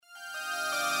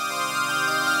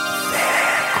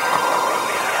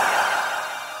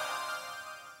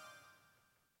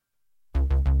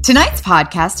Tonight's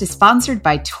podcast is sponsored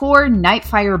by Tor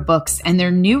Nightfire Books and their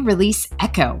new release,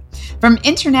 Echo. From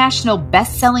international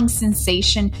best-selling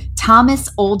sensation Thomas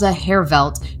Olde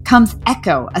Hervelt comes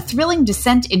Echo, a thrilling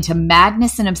descent into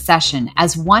madness and obsession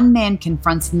as one man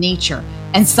confronts nature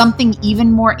and something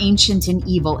even more ancient and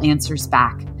evil answers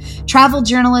back. Travel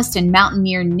journalist and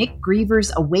mountaineer Nick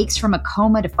Grievers awakes from a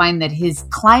coma to find that his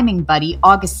climbing buddy,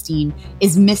 Augustine,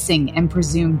 is missing and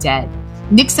presumed dead.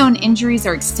 Nick's own injuries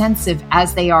are extensive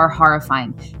as they are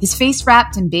horrifying. His face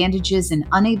wrapped in bandages and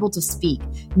unable to speak,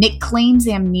 Nick claims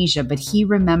amnesia, but he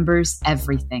remembers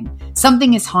everything.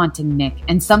 Something is haunting Nick,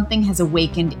 and something has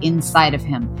awakened inside of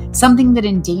him, something that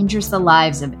endangers the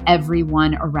lives of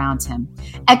everyone around him.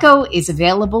 Echo is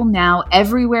available now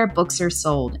everywhere books are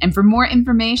sold, and for more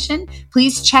information,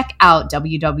 please check out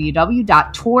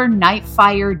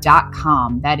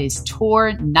www.tornightfire.com. That is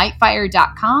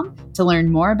tornightfire.com to learn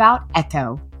more about Echo.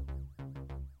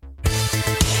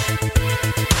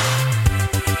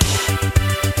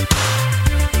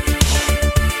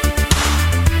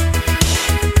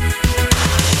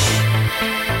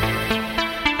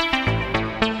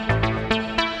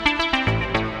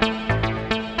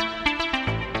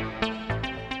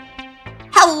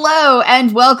 Hello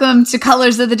and welcome to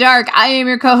Colors of the Dark. I am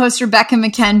your co-host Rebecca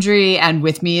McKendry, and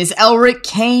with me is Elric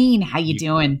Kane. How you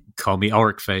doing? Call me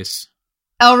Elric Face.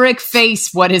 Elric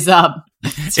Face, what is up?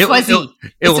 It's fuzzy.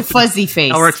 It's a fuzzy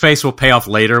face. Elric Face will pay off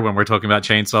later when we're talking about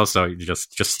chainsaw, so you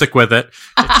just stick with it.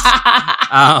 Yeah,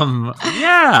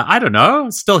 I don't know.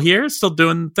 Still here, still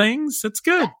doing things. It's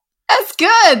good. That's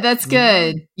good. That's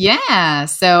good. Yeah.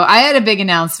 So I had a big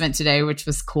announcement today, which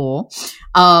was cool.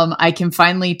 I can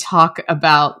finally talk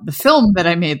about the film that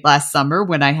I made last summer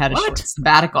when I had a short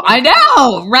sabbatical. I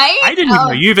know, right? I didn't even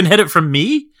know. You even hid it from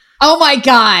me? Oh my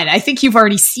God. I think you've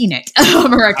already seen it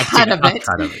or a cut of it.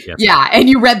 Yes. Yeah. And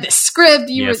you read the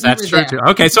script. That's true too.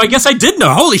 Okay. So I guess I did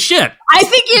know. Holy shit. I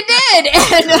think you did.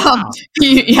 And,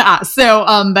 yeah. So,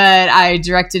 but I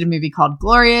directed a movie called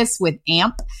Glorious with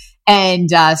AMP. And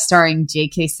starring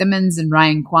J.K. Simmons and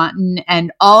Ryan Quanten.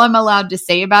 And all I'm allowed to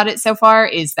say about it so far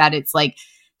is that it's like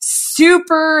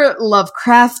super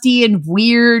Lovecrafty and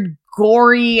weird,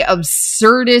 gory,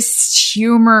 absurdist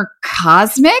humor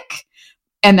cosmic.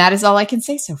 And that is all I can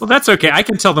say so far. Well, that's okay. I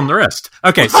can tell them the rest.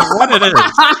 Okay, so what it is.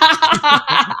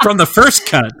 From the first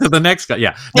cut to the next cut.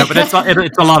 Yeah. No, but it's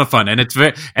a lot of fun. And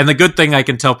and the good thing I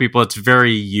can tell people, it's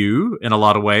very you in a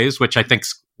lot of ways, which I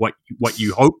think's what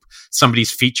you hope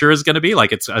somebody's feature is going to be.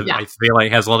 Like I feel like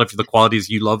it has a lot of the qualities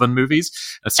you love in movies.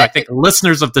 So I think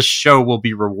listeners of the show will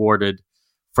be rewarded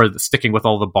for sticking with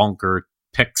all the bonker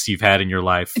picks you've had in your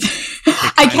life.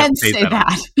 I can say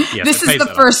that. Yes, this is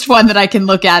the first one that I can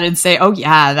look at and say, oh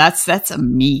yeah, that's a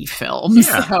me film.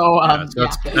 Yeah. So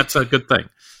that's a good thing.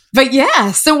 But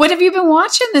yeah, so what have you been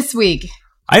watching this week?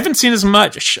 I haven't seen as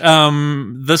much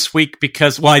this week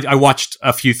because, I watched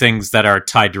a few things that are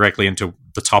tied directly into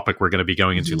the topic we're going to be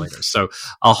going into later. So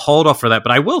I'll hold off for that.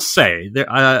 But I will say,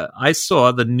 I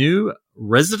saw the new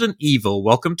Resident Evil,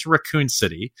 Welcome to Raccoon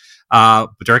City,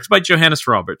 directed by Johannes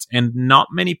Roberts. And not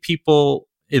many people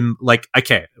what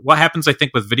happens, I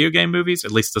think, with video game movies,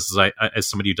 at least this is as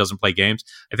somebody who doesn't play games,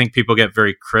 I think people get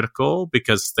very critical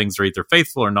because things are either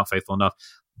faithful or not faithful enough.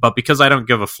 But because I don't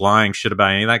give a flying shit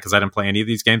about any of that, because I didn't play any of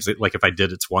these games, like if I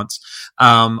did, it's once.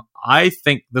 I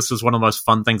think this is one of the most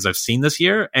fun things I've seen this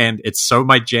year, and it's so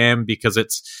my jam because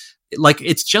it's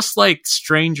just like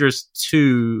Strangers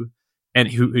 2,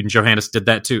 and Johannes did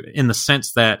that too, in the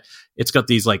sense that it's got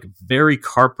these like very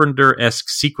Carpenter-esque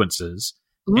sequences.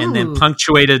 Ooh. And then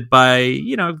punctuated by,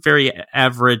 very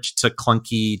average to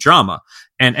clunky drama.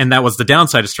 And that was the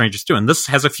downside of Strangers 2. And this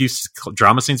has a few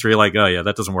drama scenes where you're like, oh yeah,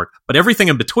 that doesn't work. But everything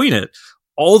in between it,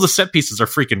 all the set pieces are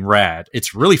freaking rad.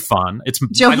 It's really fun.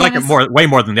 I like it way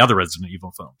more than the other Resident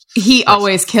Evil films. He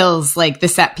always kills like the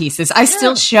set pieces. I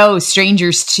still show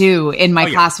Strangers 2 in my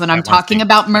class when I'm talking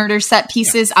about murder set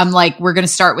pieces. Yeah. I'm like, we're going to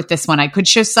start with this one. I could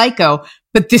show Psycho,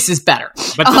 but this is better.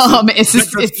 Psycho's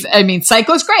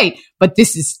great, but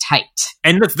this is tight.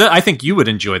 And I think you would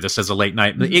enjoy this as a late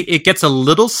night. Mm-hmm. It gets a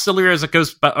little sillier as it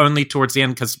goes, but only towards the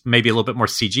end because maybe a little bit more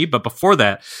CG. But before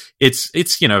that, it's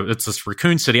this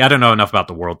Raccoon City. I don't know enough about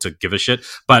the world to give a shit,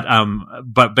 but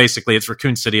basically it's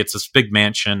Raccoon City. It's this big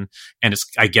mansion, and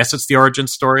I guess it's the origin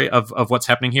story of what's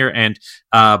happening here. And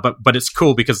but it's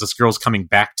cool because this girl's coming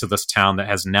back to this town that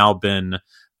has now been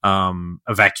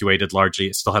evacuated largely.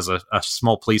 It still has a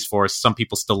small police force. Some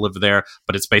people still live there,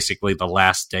 but it's basically the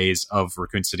last days of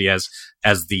Raccoon City as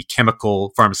the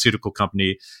chemical pharmaceutical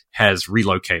company has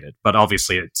relocated. But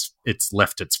obviously it's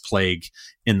left its plague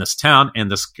in this town.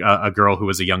 And this a girl who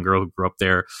was a young girl who grew up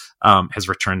there has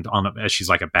returned as she's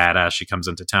like a badass. She comes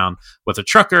into town with a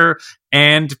trucker,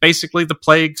 and basically the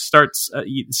plague starts.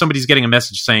 Somebody's getting a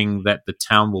message saying that the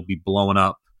town will be blown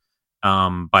up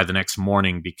by the next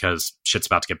morning because shit's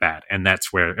about to get bad. And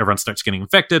that's where everyone starts getting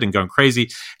infected and going crazy.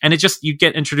 And you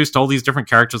get introduced to all these different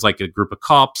characters, like a group of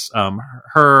cops,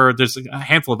 there's a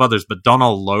handful of others, but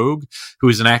Donald Logue, who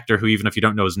is an actor who, even if you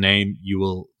don't know his name, you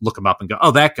will look him up and go,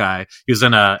 oh, that guy. He was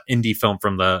in an indie film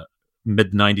from the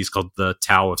mid-90s called The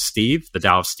Tao of Steve,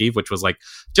 which was like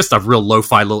just a real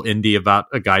lo-fi little indie about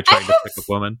a guy trying to pick a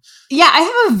woman. Yeah, I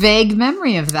have a vague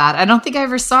memory of that. I don't think I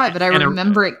ever saw it, but I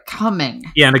remember it coming.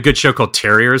 Yeah, and a good show called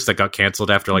Terriers that got canceled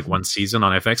after like one season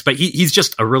on FX. But he's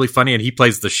just a really funny, and he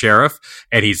plays the sheriff,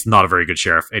 and he's not a very good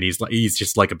sheriff, and he's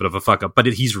just like a bit of a fuck up. But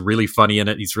he's really funny in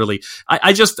it. He's really,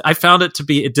 I found it to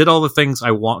be, it did all the things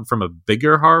I want from a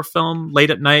bigger horror film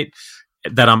late at night.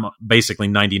 That I'm basically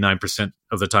 99%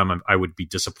 of the time I would be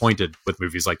disappointed with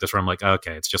movies like this, where I'm like,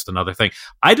 okay, it's just another thing.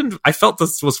 I felt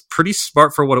this was pretty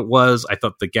smart for what it was. I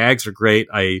thought the gags are great.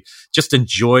 I just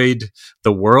enjoyed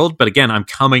the world. But again, I'm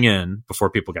coming in, before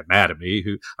people get mad at me,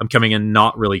 I'm coming in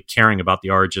not really caring about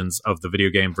the origins of the video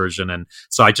game version. And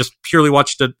so I just purely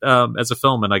watched it as a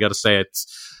film. And I got to say,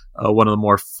 it's one of the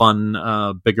more fun,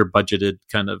 bigger budgeted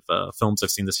kind of films I've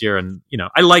seen this year. And,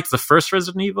 I liked the first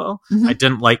Resident Evil. Mm-hmm. I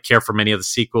didn't care for many of the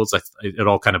sequels. It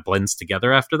all kind of blends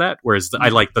together after that. Whereas I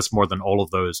like this more than all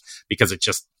of those, because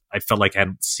I felt like I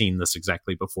hadn't seen this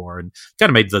exactly before, and kind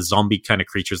of made the zombie kind of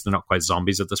creatures. They're not quite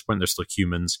zombies at this point. They're still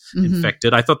humans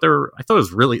infected. I thought it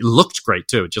was really, it looked great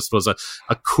too. It just was a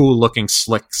cool looking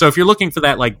slick. So if you're looking for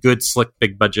that like good, slick,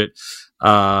 big budget,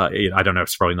 I don't know,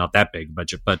 it's probably not that big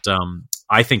budget, but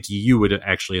I think you would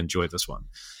actually enjoy this one.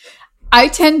 I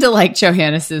tend to like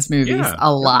Johannes' movies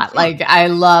a lot. Like,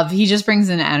 he just brings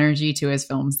an energy to his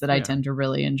films that I tend to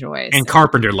really enjoy. And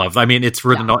Carpenter love. I mean, it's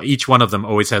written, each one of them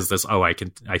always has this,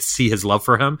 I see his love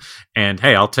for him. And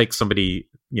hey, I'll take somebody,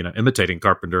 imitating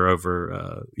Carpenter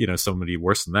over, somebody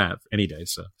worse than that any day.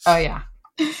 So. Oh yeah.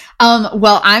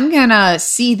 Well, I'm gonna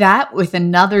see that with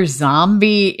another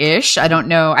zombie-ish. I don't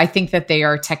know. I think that they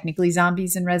are technically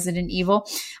zombies in Resident Evil.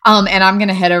 And I'm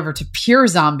gonna head over to Pure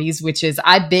Zombies, which is,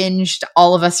 I binged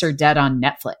All of Us Are Dead on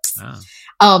Netflix.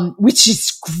 Which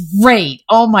is great.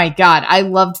 Oh my God. I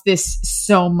loved this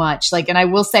so much. And I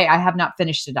will say, I have not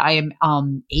finished it. I am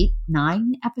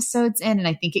 8-9 episodes in, and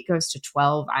I think it goes to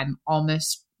 12. I'm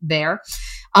almost there.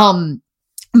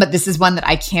 But this is one that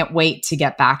I can't wait to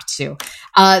get back to.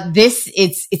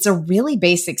 It's a really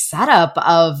basic setup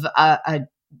of a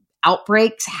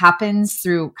outbreak happens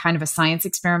through kind of a science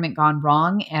experiment gone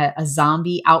wrong. A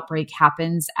zombie outbreak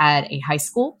happens at a high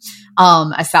school,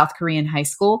 a South Korean high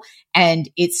school, and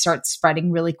it starts spreading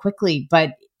really quickly.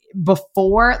 But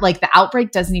before, the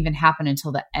outbreak doesn't even happen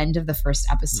until the end of the first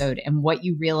episode. And what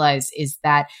you realize is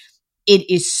that it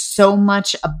is so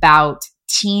much about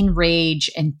teen rage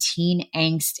and teen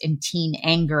angst and teen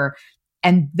anger.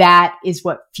 And that is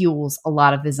what fuels a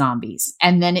lot of the zombies.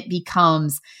 And then it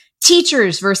becomes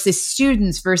teachers versus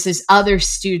students versus other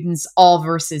students, all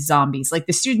versus zombies.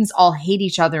 The students all hate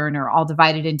each other and are all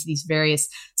divided into these various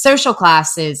social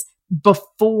classes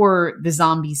before the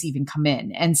zombies even come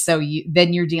in. And so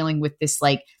then you're dealing with this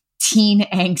teen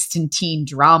angst and teen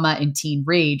drama and teen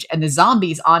rage. And the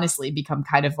zombies honestly become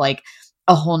kind of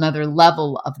a whole nother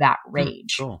level of that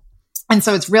rage. Cool. And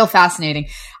so it's real fascinating.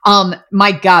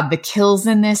 My God, the kills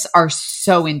in this are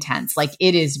so intense.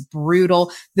 It is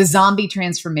brutal. The zombie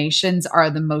transformations are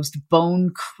the most bone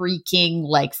creaking,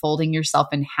 folding yourself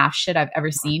in half shit I've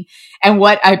ever seen. And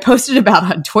what I posted about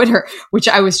on Twitter, which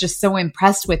I was just so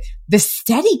impressed with, the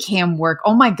Steadicam work.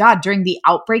 Oh my God, during the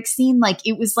outbreak scene,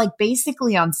 it was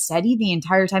basically on steady the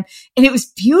entire time. And it was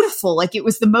beautiful. It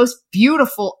was the most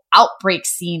beautiful outbreak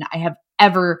scene I have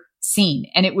ever seen.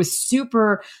 And it was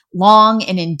super long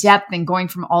and in depth and going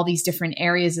from all these different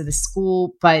areas of the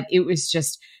school, but it was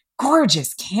just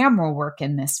gorgeous camera work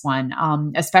in this one,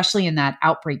 especially in that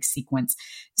outbreak sequence.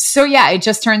 So yeah, it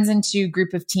just turns into a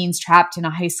group of teens trapped in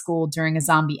a high school during a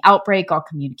zombie outbreak. All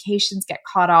communications get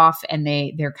cut off and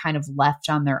they're kind of left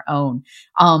on their own.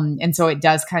 And so it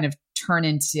does kind of turn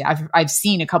into, I've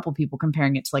seen a couple people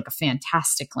comparing it to a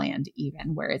Fantastic Land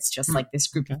even, where it's just this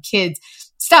group of kids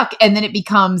stuck, and then it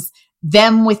becomes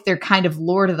them with their kind of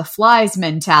Lord of the Flies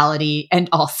mentality and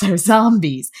also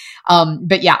zombies.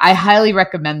 But yeah, I highly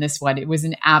recommend this one. It was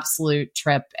an absolute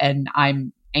trip, and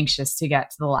I'm anxious to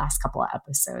get to the last couple of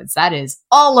episodes. That is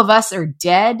All of Us Are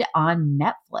Dead on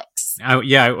Netflix.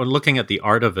 Looking at the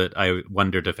art of it, I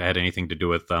wondered if it had anything to do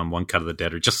with One Cut of the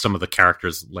Dead, or just some of the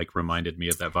characters like reminded me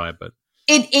of that vibe. But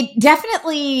it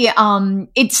definitely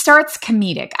it starts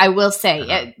comedic, I will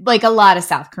say. Like a lot of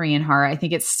South Korean horror, I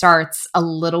think it starts a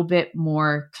little bit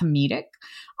more comedic,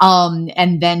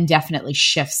 and then definitely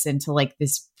shifts into like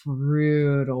this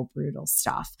brutal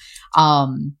stuff.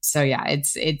 So yeah,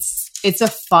 it's a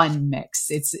fun mix.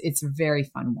 It's a very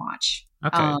fun watch.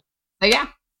 Okay. So yeah.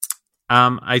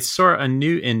 I saw a brand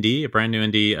new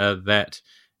indie that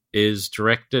is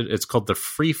directed. It's called The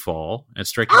Free Fall.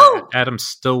 It's directed by Adam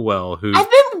Stillwell, who I've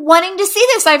been wanting to see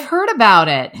this. I've heard about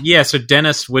it. Yeah, so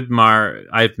Dennis Widmar.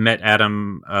 I've met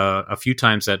Adam a few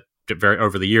times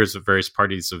over the years at various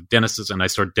parties of Dennis's, and I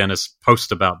saw Dennis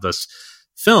post about this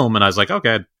film, and I was like,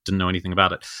 okay, I didn't know anything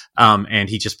about it. And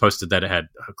he just posted that it had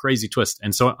a crazy twist.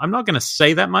 And so I'm not going to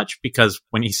say that much, because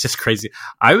when he says crazy,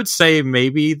 I would say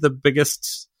maybe the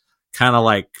biggest kind of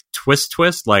like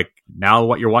twist, like now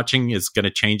what you're watching is going to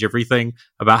change everything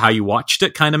about how you watched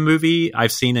it kind of movie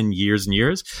I've seen in years and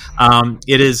years.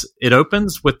 It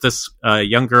opens with this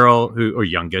young girl or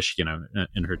youngish, in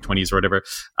her 20s or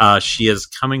whatever. She is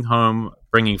coming home,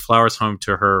 bringing flowers home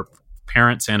to her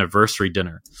parents' anniversary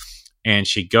dinner. And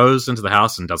she goes into the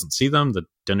house and doesn't see them. The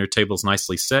dinner table's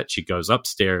nicely set. She goes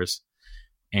upstairs,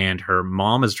 and her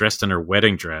mom is dressed in her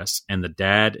wedding dress, and the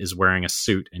dad is wearing a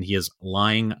suit, and he is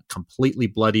lying completely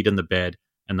bloodied in the bed,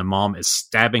 and the mom is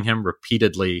stabbing him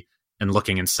repeatedly and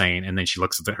looking insane. And then she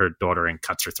looks at her daughter and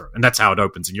cuts her throat. And that's how it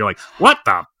opens. And you're like, what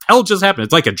the hell just happened?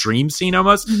 It's like a dream scene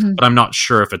almost, but I'm not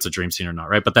sure if it's a dream scene or not,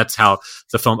 right? But that's how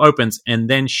the film opens. And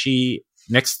then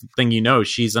next thing you know,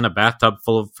 she's in a bathtub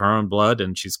full of her own blood,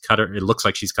 and it looks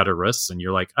like she's cut her wrists, and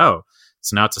you're like, oh,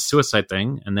 so now it's a suicide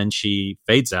thing. And then she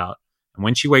fades out. And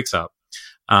when she wakes up,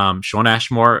 Shawn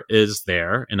Ashmore is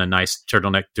there in a nice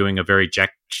turtleneck doing a very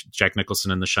Jack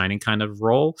Nicholson in The Shining kind of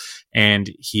role. And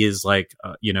he is like,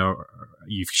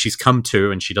 she's come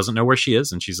to, and she doesn't know where she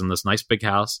is. And she's in this nice big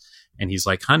house. And he's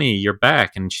like, honey, you're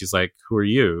back. And she's like, who are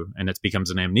you? And it becomes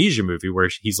an amnesia movie where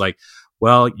he's like,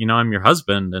 well, I'm your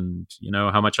husband, and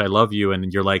how much I love you.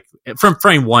 And you're like, from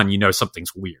frame one,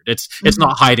 something's weird. It's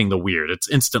not hiding the weird. It's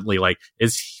instantly like,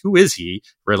 who is he in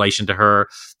relation to her?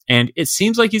 And it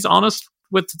seems like he's honest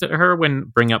with her when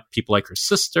bring up people like her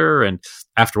sister, and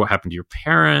after what happened to your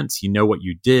parents, what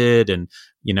you did, and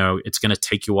it's going to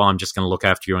take you a while. I'm just going to look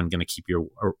after you and going to keep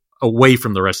you away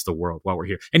from the rest of the world while we're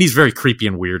here. And he's very creepy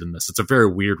and weird in this. It's a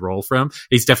very weird role for him.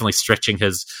 He's definitely stretching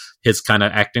his kind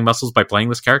of acting muscles by playing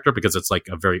this character, because it's like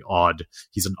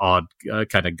he's an odd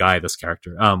kind of guy, this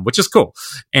character, which is cool.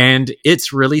 And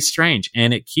it's really strange.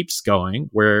 And it keeps going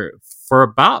where for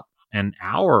about an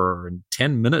hour and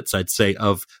 10 minutes, I'd say,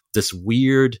 of this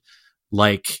weird,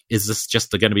 like, is this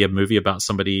just going to be a movie about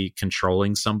somebody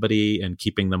controlling somebody and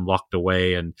keeping them locked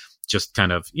away, and just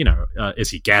kind of, is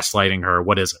he gaslighting her?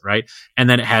 What is it, right? And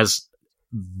then it has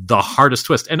the hardest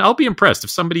twist. And I'll be impressed if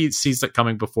somebody sees that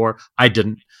coming before. I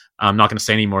didn't. I'm not going to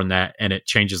say any more than that. And it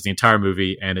changes the entire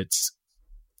movie, and it's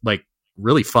like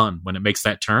really fun when it makes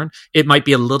that turn. It might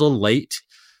be a little late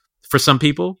for some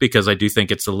people, because I do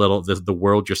think it's a little, the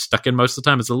world you're stuck in most of the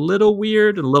time is a little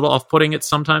weird and a little off-putting at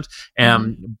sometimes.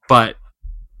 But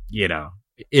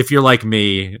if you're like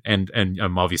me, and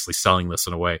I'm obviously selling this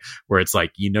in a way where it's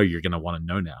like, you're going to want to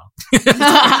know now,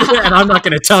 and I'm not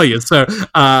going to tell you. So,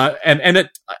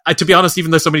 to be honest,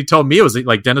 even though somebody told me it was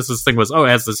like Dennis's thing was, it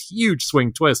has this huge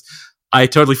swing twist, I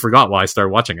totally forgot why I started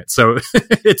watching it. So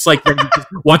it's like when you just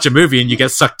watch a movie and you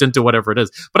get sucked into whatever it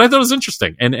is. But I thought it was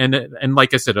interesting. And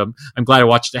like I said, I'm glad I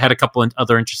watched it. It had a couple of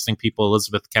other interesting people.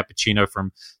 Elizabeth Cappuccino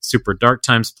from Super Dark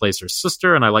Times plays her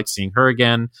sister, and I like seeing her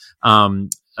again. Diane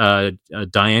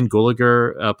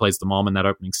Gulager plays the mom in that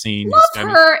opening scene. Love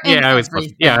her. I always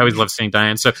love seeing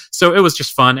Diane. So it was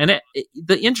just fun. And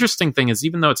the interesting thing is,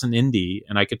 even though it's an indie,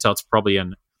 and I could tell it's probably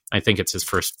I think it's his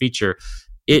first feature,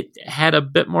 it had a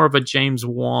bit more of a James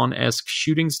Wan-esque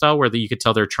shooting style, where you could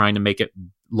tell they're trying to make it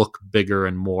look bigger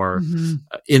and more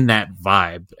in that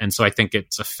vibe. And so I think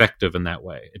it's effective in that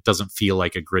way. It doesn't feel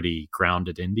like a gritty,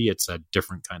 grounded indie. It's a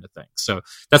different kind of thing. So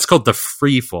that's called The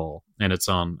Free Fall, and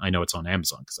I know it's on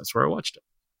Amazon, because that's where I watched it.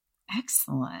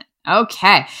 Excellent.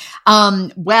 Okay.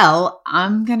 Well,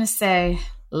 I'm going to say,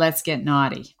 let's get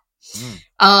naughty.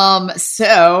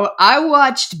 So I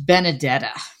watched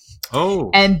Benedetta.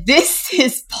 Oh. And this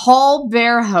is Paul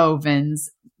Verhoeven's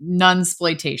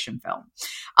nunsploitation film.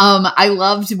 I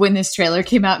loved when this trailer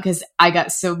came out because I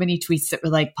got so many tweets that were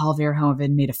like, Paul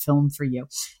Verhoeven made a film for you.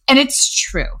 And it's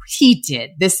true. He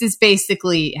did. This is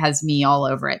basically has me all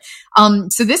over it.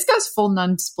 So this goes full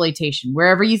nunsploitation.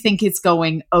 Wherever you think it's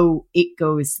going, oh, it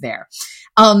goes there.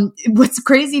 What's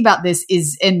crazy about this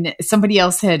is, and somebody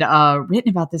else had written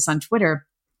about this on Twitter,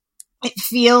 it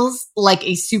feels like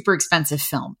a super expensive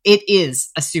film. It is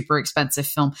a super expensive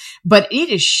film, but it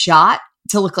is shot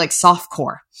to look like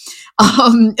softcore,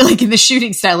 like in the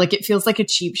shooting style. Like it feels like a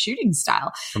cheap shooting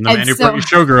style. From the man who brought you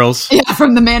Showgirls. Yeah,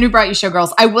 from the man who brought you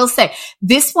Showgirls. I will say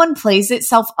this one plays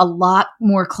itself a lot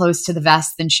more close to the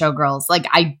vest than Showgirls. Like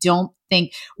I don't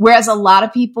think, whereas a lot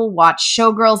of people watch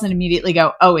Showgirls and immediately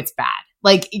go, oh, it's bad.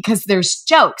 Like, because there's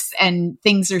jokes and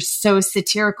things are so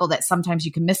satirical that sometimes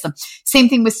you can miss them. Same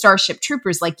thing with Starship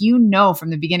Troopers. Like, you know,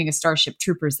 from the beginning of Starship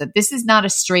Troopers that this is not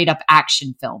a straight up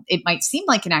action film. It might seem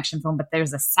like an action film, but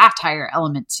there's a satire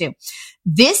element too.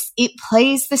 This, it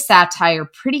plays the satire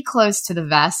pretty close to the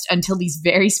vest until these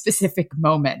very specific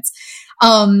moments.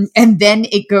 And then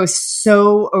it goes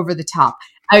so over the top.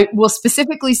 I will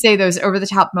specifically say those over the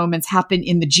top moments happen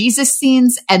in the Jesus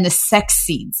scenes and the sex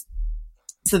scenes.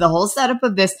 So the whole setup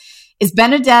of this is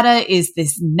Benedetta is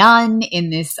this nun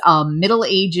in this Middle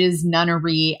Ages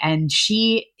nunnery, and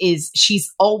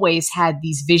she's always had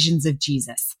these visions of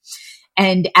Jesus.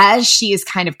 And as she is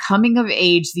kind of coming of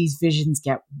age, these visions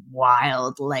get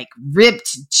wild, like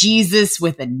ripped Jesus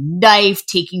with a knife,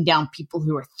 taking down people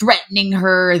who are threatening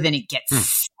her. Then it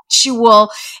gets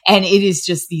sexual, and it is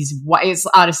just it's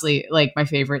honestly like my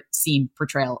favorite scene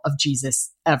portrayal of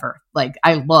Jesus ever. Like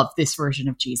I love this version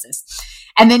of Jesus.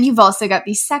 And then you've also got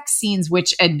these sex scenes,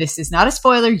 which, and this is not a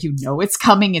spoiler, you know it's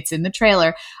coming, it's in the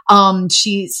trailer.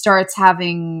 She starts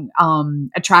having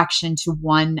attraction to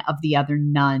one of the other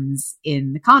nuns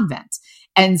in the convent.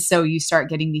 And so you start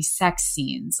getting these sex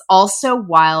scenes. Also,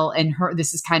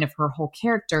 this is kind of her whole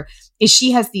character, is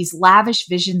she has these lavish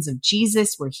visions of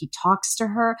Jesus where he talks to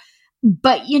her.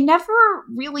 But you never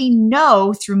really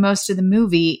know through most of the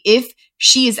movie if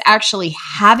she is actually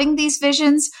having these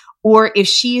visions or if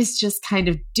she is just kind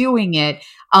of doing it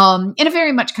in a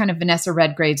very much kind of Vanessa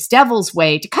Redgrave's Devil's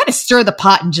way to kind of stir the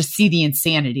pot and just see the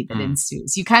insanity that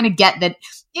ensues. You kind of get that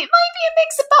it might be a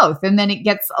mix of both. And then it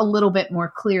gets a little bit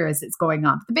more clear as it's going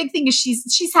on. But the big thing is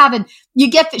she's having,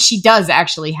 you get that she does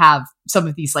actually have some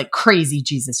of these like crazy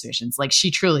Jesus visions. Like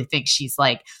she truly thinks she's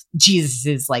like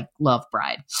Jesus's like love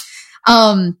bride.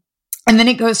 And then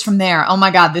it goes from there. Oh my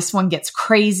God, this one gets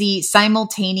crazy.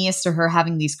 Simultaneous to her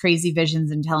having these crazy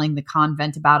visions and telling the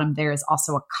convent about him, there is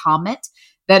also a comet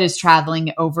that is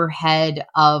traveling overhead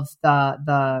of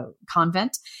the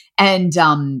convent. And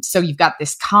so you've got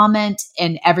this comment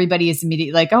and everybody is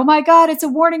immediately like, oh my God, it's a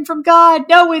warning from God.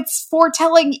 No, it's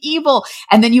foretelling evil.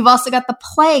 And then you've also got the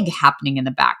plague happening in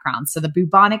the background. So the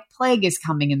bubonic plague is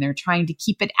coming and they're trying to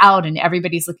keep it out. And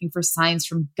everybody's looking for signs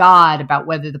from God about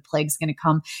whether the plague's going to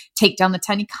come take down the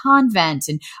tiny convent.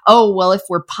 And, oh, well, if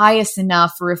we're pious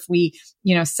enough or if we,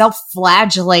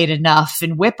 self-flagellate enough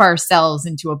and whip ourselves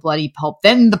into a bloody pulp,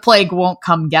 then the plague won't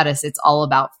come get us. It's all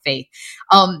about faith.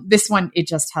 This one, it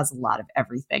just has a lot of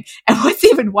everything. And what's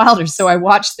even wilder, so I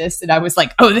watched this and I was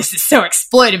like, oh, this is so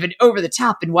exploitive and over the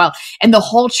top and wild. And the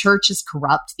whole church is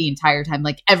corrupt the entire time.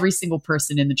 Like every single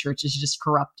person in the church is just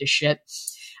corrupt as shit.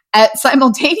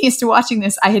 Simultaneous to watching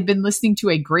this, I had been listening to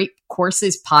a Great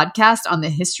Courses podcast on the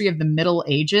history of the Middle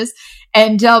Ages.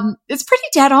 And it's pretty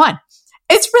dead on.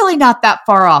 It's really not that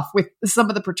far off with some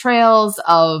of the portrayals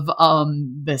of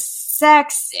the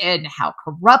sex and how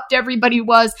corrupt everybody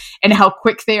was and how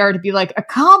quick they are to be like, a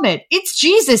comet, it's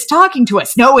Jesus talking to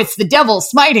us. No, it's the devil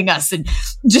smiting us. And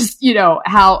just,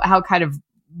 how kind of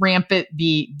rampant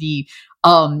the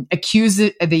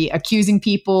accusing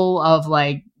people of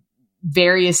like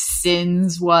various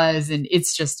sins was. And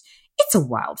it's a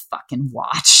wild fucking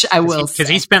watch, I will say. Because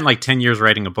he spent like 10 years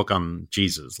writing a book on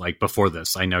Jesus, like before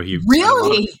this. I know he...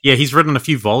 Really? He's written a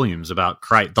few volumes about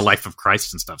Christ, the life of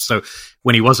Christ and stuff. So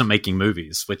when he wasn't making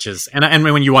movies, which is... And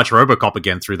when you watch RoboCop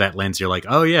again through that lens, you're like,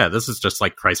 oh yeah, this is just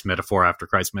like Christ metaphor after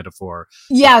Christ metaphor.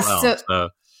 Yeah, well. So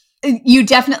you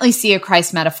definitely see a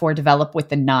Christ metaphor develop with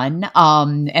the nun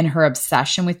and her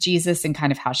obsession with Jesus and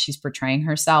kind of how she's portraying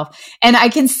herself. And I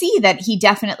can see that he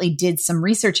definitely did some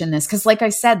research in this because, like I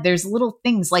said, there's little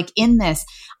things like in this.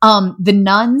 The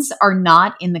nuns are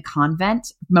not in the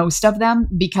convent, most of them,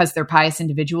 because they're pious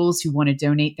individuals who want to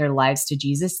donate their lives to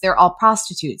Jesus. They're all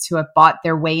prostitutes who have bought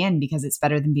their way in because it's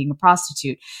better than being a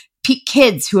prostitute.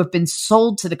 kids who have been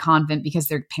sold to the convent because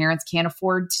their parents can't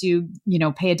afford to,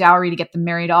 pay a dowry to get them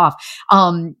married off.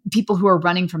 People who are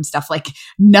running from stuff. Like,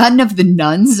 none of the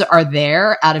nuns are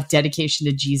there out of dedication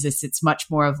to Jesus. It's much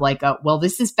more of like,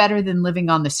 this is better than living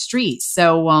on the street.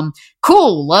 So,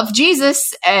 cool, love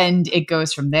Jesus. And it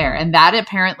goes from there. And that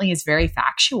apparently is very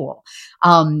factual,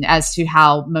 as to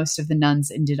how most of the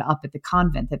nuns ended up at the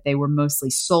convent, that they were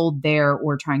mostly sold there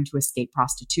or trying to escape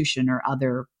prostitution or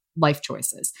other life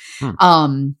choices.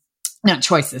 Not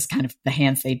choices, kind of the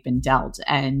hands they'd been dealt.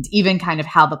 And even kind of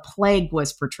how the plague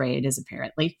was portrayed is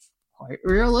apparently quite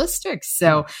realistic.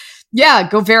 So yeah,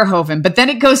 go Verhoeven. But then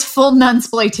it goes full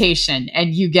nunsploitation,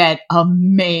 and you get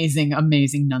amazing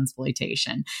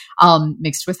nunsploitation,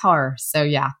 mixed with horror. So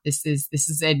yeah, this is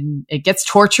it gets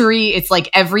tortury. It's like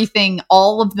everything,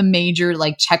 all of the major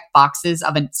like check boxes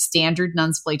of a standard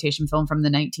nunsploitation film from the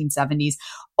 1970s.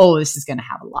 Oh, this is going to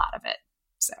have a lot of it.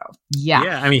 So yeah.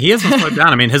 I mean, he hasn't slowed down.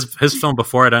 I mean, his film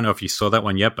before, I don't know if you saw that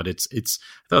one yet, but I thought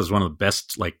it was one of the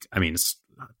best. Like, I mean, it's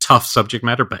tough subject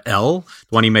matter, but Elle, the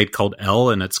one he made called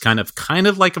Elle, and it's kind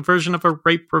of like a version of a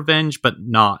rape revenge, but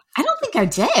not. I don't think I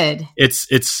did.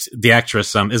 It's the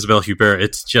actress Isabelle Huppert.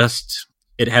 It's just,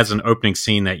 it has an opening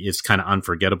scene that is kind of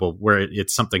unforgettable, where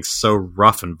it's something so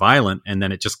rough and violent, and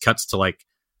then it just cuts to like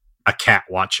a cat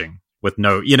watching. With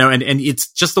no, and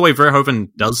it's just the way Verhoeven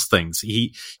does things.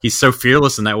 He's so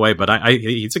fearless in that way, but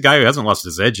he's a guy who hasn't lost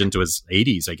his edge into his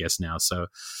 80s, I guess now. So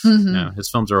his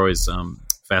films are always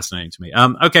fascinating to me.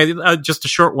 Okay, just a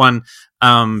short one,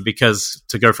 because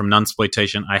to go from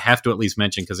nunsploitation, I have to at least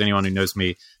mention, because anyone who knows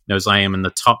me knows I am in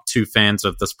the top 2 fans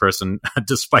of this person,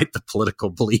 despite the political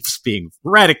beliefs being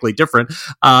radically different.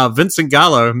 Vincent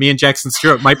Gallo, me and Jackson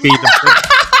Stewart might be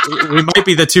we might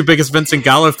be the 2 biggest Vincent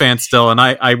Gallo fans still, and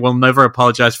I will never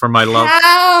apologize for my love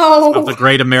of the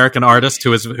great American artist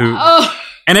who.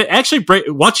 And it actually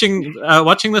watching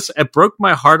this, it broke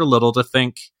my heart a little to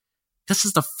think this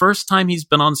is the first time he's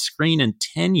been on screen in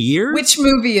 10 years. Which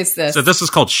movie is this? So this is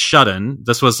called Shut-In.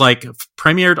 This was like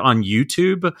premiered on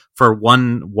YouTube for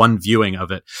one viewing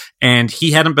of it. And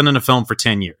he hadn't been in a film for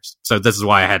 10 years. So this is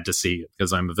why I had to see it,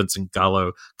 because I'm a Vincent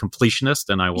Gallo completionist,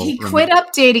 and I will. He quit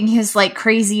updating his like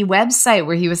crazy website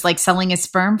where he was like selling his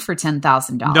sperm for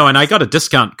 $10,000. No, and I got a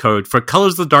discount code for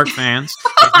Colors of the Dark fans.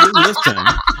 If you listen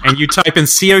and you type in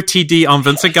COTD on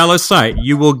Vincent Gallo's site,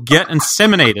 you will get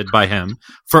inseminated by him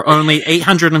for only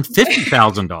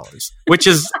 $850,000, which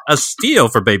is a steal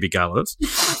for baby Gallows.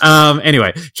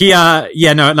 Anyway,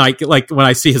 like when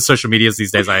I see his social medias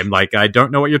these days, I'm like, I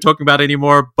don't know what you're talking about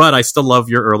anymore, but I still love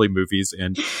your early movies,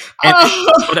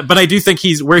 but I do think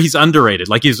he's underrated.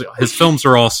 Like his films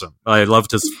are awesome. I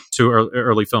loved his 2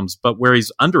 early films, but where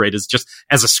he's underrated is just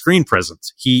as a screen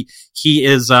presence. He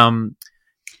is.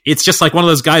 It's just like one of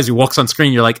those guys who walks on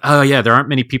screen. You're like, oh yeah, there aren't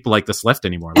many people like this left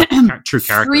anymore. Like true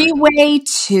character. Freeway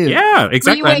 2. Yeah,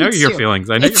 exactly. I know your feelings.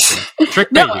 I know your feelings.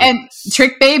 Trick Baby. No, and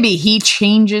Trick Baby. He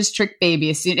changes Trick Baby,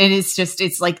 and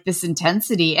it's like this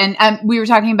intensity. And we were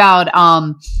talking about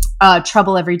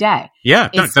Trouble Every Day. Yeah,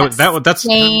 that's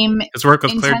same. His work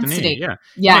with Claire Denis.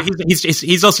 Yeah.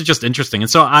 He's also just interesting,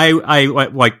 and so I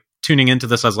like. Tuning into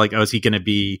this, I was like, oh, is he going to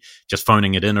be just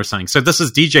phoning it in or something? So this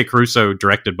is DJ Caruso,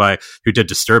 directed by who did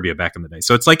Disturbia back in the day.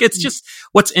 So it's like, it's just,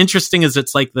 what's interesting is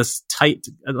it's like this tight,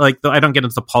 like I don't get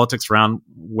into the politics around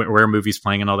where a movie's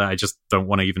playing and all that. I just don't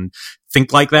want to even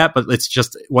think like that. But it's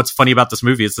just, what's funny about this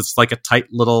movie is it's like a tight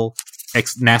little,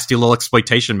 nasty little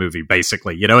exploitation movie,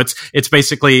 basically. It's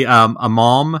basically a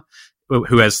mom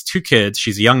who has 2 kids.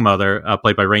 She's a young mother,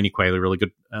 played by Rainey Qualley, really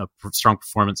good, strong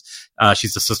performance.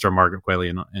 She's the sister of Margaret Qualley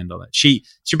and all that. She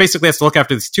basically has to look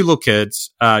after these 2 little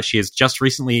kids. She has just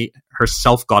recently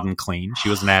herself gotten clean. She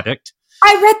was an addict.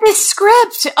 I read this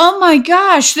script. Oh my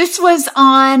gosh. This was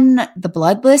on The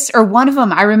Blood List or one of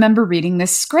them. I remember reading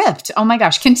this script. Oh my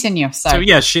gosh. Continue. Sorry. So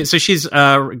yeah, she's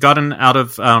gotten out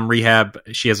of rehab.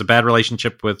 She has a bad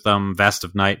relationship with Vast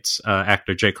of Night's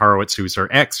actor Jake Horowitz, who's her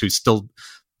ex, who's still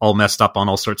all messed up on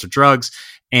all sorts of drugs.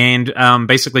 And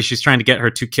basically she's trying to get her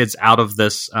 2 kids out of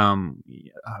this,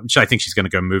 which I think she's going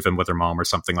to go move in with her mom or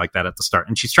something like that at the start.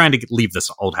 And she's trying to leave this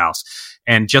old house.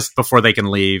 And just before they can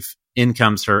leave, in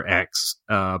comes her ex,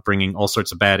 bringing all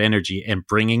sorts of bad energy and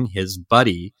bringing his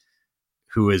buddy,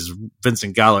 who is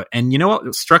Vincent Gallo. And you know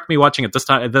what struck me watching it this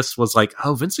time? This was like,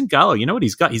 oh, Vincent Gallo, you know what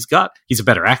he's got? He's a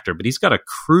better actor, but he's got a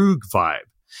Krug vibe.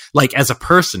 like as a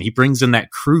person. He brings in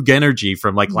that Krug energy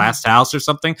from like Last House or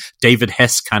something, David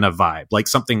Hess kind of vibe, like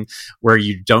something where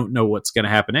you don't know what's going to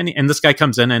happen. And this guy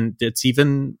comes in, and it's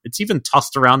even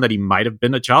tossed around that he might have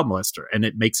been a child molester, and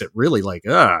it makes it really like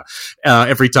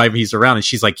every time he's around. And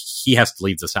she's like, he has to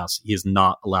leave this house. He is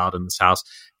not allowed in this house.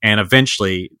 And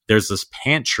eventually, there's this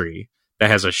pantry that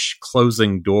has a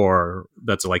closing door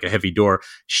that's like a heavy door.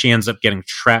 She ends up getting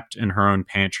trapped in her own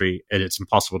pantry, and it's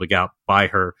impossible to get out by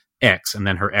her ex. And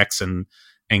then her ex and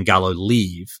Gallo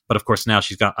leave. But of course, now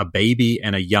she's got a baby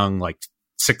and a young, like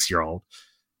 6-year-old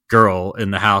girl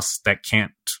in the house that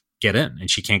can't get in, and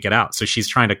she can't get out. So she's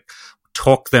trying to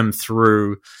talk them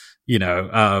through,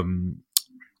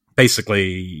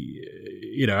 basically,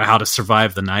 how to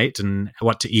survive the night and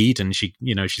what to eat. And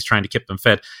she's trying to keep them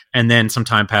fed. And then some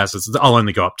time passes. I'll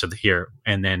only go up to here.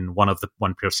 And then one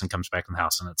person comes back in the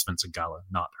house, and it's Vincent Gallo,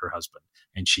 not her husband.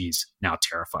 And she's now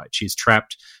terrified. She's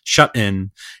trapped, shut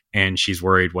in, and she's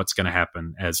worried what's going to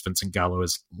happen as Vincent Gallo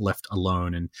is left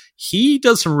alone. And he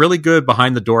does some really good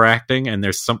behind the door acting. And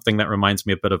there's something that reminds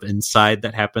me a bit of Inside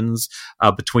that happens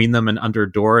between them and under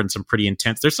a door, and some pretty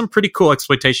intense. There's some pretty cool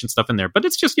exploitation stuff in there, but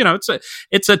it's just,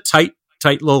 it's a tight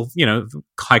little,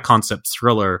 high concept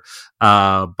thriller.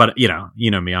 But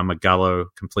me, I'm a Gallo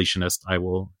completionist. I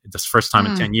will, this first time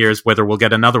in 10 years, whether we'll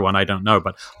get another one, I don't know,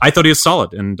 but I thought he was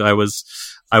solid. And I was,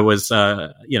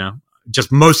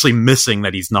 just mostly missing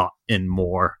that he's not in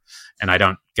more, and I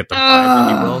don't get the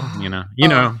vibe that he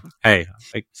will, hey,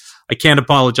 I can't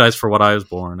apologize for what I was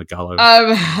born, a Gallo.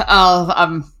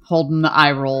 I'm holding the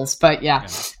eye rolls, but yeah.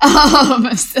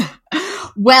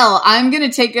 Well, I'm going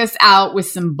to take us out with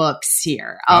some books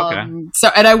here. Okay.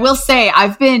 And I will say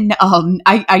I've been,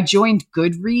 I joined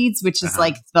Goodreads, which is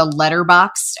like the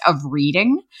letterbox of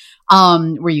reading,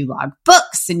 where you log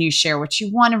books and you share what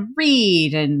you want to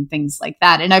read and things like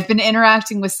that. And I've been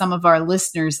interacting with some of our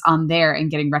listeners on there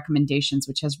and getting recommendations,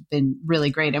 which has been really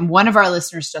great. And one of our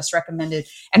listeners just recommended,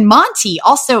 and Monty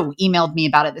also emailed me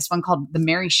about it, this one called the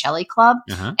Mary Shelley Club.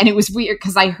 And it was weird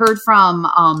because I heard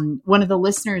from one of the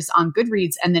listeners on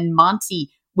Goodreads, and then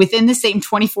Monty within the same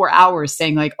 24 hours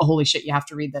saying like, oh, holy shit, you have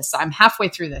to read this. So I'm halfway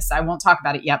through this. I won't talk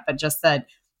about it yet, but just that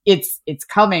it's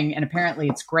coming, and apparently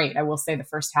it's great. I will say the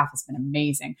first half has been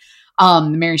amazing. The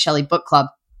Mary Shelley Book Club.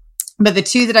 But the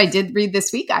two that I did read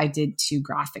this week, I did 2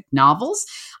 graphic novels.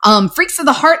 Freaks of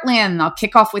the Heartland. I'll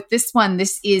kick off with this one.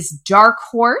 This is Dark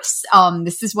Horse.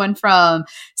 This is one from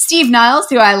Steve Niles,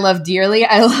 who I love dearly.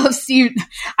 I love Steve.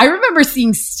 I remember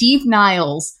seeing Steve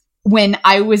Niles when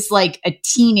I was like a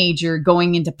teenager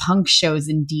going into punk shows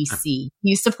in DC. He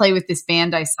used to play with this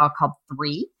band I saw called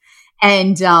 3.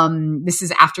 And this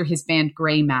is after his band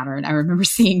Gray Matter. And I remember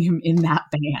seeing him in that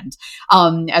band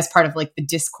as part of like the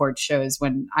Discord shows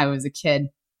when I was a kid.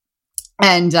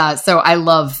 And so I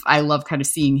love kind of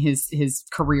seeing his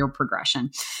career progression.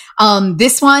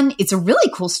 This one, it's a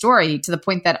really cool story to the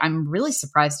point that I'm really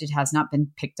surprised it has not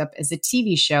been picked up as a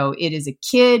TV show. It is a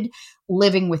kid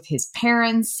living with his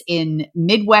parents in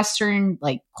Midwestern,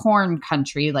 like corn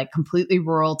country, like completely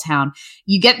rural town.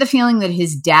 You get the feeling that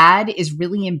his dad is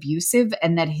really abusive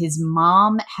and that his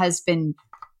mom has been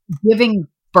giving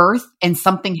birth and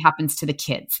something happens to the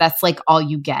kids. That's like all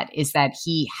you get, is that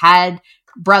he had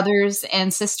brothers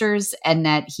and sisters and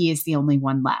that he is the only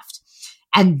one left.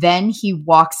 And then he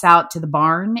walks out to the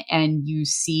barn and you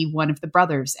see one of the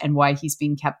brothers and why he's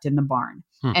being kept in the barn.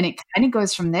 And it kind of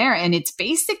goes from there. And it's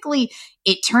basically,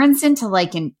 it turns into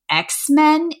like an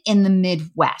X-Men in the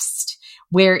Midwest,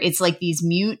 where it's like these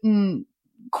mutant,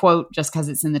 quote, just because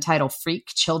it's in the title, freak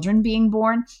children being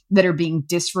born that are being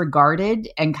disregarded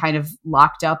and kind of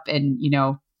locked up, and,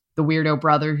 the weirdo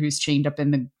brother who's chained up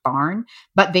in the barn,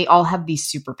 but they all have these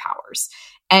superpowers.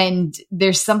 And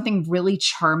there's something really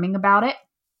charming about it.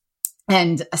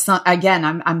 And so, again,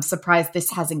 I'm surprised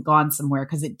this hasn't gone somewhere,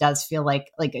 because it does feel like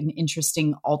an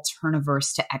interesting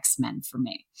alterniverse to X-Men for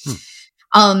me.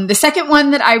 The second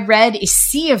one that I read is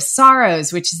Sea of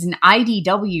Sorrows, which is an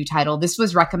IDW title. This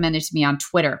was recommended to me on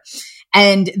Twitter.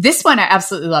 And this one I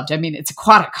absolutely loved. I mean, it's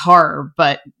aquatic horror,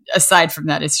 but aside from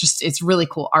that, it's really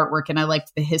cool artwork, and I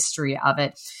liked the history of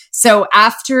it. So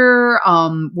after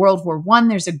World War I,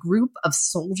 there's a group of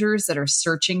soldiers that are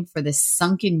searching for this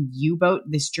sunken U-boat,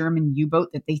 this German U-boat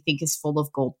that they think is full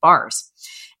of gold bars.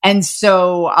 And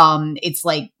so it's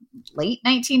like late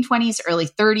 1920s, early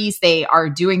 30s. They are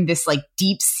doing this like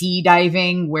deep sea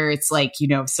diving, where it's like,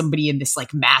 somebody in this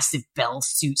like massive bell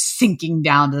suit sinking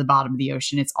down to the bottom of the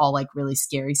ocean. It's all like really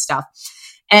scary stuff.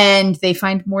 And they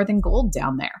find more than gold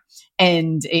down there.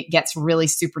 And it gets really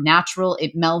supernatural.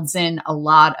 It melds in a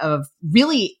lot of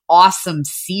really awesome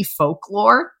sea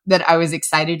folklore that I was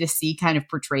excited to see kind of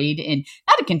portrayed in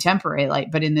not a contemporary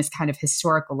light, but in this kind of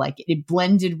historical light. It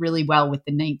blended really well with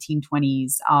the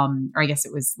 1920s, or I guess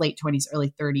it was late 20s,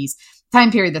 early 30s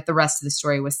time period that the rest of the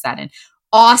story was set in.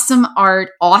 Awesome art,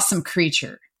 awesome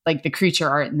creature. Like the creature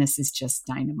art in this is just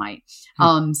dynamite.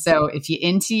 So if you're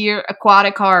into your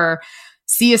aquatic horror,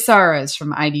 Ciosaurus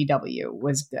from IDW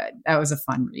was good. That was a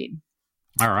fun read.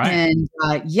 All right. And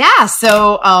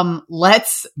so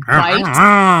let's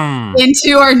bite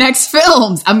into our next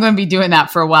films. I'm going to be doing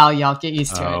that for a while. Y'all get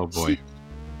used to it. Oh, boy.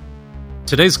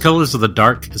 Today's Colors of the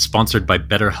Dark is sponsored by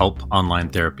BetterHelp Online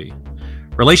Therapy.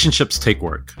 Relationships take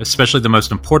work, especially the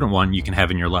most important one you can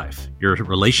have in your life, your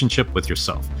relationship with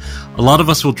yourself. A lot of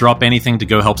us will drop anything to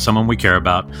go help someone we care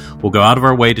about. We'll go out of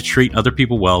our way to treat other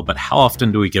people well, but how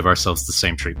often do we give ourselves the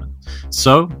same treatment?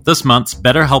 So, this month's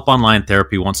BetterHelp Online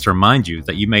Therapy wants to remind you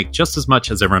that you make just as much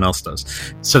as everyone else does.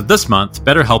 So this month,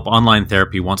 BetterHelp Online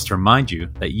Therapy wants to remind you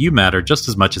that you matter just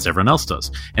as much as everyone else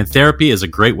does, and therapy is a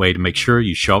great way to make sure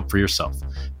you show up for yourself.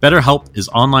 BetterHelp is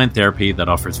online therapy that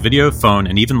offers video, phone,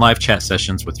 and even live chat sessions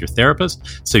with your therapist,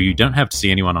 so you don't have to see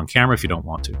anyone on camera if you don't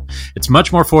want to. It's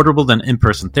much more affordable than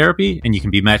in-person therapy, and you can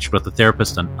be matched with a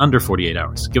therapist in under 48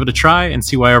 hours. Give it a try and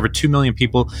see why over 2 million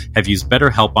people have used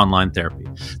BetterHelp Online Therapy.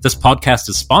 This podcast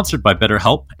is sponsored by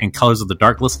BetterHelp, and Colors of the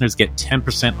Dark listeners get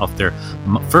 10% off their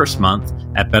first month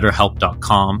at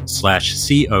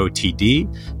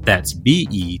betterhelp.com/COTD. That's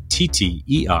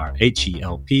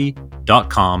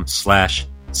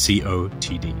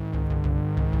BETTERHELP.com/COTD.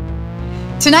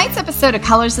 Tonight's episode of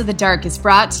Colors of the Dark is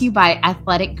brought to you by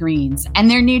Athletic Greens and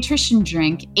their nutrition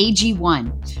drink,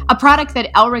 AG1, a product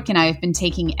that Elric and I have been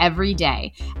taking every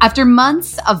day. After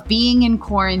months of being in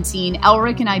quarantine,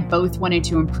 Elric and I both wanted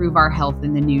to improve our health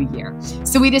in the new year.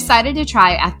 So we decided to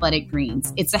try Athletic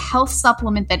Greens. It's a health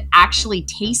supplement that actually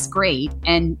tastes great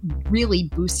and really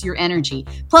boosts your energy.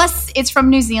 Plus, it's from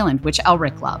New Zealand, which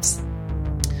Elric loves.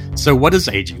 So what is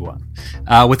AG1?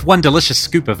 With one delicious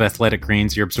scoop of Athletic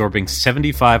Greens, you're absorbing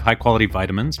 75 high-quality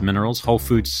vitamins, minerals, whole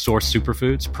foods source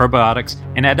superfoods, probiotics,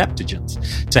 and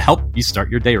adaptogens to help you start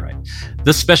your day right.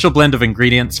 This special blend of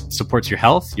ingredients supports your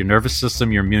health, your nervous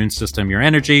system, your immune system, your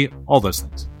energy, all those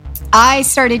things. I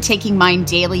started taking mine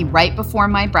daily right before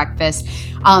my breakfast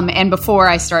and before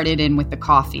I started in with the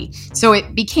coffee. So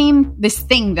it became this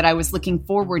thing that I was looking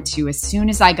forward to as soon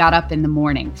as I got up in the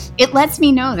morning. It lets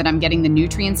me know that I'm getting the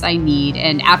nutrients I need.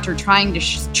 And after trying to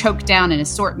choke down an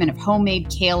assortment of homemade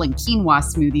kale and quinoa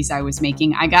smoothies I was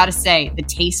making, I gotta say, the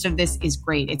taste of this is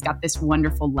great. It's got this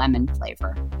wonderful lemon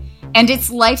flavor. And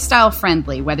it's lifestyle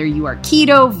friendly, whether you are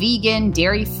keto, vegan,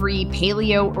 dairy-free,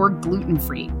 paleo, or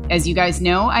gluten-free. As you guys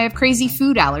know, I have crazy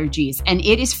food allergies, and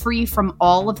it is free from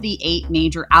all of the 8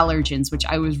 major allergens, which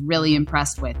I was really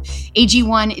impressed with.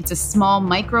 AG1, it's a small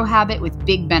micro habit with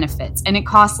big benefits, and it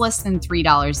costs less than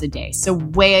 $3 a day, so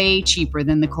way cheaper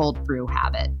than the cold brew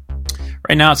habit.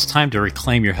 Right now, it's time to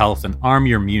reclaim your health and arm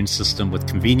your immune system with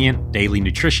convenient daily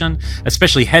nutrition,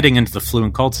 especially heading into the flu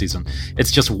and cold season.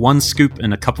 It's just 1 scoop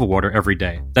in a cup of water every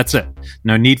day. That's it.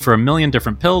 No need for a million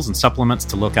different pills and supplements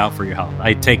to look out for your health.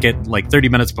 I take it like 30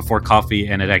 minutes before coffee,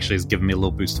 and it actually has given me a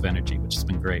little boost of energy, which has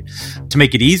been great. To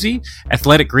make it easy,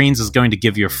 Athletic Greens is going to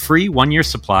give you a free 1-year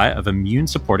supply of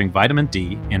immune-supporting vitamin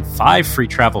D and 5 free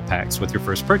travel packs with your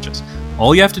first purchase.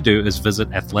 All you have to do is visit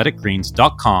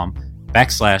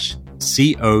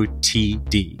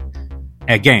athleticgreens.com/COTD.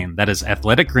 Again, that is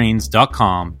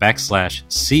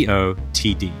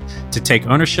athleticgreens.com/COTD to take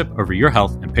ownership over your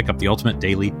health and pick up the ultimate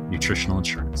daily nutritional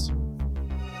insurance.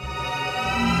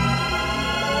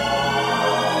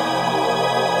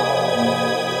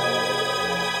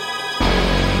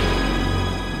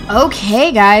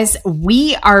 Okay, guys,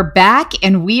 we are back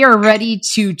and we are ready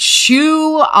to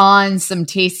chew on some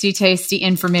tasty, tasty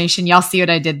information. Y'all see what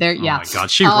I did there? Yeah. Oh my God,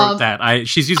 she wrote that.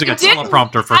 She's using a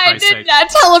teleprompter for Christ's sake. I did that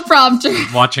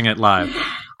teleprompter. Watching it live.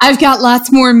 I've got lots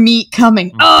more meat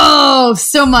coming. Oh,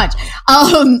 so much.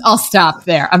 I'll stop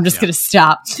there. I'm just going to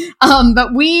stop.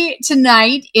 But we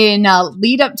tonight, in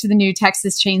lead up to the new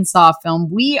Texas Chainsaw film,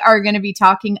 we are going to be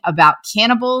talking about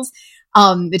cannibals.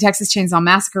 The Texas Chainsaw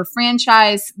Massacre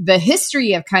franchise, the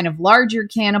history of kind of larger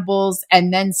cannibals,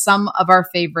 and then some of our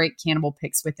favorite cannibal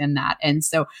picks within that. And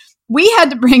so we had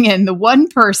to bring in the one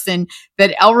person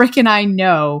that Elric and I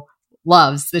know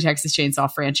loves the Texas Chainsaw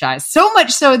franchise. So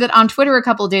much so that on Twitter a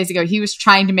couple of days ago, he was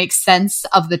trying to make sense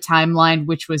of the timeline,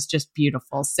 which was just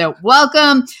beautiful. So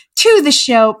welcome to the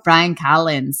show, Brian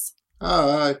Collins.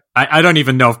 I don't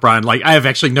even know if Brian, I have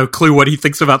actually no clue what he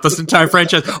thinks about this entire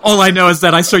franchise. All I know is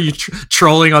that I saw you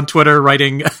trolling on Twitter,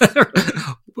 writing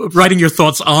writing your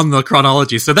thoughts on the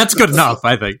chronology. So that's good enough,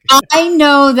 I think. I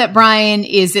know that Brian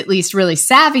is at least really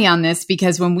savvy on this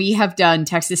because when we have done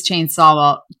Texas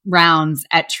Chainsaw rounds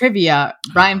at trivia,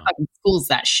 Brian fucking schools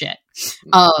that shit.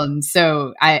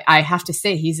 So I have to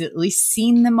say he's at least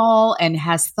seen them all and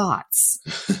has thoughts.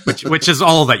 Which is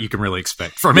all that you can really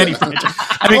expect from any franchise.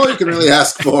 All you can really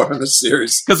ask for in a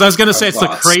series. Because I was going to say it's the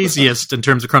craziest in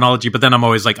terms of chronology, but then I'm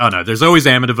always like, oh no, there's always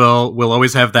Amityville. We'll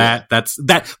always have that. Yeah.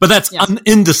 That's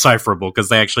indecipherable because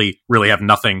they actually really have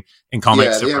nothing in common.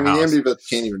 Yeah, Amityville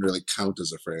can't even really count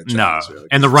as a franchise. No, really.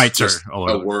 And the rights are all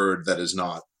a word that is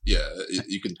not. Yeah,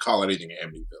 you can call anything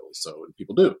Amityville, so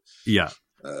people do. Yeah.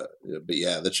 But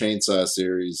yeah, the Chainsaw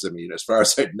series, I mean, as far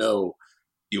as I know,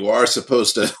 you are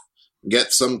supposed to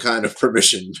get some kind of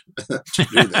permission to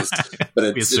do this.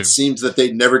 But it seems that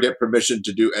they never get permission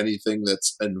to do anything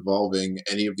that's involving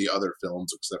any of the other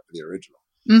films except for the original.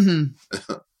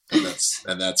 Mm-hmm.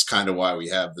 and that's kind of why we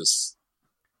have this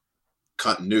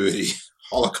continuity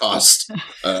holocaust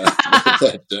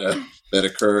that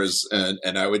occurs.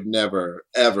 And I would never,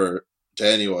 ever to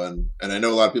anyone, and I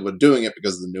know a lot of people are doing it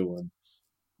because of the new one,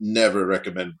 never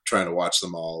recommend trying to watch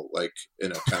them all like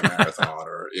in a kind of marathon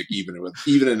or even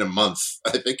in a month.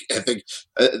 I think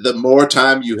the more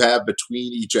time you have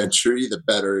between each entry, the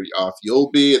better off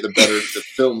you'll be, and the better the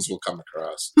films will come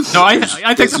across. No,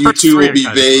 I think you two will be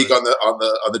vague on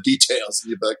the details,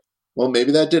 and you'll be like, well,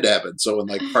 maybe that did happen. So when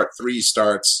like part 3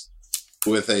 starts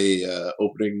with a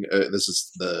opening, this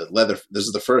is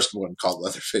the first one called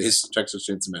Leatherface, Texas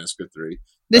Chainsaw Massacre 3.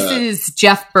 This is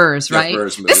Jeff Burr's, right?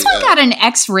 Burr's movie, this one got an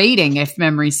X rating, if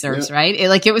memory serves, right?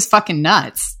 It was fucking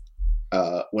nuts.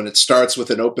 When it starts with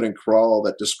an opening crawl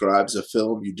that describes a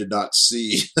film you did not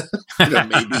see,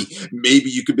 maybe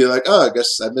you could be like, oh, I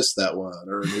guess I missed that one,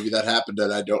 or maybe that happened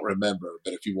and I don't remember.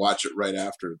 But if you watch it right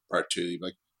after part 2, you're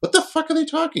like, what the fuck are they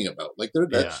talking about? Like,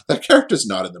 that character's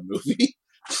not in the movie.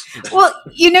 Well,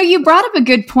 you brought up a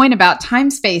good point about time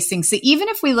spacing. So even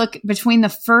if we look between the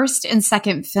first and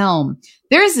second film,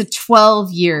 there is a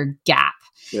 12-year gap.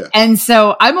 Yeah. And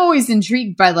so I'm always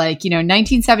intrigued by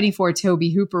 1974 Tobe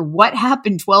Hooper, what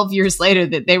happened 12 years later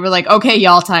that they were like, okay,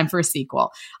 y'all, time for a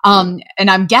sequel. And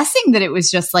I'm guessing that it was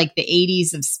just like the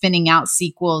 80s of spinning out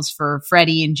sequels for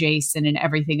Freddy and Jason and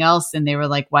everything else. And they were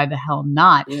like, why the hell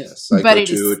not? Yeah, Psycho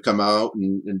 2 had come out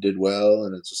and did well.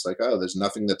 And it's just like, oh, there's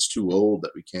nothing that's too old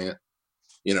that we can't,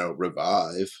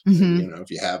 revive. Mm-hmm. And, if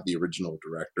you have the original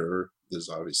director, there's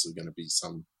obviously going to be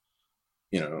some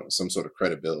sort of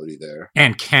credibility there.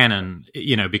 And canon,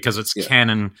 because it's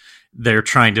canon, they're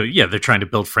trying to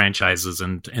build franchises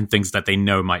and things that they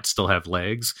know might still have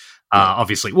legs.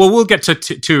 Obviously. Well, we'll get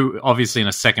to obviously in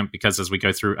a second, because as we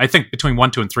go through, I think between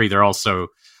 1, 2, and 3, they're also,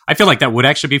 I feel like that would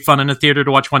actually be fun in a theater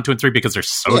to watch 1, 2, and 3 because they're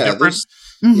so different.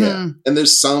 Yeah. And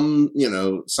there's some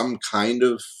kind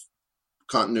of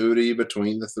continuity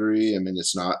between the 3. I mean,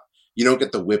 it's not, you don't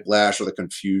get the whiplash or the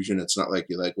confusion. It's not like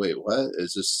you're like, wait, what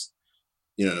is this?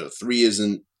 3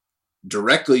 isn't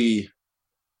directly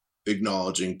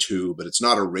acknowledging 2, but it's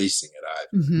not erasing it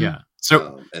either. Mm-hmm. Yeah.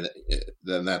 So, and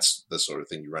then that's the sort of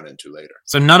thing you run into later.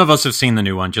 So none of us have seen the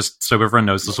new one, just so everyone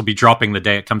knows. This will be dropping the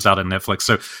day it comes out on Netflix.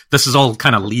 So this is all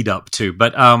kind of lead up to.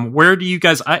 But where do you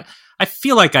guys? I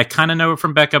feel like I kind of know it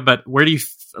from Becca, but where do you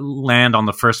land on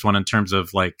the first one in terms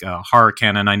of horror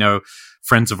canon? I know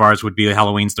friends of ours would be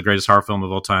Halloween's the greatest horror film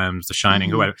of all times, The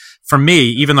Shining. Mm-hmm. For me,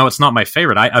 even though it's not my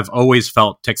favorite, I've always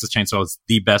felt Texas Chainsaw is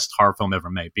the best horror film ever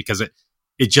made because it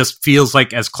just feels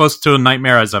like as close to a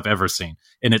nightmare as I've ever seen.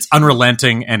 And it's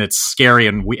unrelenting and it's scary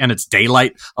and it's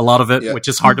daylight, a lot of it, which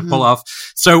is hard to pull off.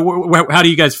 So how do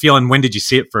you guys feel, and when did you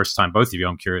see it first time? Both of you,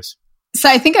 I'm curious. So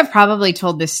I think I've probably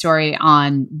told this story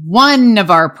on one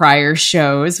of our prior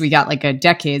shows. We got like a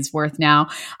decade's worth now.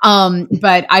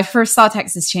 But I first saw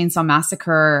Texas Chainsaw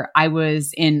Massacre. I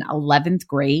was in 11th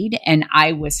grade and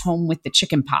I was home with the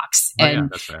chicken pox.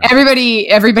 And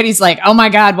everybody's like, oh my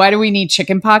God, why do we need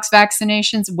chicken pox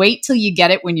vaccinations? Wait till you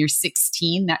get it when you're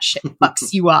 16. That shit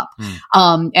fucks you up.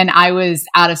 And I was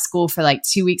out of school for like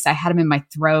 2 weeks. I had them in my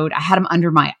throat. I had them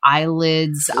under my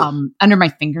eyelids, under my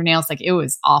fingernails. Like it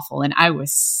was awful. And I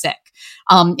was sick.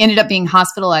 Ended up being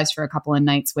hospitalized for a couple of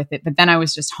nights with it, but then I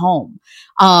was just home.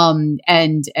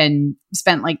 And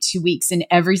spent like 2 weeks, and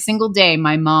every single day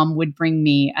my mom would bring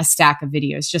me a stack of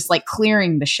videos, just like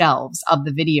clearing the shelves of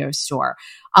the video store.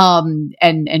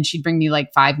 And she'd bring me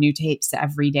like 5 new tapes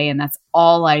every day. And that's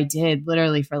all I did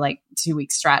literally for like 2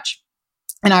 week stretch.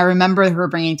 And I remember her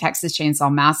bringing Texas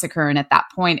Chainsaw Massacre. And at that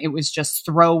point, it was just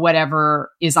throw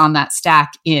whatever is on that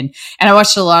stack in. And I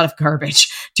watched a lot of garbage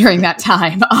during that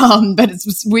time. But it's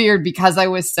just weird because I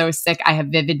was so sick. I have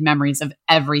vivid memories of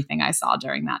everything I saw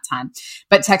during that time.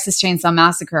 But Texas Chainsaw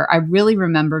Massacre, I really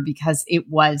remember because it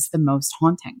was the most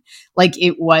haunting. Like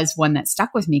it was one that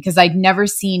stuck with me because I'd never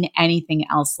seen anything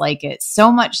else like it.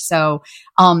 So much so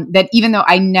that even though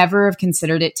I never have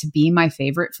considered it to be my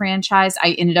favorite franchise,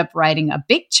 I ended up writing a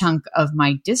big chunk of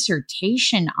my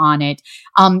dissertation on it,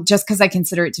 just because I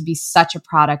consider it to be such a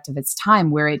product of its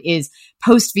time, where it is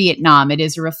post-Vietnam. It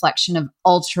is a reflection of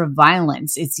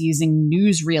ultra-violence. It's using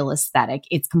newsreel aesthetic.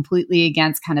 It's completely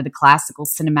against kind of the classical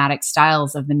cinematic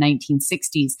styles of the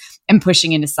 1960s and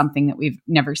pushing into something that we've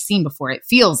never seen before. It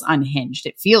feels unhinged.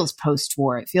 It feels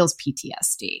post-war. It feels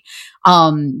PTSD.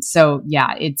 So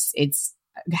yeah, it's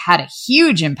had a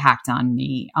huge impact on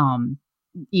me.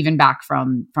 Even back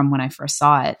from when I first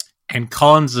saw it. And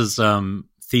Collins's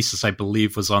thesis, I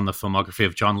believe, was on the filmography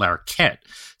of John Larroquette.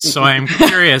 So I'm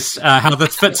curious how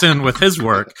this fits in with his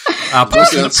work.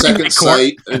 Mostly on Second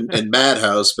Sight and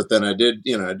Madhouse, but then I did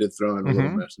throw in a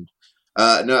little message.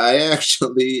 No, I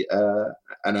actually,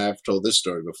 and I've told this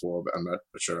story before, but I'm not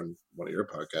sure on one of your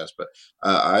podcasts, but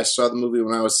I saw the movie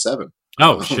when I was 7.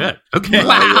 Oh, shit. Okay.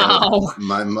 Wow.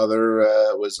 My mother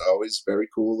was always very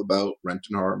cool about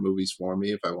renting horror movies for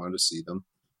me if I wanted to see them.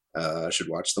 She'd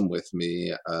watch them with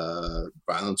me.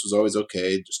 Violence was always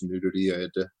okay. Just nudity. I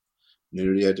had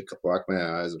to block my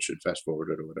eyes. I should fast forward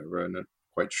it or whatever. I'm not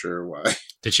quite sure why.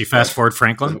 Did she fast forward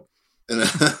Franklin?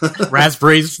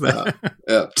 Raspberries? Yeah.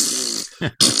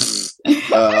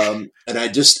 And I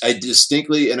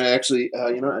distinctly, and I actually,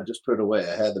 I just put it away.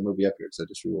 I had the movie up here because I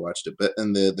just rewatched it. But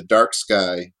in the Dark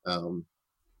Sky,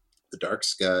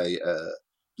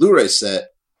 Blu-ray set,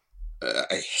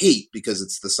 I hate because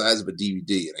it's the size of a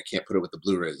DVD, and I can't put it with the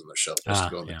Blu-rays on the shelf just to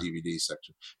go in the DVD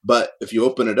section. But if you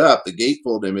open it up, the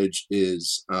gatefold image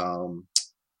is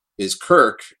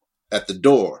Kirk at the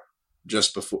door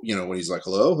just before, when he's like,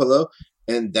 hello,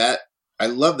 and that I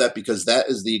love that because that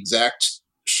is the exact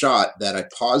shot that I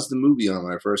paused the movie on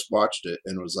when I first watched it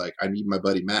and was like, I need my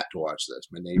buddy Matt to watch this,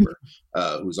 my neighbor,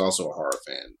 who's also a horror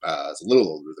fan. Is a little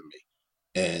older than me.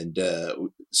 And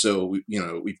so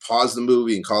we paused the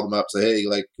movie and called him up, say, hey, you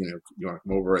want to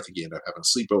come over? I think he ended up having a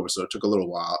sleepover, so it took a little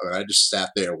while. And I just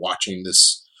sat there watching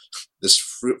this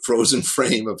frozen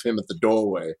frame of him at the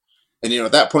doorway. And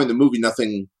at that point in the movie,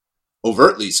 nothing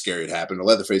overtly scary had happened.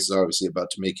 Leatherface is obviously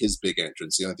about to make his big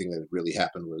entrance. The only thing that really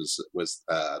happened was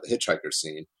the hitchhiker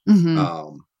scene.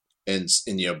 Mm-hmm. And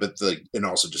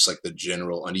also just like the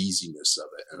general uneasiness of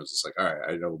it. And I was just like, all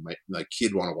right, I know my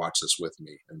kid want to watch this with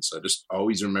me. And so just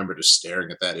always remember just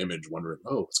staring at that image, wondering,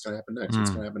 oh, what's going to happen next?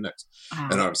 What's going to happen next? Wow.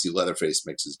 And obviously Leatherface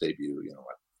makes his debut,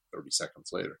 30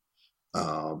 seconds later.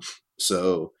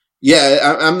 So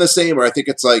yeah, I'm the same where I think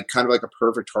it's like kind of like a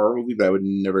perfect horror movie, but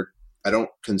I don't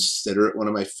consider it one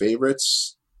of my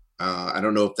favorites. I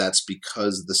don't know if that's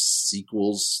because the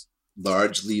sequels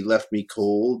largely left me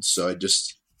cold. So I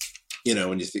just,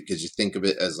 when because you think of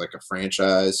it as like a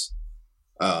franchise,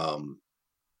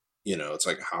 it's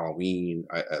like Halloween.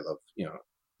 I love,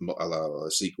 a lot of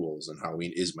the sequels, and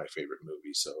Halloween is my favorite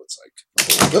movie. So it's like,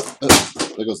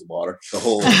 there goes the water. The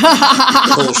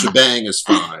whole shebang is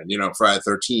fine. Friday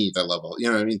the 13th, I love all,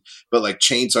 what I mean? But like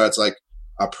Chainsaw, it's like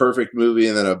a perfect movie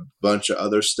and then a bunch of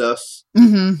other stuff.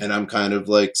 Mm-hmm. And I'm kind of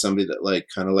like somebody that like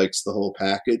kind of likes the whole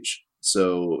package.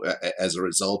 So as a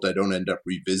result, I don't end up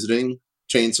revisiting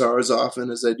Chainsaw as often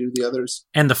as I do the others.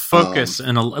 And the focus,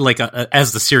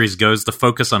 as the series goes, the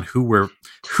focus on who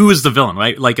is the villain,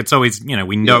 right? Like it's always,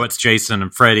 we know it's Jason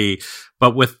and Freddy,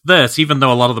 but with this, even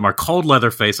though a lot of them are called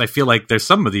Leatherface, I feel like there's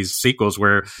some of these sequels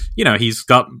where, he's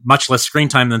got much less screen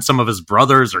time than some of his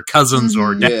brothers or cousins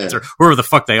or dads or whoever the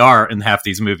fuck they are in half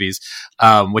these movies,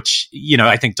 which,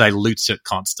 I think dilutes it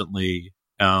constantly.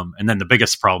 And then the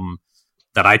biggest problem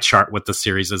that I chart with the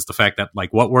series is the fact that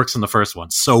like what works in the first one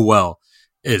so well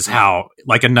is how,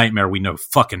 like a nightmare, we know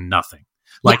fucking nothing.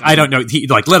 Like, I don't know.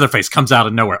 Like Leatherface comes out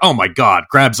of nowhere. Oh my God,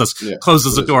 grabs us,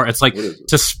 closes the door. It's like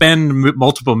to spend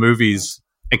multiple movies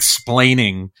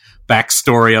explaining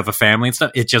backstory of a family and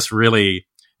stuff. It does really,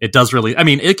 I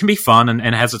mean, it can be fun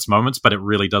and has its moments, but it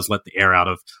really does let the air out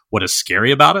of what is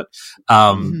scary about it.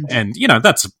 And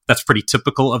that's pretty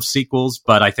typical of sequels,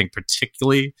 but I think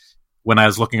particularly when I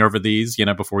was looking over these,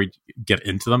 before we get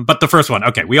into them. But the first one,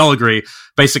 okay, we all agree,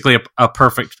 basically a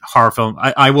perfect horror film.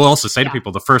 I will also say to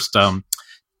people, the first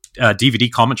DVD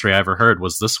commentary I ever heard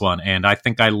was this one, and I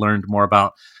think I learned more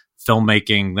about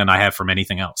filmmaking than I have from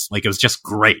anything else. Like, it was just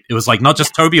great. It was like not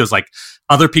just Toby, it was like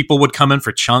other people would come in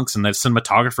for chunks, and the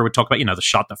cinematographer would talk about, the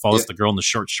shot that follows the girl in the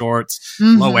short shorts,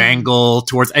 low angle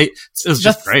towards it was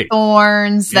just great.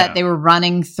 Thorns that they were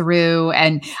running through.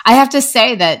 And I have to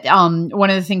say that one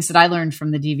of the things that I learned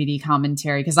from the DVD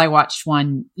commentary, because I watched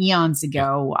one eons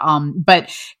ago,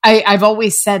 but I've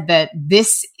always said that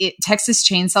Texas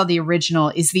Chainsaw, the original,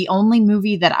 is the only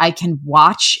movie that I can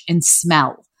watch and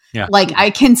smell. Yeah. Like,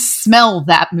 I can smell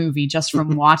that movie just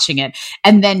from watching it.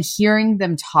 And then hearing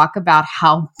them talk about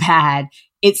how bad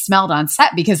it smelled on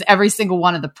set, because every single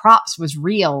one of the props was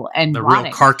real and the rotting.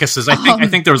 real carcasses. I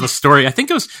think there was a story. I think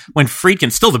it was when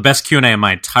Friedkin, still the best Q&A in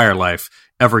my entire life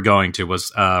ever going to,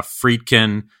 was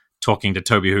Friedkin talking to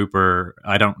Toby Hooper.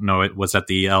 I don't know. It was at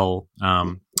the El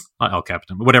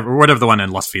Capitan, whatever the one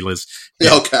in Los Feliz. The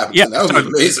El Capitan, that would be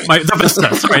amazing. The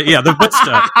Vista, sorry, the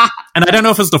Vista. And I don't know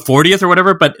if it was the 40th or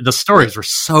whatever, but the stories were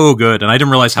so good, and I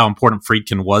didn't realize how important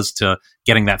Friedkin was to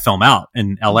getting that film out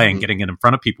in LA and getting it in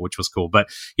front of people, which was cool. But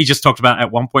he just talked about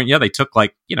at one point, they took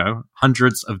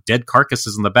hundreds of dead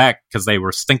carcasses in the back because they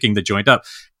were stinking the joint up,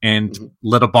 and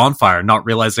lit a bonfire, not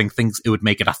realizing it would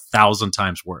make it 1,000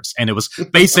 times worse. And it was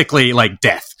basically like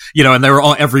death, and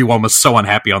everyone was so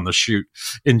unhappy on the shoot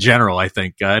in general. I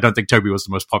think, I don't think Toby was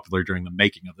the most popular during the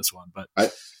making of this one, but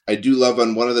I do love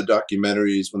on one of the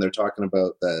documentaries when they're talking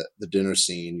about the dinner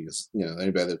scene, because,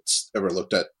 anybody that's ever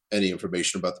looked at any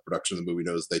information about the production of the movie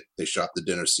knows they shot the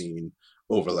dinner scene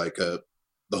over like the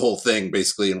whole thing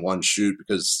basically in one shoot,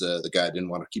 because the guy didn't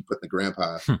want to keep putting the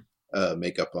grandpa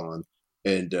makeup on.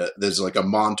 And there's like a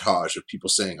montage of people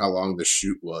saying how long the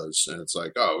shoot was. And it's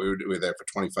like, oh, we were there for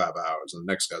 25 hours. And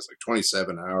the next guy's like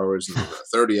 27 hours and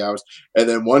 30 hours. And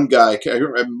then one guy,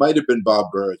 it might have been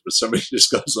Bob Burns, but somebody just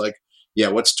goes like, yeah,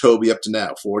 what's Toby up to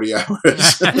now? 40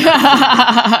 hours?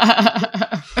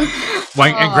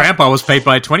 And Grandpa was paid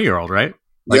by a 20-year-old, right?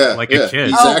 A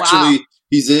kid.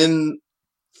 He's in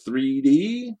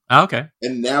 3D. Oh, okay.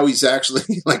 And now he's actually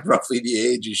like roughly the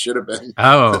age he should have been.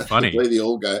 Oh, funny. To play the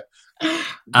old guy.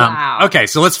 Wow. Okay,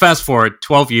 so let's fast forward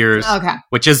 12 years,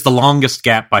 which is the longest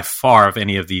gap by far of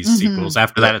any of these sequels.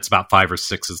 After that, it's about 5 or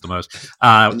 6 is the most.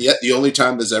 And yet the only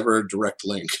time there's ever a direct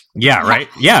link. Yeah, right?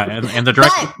 Yeah, and the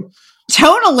direct...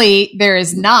 Tonally, there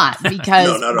is not,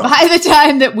 because by the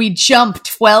time that we jump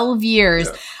 12 years,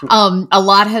 a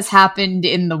lot has happened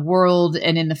in the world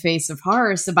and in the face of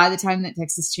horror. So by the time that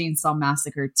Texas Chainsaw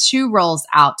Massacre 2 rolls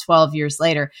out 12 years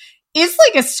later, it's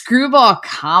like a screwball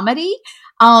comedy.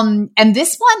 And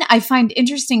this one I find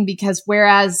interesting because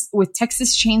whereas with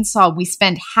Texas Chainsaw, we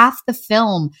spend half the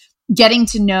film getting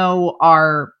to know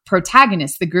our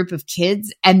protagonist, the group of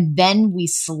kids, and then we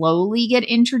slowly get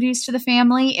introduced to the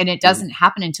family. And it doesn't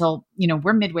happen until,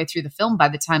 we're midway through the film by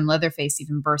the time Leatherface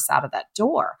even bursts out of that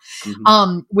door.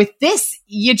 With this,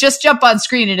 you just jump on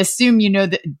screen and assume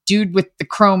the dude with the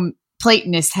chrome plate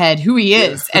in his head, who he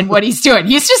is and what he's doing.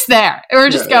 He's just there. We're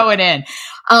just going in.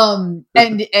 And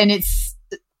it's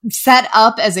set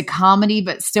up as a comedy,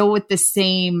 but still with the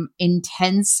same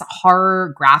intense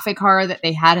horror, graphic horror that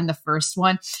they had in the first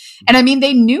one. And I mean,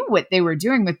 they knew what they were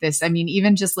doing with this. I mean,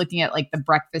 even just looking at like the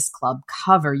Breakfast Club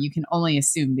cover, you can only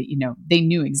assume that, they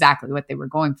knew exactly what they were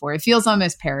going for. It feels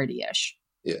almost parody-ish.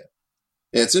 Yeah.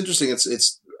 It's interesting.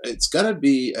 It's gotta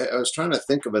be, I was trying to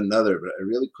think of another, but I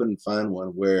really couldn't find one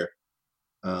where,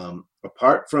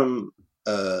 apart from,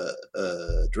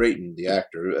 Drayton, the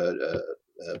actor,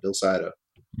 Bill Saito,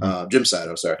 Jim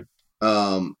Saito, sorry.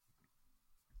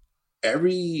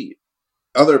 Every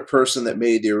other person that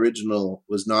made the original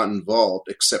was not involved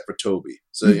except for Toby.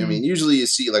 So, I mean, usually you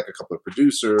see like a couple of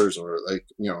producers or like,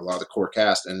 a lot of the core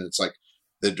cast, and it's like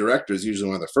the director is usually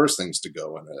one of the first things to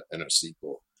go in a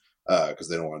sequel because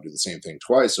they don't want to do the same thing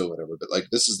twice or whatever. But like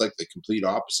this is like the complete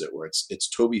opposite, where it's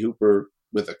Toby Hooper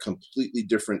with a completely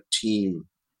different team,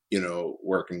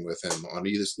 working with him on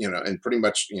either, and pretty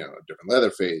much, different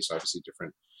Leatherface, obviously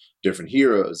different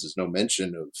heroes. There's no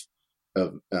mention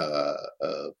of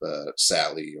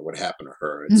Sally or what happened to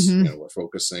her. It's, we're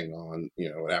focusing on,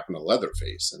 what happened to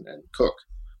Leatherface and Cook.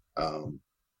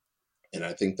 And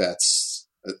I think that's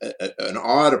an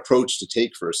odd approach to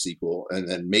take for a sequel, and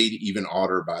then made even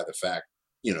odder by the fact,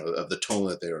 of the tone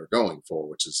that they were going for,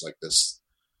 which is like this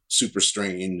super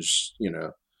strange,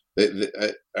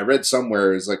 I read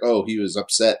somewhere it's like, oh, he was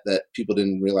upset that people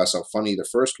didn't realize how funny the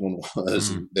first one was,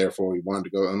 and therefore he wanted to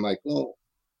go. I'm like, well,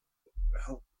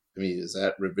 I mean, is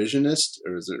that revisionist,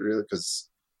 or is it really? Because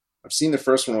I've seen the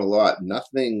first one a lot.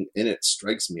 Nothing in it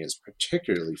strikes me as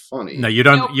particularly funny. No, you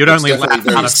don't. Nope. You'd only laugh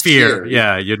out of fear. Scary.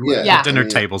 Yeah, a dinner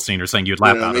table scene or something. You'd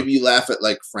laugh out. Maybe you laugh at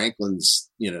like Franklin's,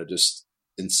 just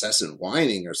incessant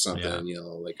whining or something, Yeah.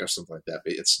 like or something like that.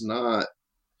 But it's not.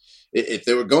 If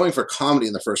they were going for comedy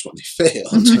in the first one, they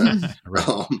failed.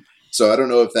 Right. So I don't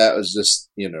know if that was just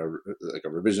like a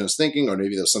revisionist thinking, or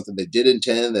maybe there's something they did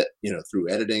intend that through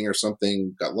editing or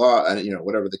something got lost.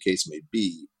 Whatever the case may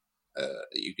be,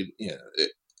 you could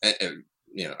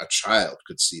a child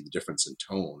could see the difference in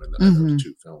tone in those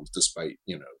two films, despite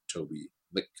Toby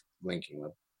linking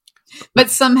them. But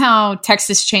somehow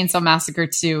Texas Chainsaw Massacre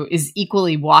 2 is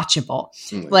equally watchable.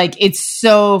 Like, it's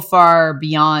so far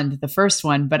beyond the first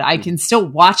one, but I can still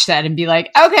watch that and be like,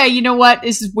 okay, you know what?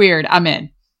 This is weird. I'm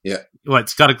in. Yeah. Well,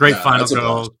 it's got a great final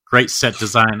girl, great set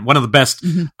design. One of the best,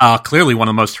 clearly one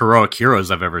of the most heroic heroes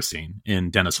I've ever seen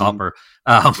in Dennis Hopper.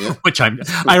 Which I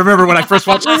remember when I first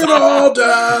watched it all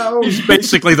down. He's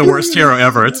basically the worst hero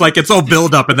ever. It's like, it's all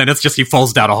build up and then it's just, he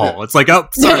falls down a hole. It's like, oh,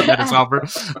 sorry, Dennis Hopper.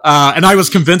 And I was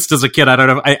convinced as a kid, I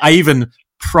don't know, I even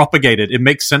propagated, it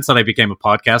makes sense that I became a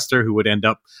podcaster who would end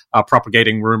up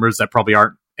propagating rumors that probably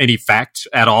aren't any fact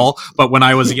at all. But when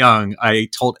I was young, I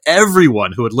told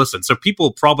everyone who would listen. So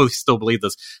people probably still believe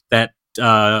this, that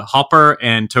Hopper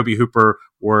and Toby Hooper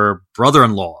were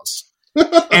brother-in-laws.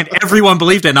 And everyone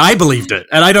believed it, and I believed it.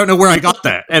 And I don't know where I got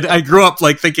that. And I grew up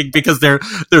like thinking, because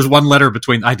there's one letter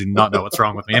between, I do not know what's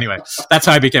wrong with me. Anyway, that's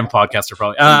how I became a podcaster,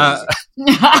 probably.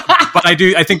 But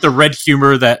I think the red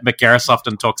humor that McGarris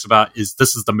often talks about this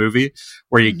is the movie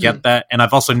where you get that. And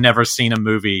I've also never seen a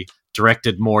movie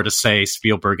directed more to say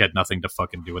Spielberg had nothing to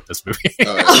fucking do with this movie.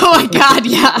 Oh my God,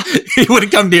 yeah. He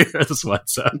wouldn't come near this one,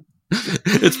 so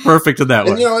it's perfect in that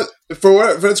way. And for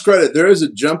its credit, there is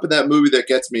a jump in that movie that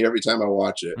gets me every time I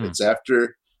watch it. It's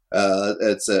after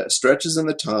Stretches in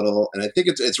the tunnel, and I think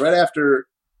it's right after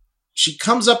she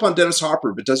comes up on Dennis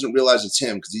Hopper, but doesn't realize it's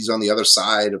him because he's on the other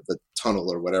side of the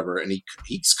tunnel or whatever, and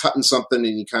he's cutting something,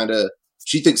 and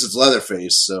she thinks it's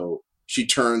Leatherface, so she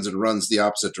turns and runs the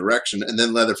opposite direction, and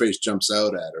then Leatherface jumps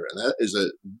out at her. And that is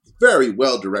a very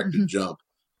well-directed jump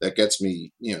that gets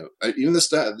me, even this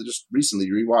time, just recently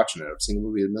rewatching it. I've seen the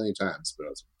movie a million times, but I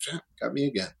was like, got me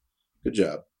again. Good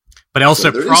job. But also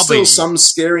so there probably is still some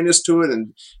scariness to it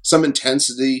and some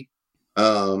intensity.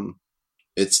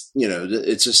 It's,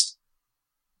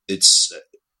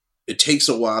 it takes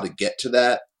a while to get to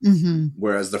that.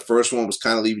 Whereas the first one was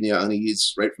kind of leaving you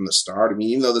uneasy right from the start. I mean,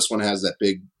 even though this one has that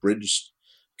big bridge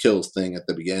kills thing at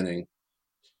the beginning,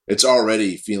 it's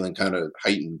already feeling kind of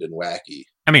heightened and wacky.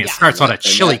 I mean, it starts on a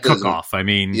chili cook-off. I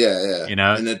mean,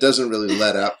 and it doesn't really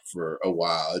let up for a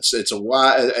while. It's a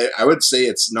while. I would say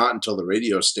it's not until the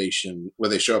radio station where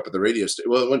they show up at the radio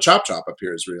station. Well, when Chop Chop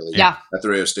appears, really, at the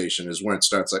radio station is when it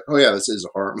starts. Like, oh yeah, this is a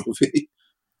horror movie.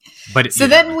 But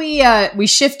then we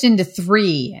shift into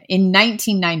 3 in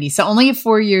 1990. So only a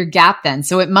 4-year gap then.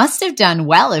 So it must have done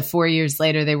well if 4 years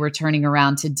later they were turning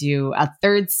around to do a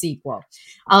third sequel.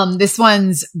 This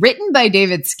one's written by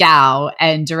David Scow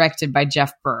and directed by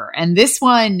Jeff Burr. And this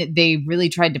one, they really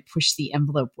tried to push the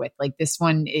envelope with. Like this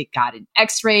one, it got an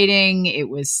X rating. It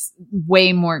was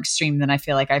way more extreme than I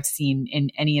feel like I've seen in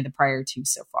any of the prior 2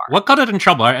 so far. What got it in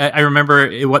trouble? I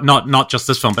remember not just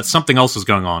this film, but something else was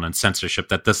going on in censorship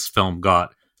that this film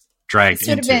got dragged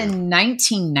into. It would have been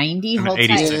 1990.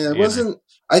 Yeah, it wasn't.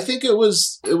 I think it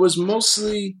was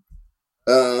mostly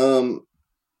the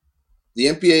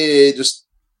MPAA just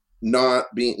not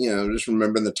being, just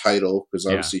remembering the title because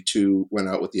obviously 2 went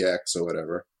out with the X or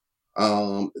whatever.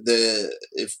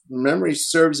 If memory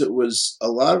serves, it was a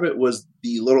lot of it was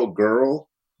the little girl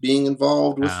being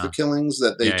involved with the killings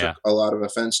that they took a lot of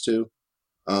offense to.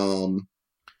 And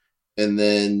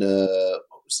then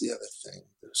what was the other thing?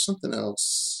 There's something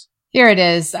else. Here it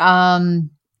is.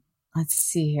 Let's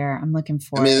see here. I'm looking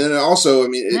for. I mean, and also,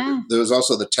 there was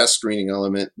also the test screening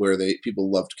element where people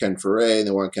loved Ken Foray and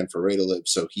they wanted Ken Foray to live,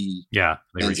 so he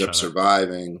ends up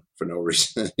surviving for no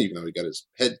reason, even though he got his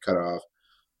head cut off.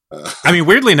 I mean,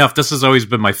 weirdly enough, this has always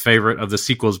been my favorite of the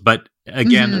sequels. But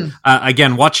again,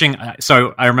 watching.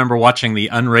 So I remember watching the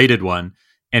unrated one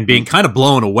and being kind of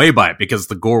blown away by it because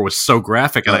the gore was so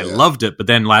graphic and I loved it. But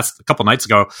then a couple nights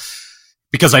ago,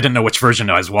 because I didn't know which version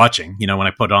I was watching, when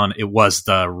I put on, it was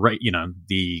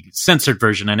the censored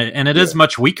version, and it is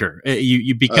much weaker.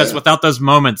 Because without those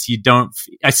moments,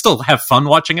 I still have fun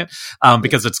watching it,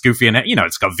 because it's goofy and,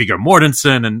 it's got Viggo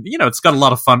Mortensen and, it's got a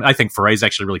lot of fun. I think Foray's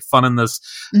actually really fun in this.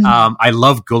 I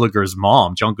love Gulager's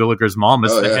mom. John Gulager's mom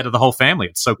is the head of the whole family.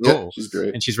 It's so cool. Yeah, she's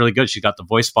great. And she's really good. She's got the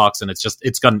voice box and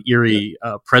it's got an eerie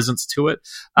presence to it.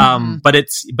 But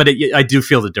I do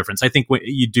feel the difference. I think when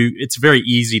it's very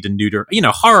easy to neuter,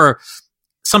 horror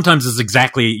sometimes is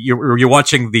exactly you're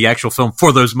watching the actual film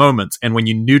for those moments, and when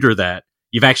you neuter that,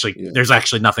 there's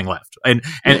actually nothing left.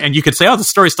 And you could say, oh, the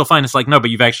story's still fine. It's like, no, but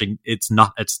it's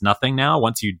nothing now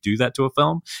once you do that to a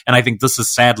film. And I think this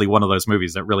is sadly one of those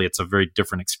movies that really, it's a very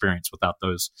different experience without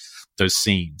those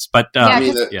scenes. But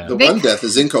the one death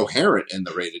is incoherent in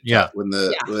the rated cut. When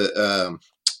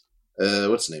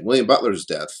what's the name? William Butler's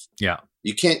death. Yeah.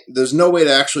 You can't, there's no way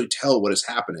to actually tell what is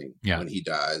happening when he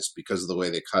dies because of the way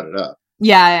they cut it up.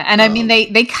 Yeah, and I mean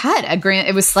they cut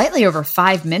it was slightly over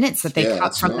 5 minutes that they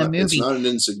cut from the movie. It's not an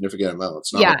insignificant amount.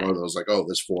 It's not like one of those like, oh,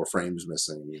 there's 4 frames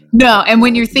missing. You know, no, and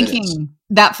when you're thinking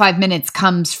that 5 minutes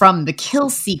comes from the kill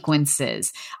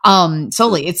sequences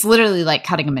solely, it's literally like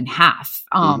cutting them in half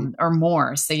or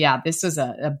more. So yeah, this was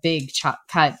a big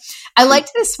cut. I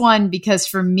liked this one because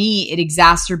for me it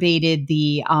exacerbated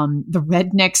the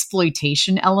redneck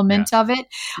exploitation element of it.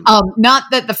 Not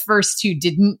that the first two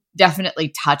didn't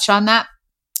definitely touch on that.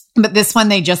 But this one,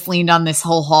 they just leaned on this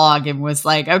whole hog and was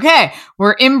like, okay,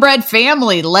 we're inbred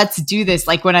family. Let's do this.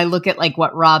 Like when I look at like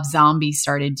what Rob Zombie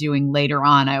started doing later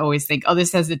on, I always think, oh,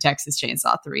 this has the Texas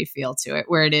Chainsaw 3 feel to it,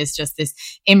 where it is just this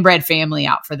inbred family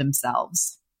out for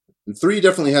themselves. And 3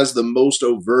 definitely has the most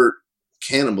overt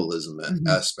cannibalism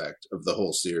aspect of the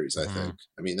whole series, I think.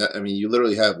 I mean, you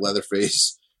literally have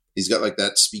Leatherface. He's got like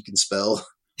that speak and spell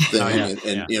thing.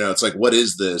 And you know, it's like, what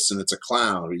is this? And it's a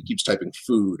clown. He keeps typing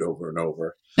food over and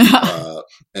over.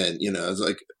 And you know, it's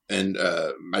like, and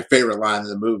my favorite line in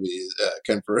the movie is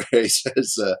Ken Foree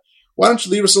says, why don't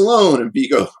you leave us alone? And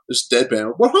Vigo just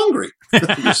deadpan, we're hungry.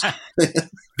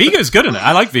 Vigo's good in it.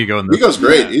 I like Vigo in this. Vigo's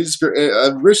great. He's great. I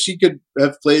wish he could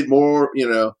have played more, you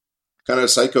know, kind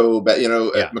of psycho, you know.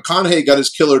 McConaughey got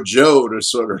his Killer Joe to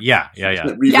sort of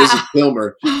revisit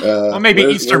Kilmer. Well, maybe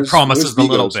Eastern Promises a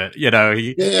little bit, you know.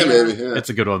 Maybe. Yeah. It's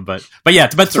a good one, but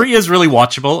 3 is really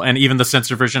watchable, and even the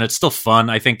censored version, it's still fun.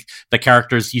 I think the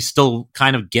characters, you still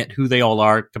kind of get who they all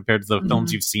are compared to the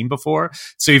films you've seen before.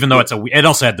 So even though it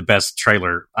also had the best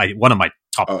trailer, one of my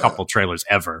top couple trailers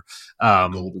ever.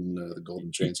 The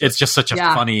Golden Chainsaw. It's just such a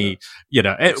funny, you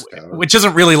know, which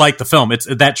isn't really like the film. It's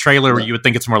that trailer where you would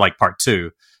think it's more like part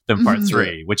 2 than part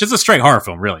 3, which is a straight horror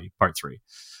film, really, part 3.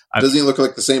 Doesn't he look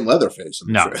like the same Leatherface?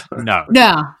 No.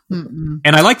 Mm-mm.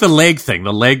 And I like the leg thing,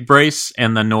 the leg brace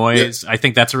and the noise. I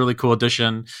think that's a really cool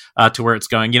addition to where it's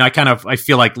going. You know, I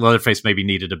feel like Leatherface maybe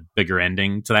needed a bigger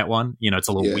ending to that one. You know, it's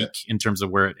a little weak in terms of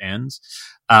where it ends.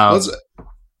 I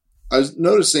was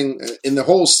noticing in the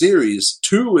whole series,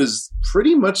 2 is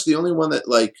pretty much the only one that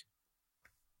like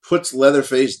puts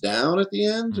Leatherface down at the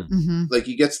end. Mm-hmm. Like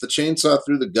he gets the chainsaw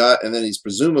through the gut and then he's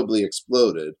presumably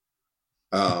exploded.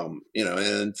 You know,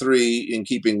 and 3, in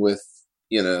keeping with,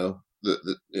 you know,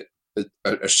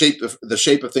 the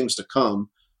shape of things to come,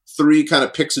 3 kind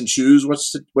of picks and choose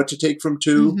what to take from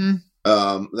 2.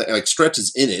 Like Stretch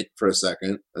is in it for a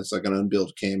second. It's like an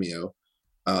unbilled cameo.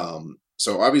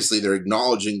 So obviously they're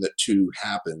acknowledging that 2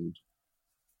 happened,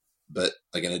 but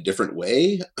like in a different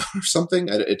way or something.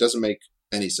 It doesn't make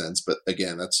any sense. But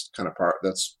again, that's kind of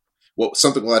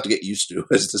something we'll have to get used to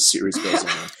as the series goes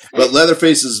on. But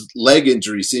Leatherface's leg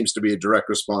injury seems to be a direct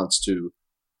response to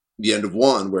the end of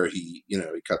 1, where he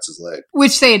cuts his leg,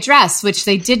 which they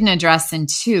didn't address in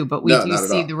 2, but we do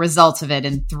see the result of it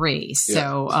in 3.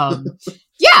 So,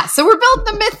 so we're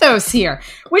building the mythos here,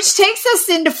 which takes us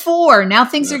into 4. Now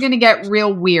things are going to get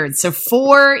real weird. So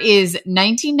 4 is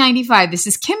 1995. This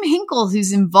is Kim Hinkle,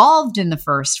 who's involved in the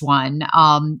first one.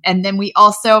 And then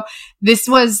this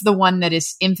was the one that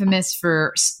is infamous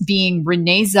for being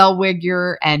Renee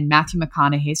Zellweger and Matthew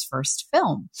McConaughey's first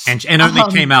film. And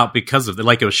only came out because of it.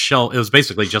 Like it was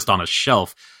basically just on a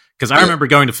shelf. Because I remember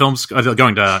going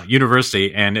to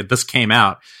university, and this came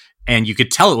out. And you could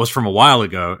tell it was from a while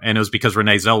ago, and it was because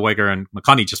Renee Zellweger and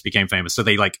McConaughey just became famous. So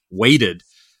they like waited,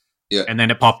 and then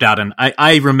it popped out. And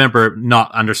I remember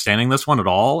not understanding this one at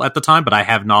all at the time, but I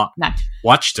have not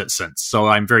watched it since. So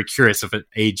I'm very curious if it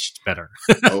aged better.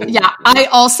 I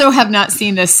also have not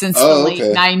seen this since the late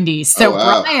 90s. So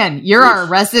Brian, you're our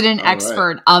resident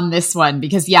expert on this one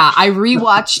because I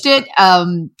rewatched it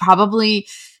probably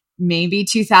maybe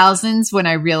 2000s when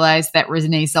I realized that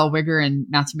Renee Zellweger and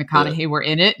Matthew McConaughey were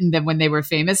in it. And then when they were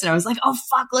famous, and I was like, oh,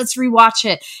 fuck, let's rewatch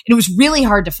it. And it was really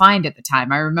hard to find at the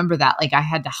time. I remember that. Like I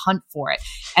had to hunt for it.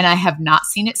 And I have not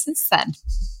seen it since then.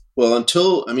 Well,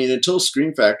 until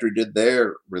Scream Factory did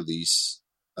their release,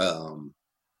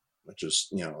 which was,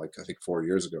 like I think 4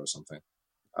 years ago or something.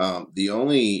 The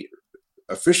only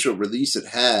official release it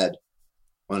had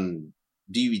on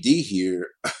DVD here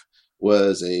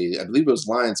was I believe it was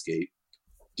Lionsgate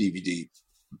DVD,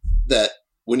 that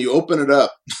when you open it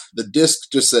up, the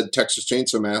disc just said Texas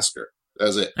Chainsaw Massacre.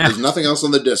 That's it. There's nothing else on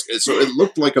the disc. So it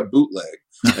looked like a bootleg.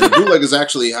 And the bootleg is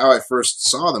actually how I first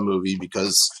saw the movie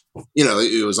because,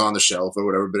 it was on the shelf or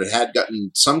whatever, but it had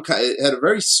gotten it had a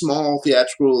very small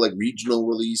theatrical, like regional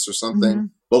release or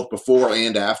something, both before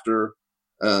and after.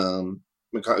 It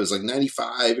was like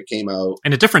 95 it came out.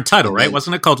 And a different title, right?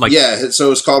 Wasn't it called like... Yeah, so it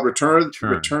was called Return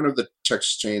of the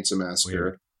Texas Chainsaw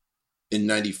Massacre in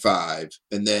 95.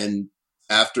 And then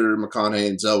after McConaughey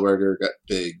and Zellweger got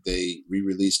big, they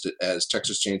re-released it as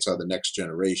Texas Chainsaw The Next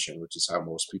Generation, which is how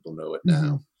most people know it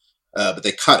now. But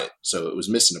they cut it, so it was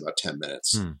missing about 10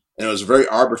 minutes. And it was a very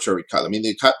arbitrary cut. I mean,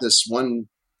 they cut this one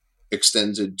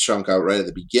extended chunk out right at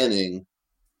the beginning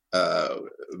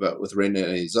with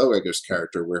Renee Zellweger's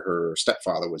character where her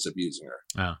stepfather was abusing her.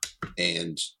 Oh.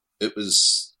 And it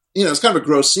was, it's kind of a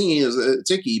gross scene. It's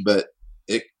icky, but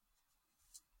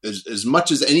as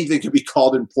much as anything could be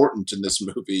called important in this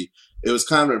movie, it was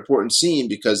kind of an important scene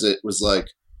because it was like,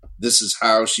 this is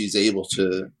how she's able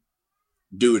to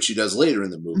do what she does later in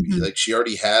the movie. Like she's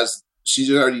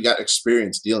already got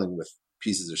experience dealing with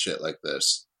pieces of shit like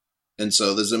this. And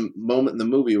so there's a moment in the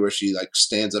movie where she like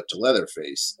stands up to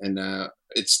Leatherface, and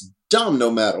it's dumb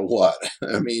no matter what.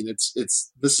 I mean, this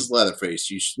is Leatherface.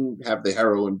 You shouldn't have the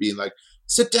heroine being like,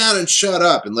 sit down and shut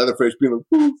up, and Leatherface being like,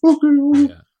 oh,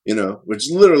 okay.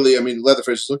 Which literally, I mean,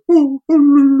 Leatherface is like,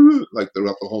 like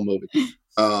throughout the whole movie.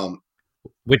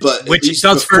 Which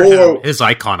does hurt his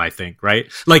icon, I think, right?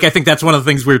 Like, I think that's one of the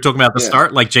things we were talking about at the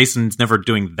start. Like, Jason's never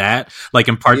doing that. Like,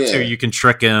 in part 2, you can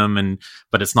trick him,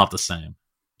 but it's not the same.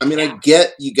 I mean, I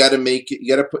get you got to make it.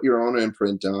 You got to put your own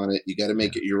imprint on it. You got to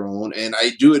make it your own. And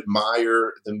I do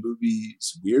admire the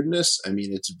movie's weirdness. I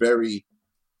mean, it's very.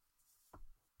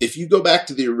 If you go back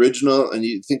to the original and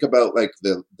you think about like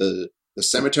the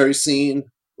cemetery scene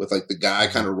with like the guy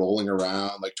kind of rolling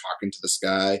around, like talking to the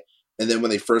sky, and then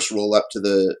when they first roll up to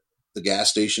the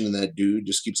gas station and that dude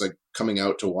just keeps like coming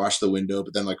out to wash the window,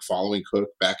 but then like following Cook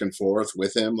back and forth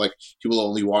with him. Like he will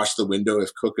only wash the window if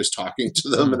Cook is talking to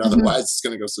them, and otherwise it's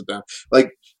going to go sit down.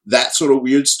 Like that sort of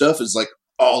weird stuff is like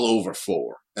all over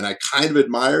 4. And I kind of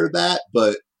admire that,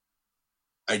 but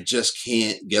I just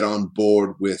can't get on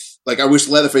board with, like, I wish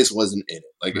Leatherface wasn't in it.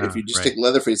 Like if you just take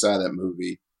Leatherface out of that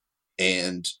movie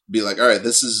and be like, all right,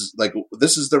 this is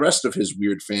the rest of his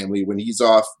weird family when he's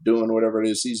off doing whatever it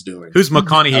is he's doing. Who's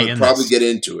McConaughey I would probably get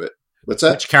into it. What's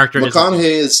that? Which character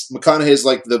McConaughey is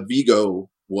like the Vigo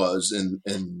was in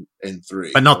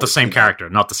 3. But not the same character,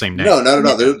 not the same name. No, not at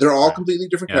all. They're all completely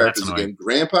different characters again.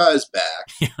 Grandpa is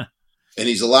back. And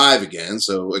he's alive again.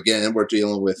 So again, we're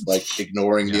dealing with like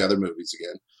ignoring the other movies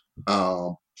again.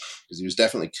 Because he was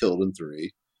definitely killed in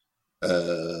 3.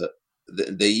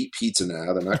 They eat pizza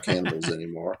now. They're not cannibals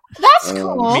anymore. That's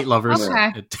cool. Meat lovers.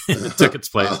 Okay. It took its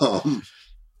place.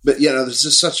 But there's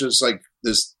just such as like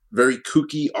this very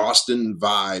kooky Austin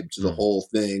vibe to the whole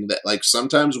thing that like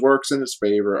sometimes works in his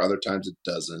favor, other times it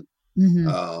doesn't.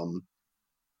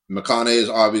 McConaughey is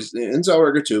obviously, and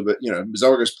Zellweger too, but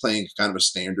Zellweger's playing kind of a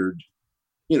standard,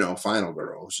 final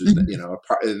girl. She's,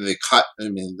 they cut. I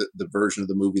mean, the version of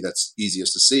the movie that's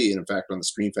easiest to see, and in fact, on the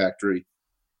Scream Factory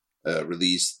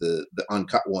release, the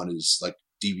uncut one is like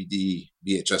DVD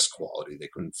VHS quality. They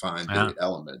couldn't find the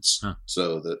elements,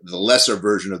 so the lesser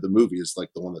version of the movie is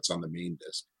like the one that's on the main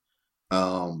disc.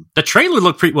 The trailer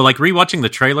looked pretty well. Like rewatching the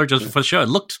trailer just before the show, it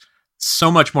looked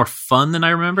so much more fun than I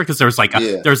remember because there was like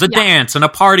there was a dance and a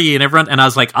party and everyone, and I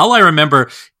was like, all I remember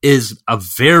is a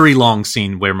very long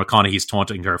scene where McConaughey's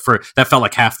taunting her for that felt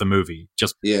like half the movie.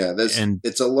 Just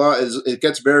it's a lot. It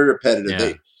gets very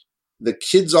repetitive. The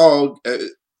kids all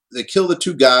they kill the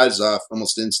 2 guys off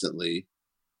almost instantly,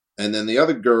 and then the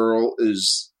other girl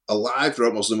is alive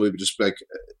throughout most of the movie, just like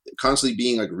constantly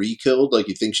being like re-killed. Like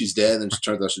you think she's dead, and then she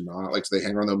turns out she's not. Like so they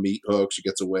hang her on the meat hook, she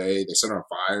gets away. They set her on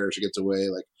fire, she gets away.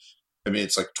 Like I mean,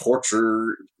 it's like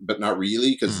torture, but not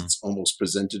really because it's almost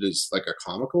presented as like a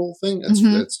comical thing.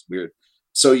 That's weird.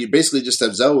 So you basically just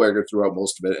have Zellweger throughout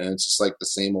most of it, and it's just like the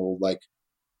same old like,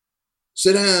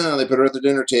 sit down. They put her at the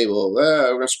dinner table.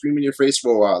 We're gonna scream in your face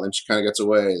for a while. Then she kind of gets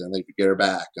away. Then they get her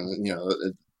back, and then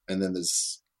and then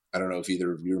there's I don't know if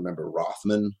either of you remember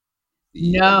Rothman.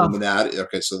 No. Illuminati.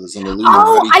 Okay, so there's an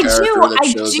Illuminati character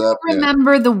that shows up. I do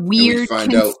remember the weird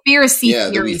conspiracy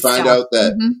theory. Then we find out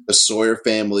that the Sawyer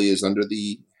family is under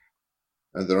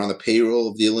they're on the payroll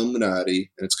of the Illuminati,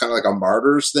 and it's kind of like a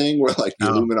martyrs thing where like the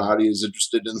Illuminati is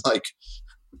interested in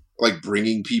like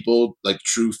bringing people like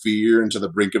true fear into the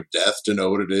brink of death to know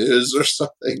what it is or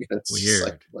something. It's just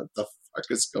like, what the fuck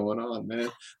is going on,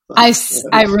 man?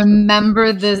 I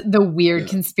remember the weird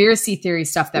conspiracy theory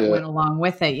stuff that went along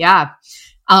with it. Yeah.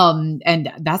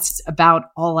 And that's about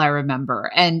all I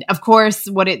remember. And of course,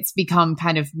 what it's become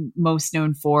kind of most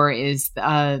known for is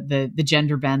the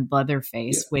gender bend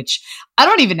Leatherface, which I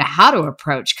don't even know how to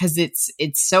approach because it's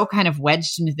so kind of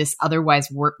wedged into this otherwise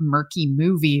murky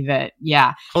movie that,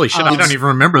 Holy shit, I don't even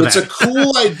remember that. It's a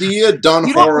cool idea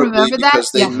done horribly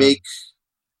because they make.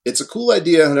 It's a cool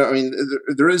idea. I mean,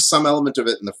 there is some element of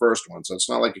it in the first one, so it's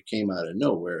not like it came out of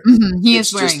nowhere. Mm-hmm.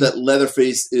 It's just that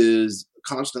Leatherface is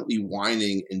constantly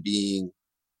whining and being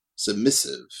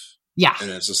submissive. Yeah. And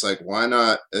it's just like, why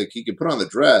not? Like, he could put on the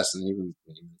dress and even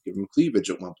give him cleavage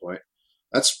at one point.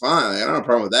 That's fine. I don't have a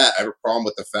problem with that. I have a problem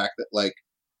with the fact that, like,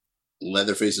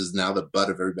 Leatherface is now the butt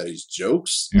of everybody's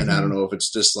jokes. Mm-hmm. And I don't know if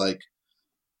it's just like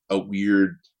a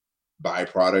weird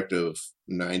byproduct of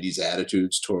 90s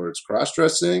attitudes towards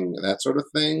cross-dressing and that sort of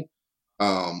thing.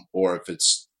 Or if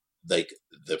it's like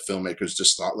the filmmakers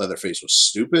just thought Leatherface was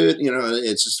stupid. You know,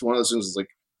 it's just one of those things. It's like,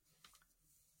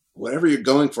 whatever you're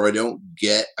going for, I don't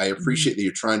get. I appreciate that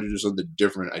you're trying to do something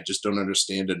different. I just don't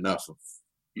understand enough of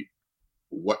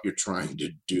what you're trying to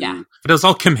do. Yeah. But it was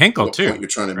all Kim Henkel too. What you're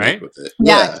trying to make with it.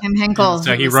 Yeah, Kim Henkel.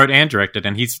 So he wrote and directed,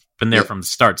 and he's been there from the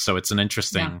start. So it's an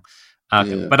interesting.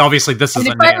 But obviously, this is.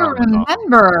 If I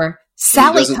remember,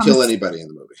 Sally doesn't kill anybody in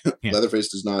the movie.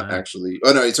 Leatherface does not actually.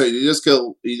 Oh no, sorry, he does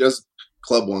kill. He does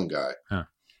club one guy. Huh.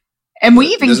 And we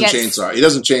even get chainsaw. He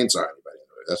doesn't chainsaw anybody in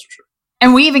the movie. That's for sure.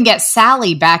 And we even get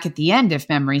Sally back at the end, if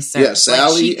memory serves. Yeah,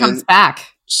 Sally. Like, she comes back.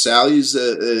 Sally's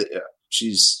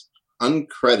she's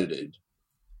uncredited.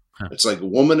 Huh. It's like a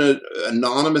woman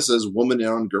anonymous as woman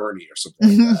on gurney or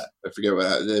something like that. I forget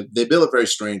what they bill it very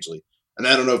strangely, and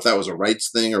I don't know if that was a rights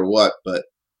thing or what. But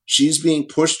she's being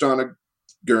pushed on a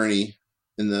gurney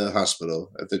in the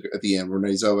hospital at the end.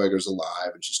 Renee Zellweger's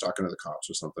alive, and she's talking to the cops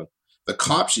or something. The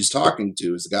cop she's talking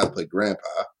to is the guy that played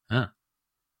Grandpa. Huh.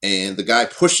 And the guy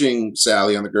pushing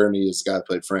Sally on the gurney is the guy that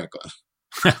played Franklin.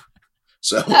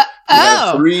 So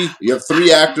you have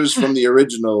three actors from the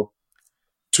original.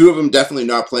 Two of them definitely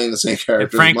not playing the same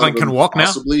character. Franklin can walk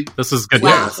possibly. Now. This is good.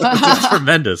 Wow. It's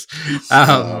tremendous.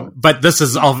 But this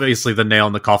is obviously the nail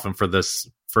in the coffin for this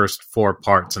first 4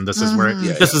 parts, and this is where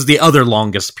this is the other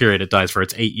longest period it dies for.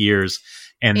 It's 8 years,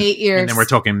 and 8 years, and then we're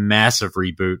talking massive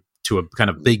reboot to a kind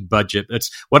of big budget.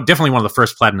 It's definitely one of the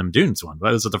first Platinum Dunes one.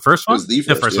 Was it the first one? It was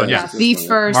the first one. Yeah, the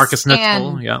first. Marcus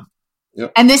Nichol.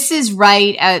 Yep. And this is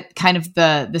right at kind of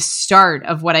the start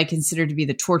of what I consider to be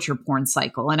the torture porn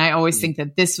cycle. And I always think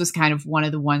that this was kind of one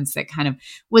of the ones that kind of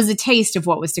was a taste of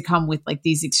what was to come with like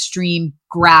these extreme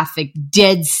graphic,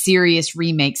 dead serious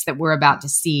remakes that we're about to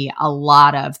see a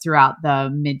lot of throughout the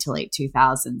mid to late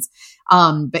 2000s.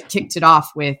 But kicked it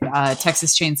off with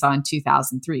Texas Chainsaw in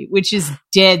 2003, which is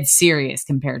dead serious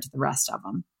compared to the rest of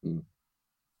them.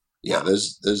 Yeah,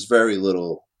 there's very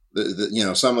little,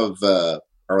 some of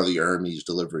Arlie Ermey's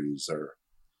deliveries are,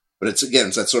 but it's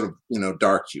that sort of,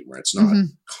 dark humor. It's not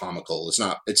comical.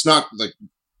 It's not like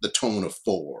the tone of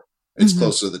 4. It's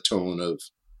closer to the tone of,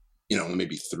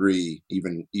 maybe 3,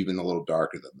 even a little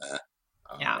darker than that.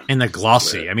 And they're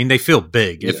glossy. I mean, they feel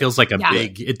big. It feels like a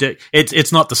big.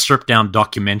 It's not the stripped down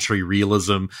documentary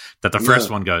realism that the first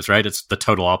one goes. Right. It's the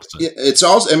total opposite. Yeah, it's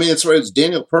also. I mean, it's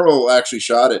Daniel Pearl actually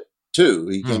shot it too.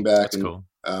 He came back and.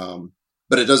 Cool.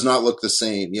 But it does not look the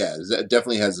same. Yeah, it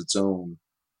definitely has its own.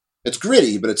 It's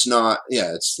gritty, but it's not.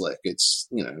 Yeah, it's slick. It's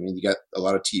you got a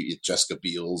lot of TV. Jessica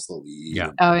Biel's the lead.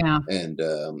 Yeah. And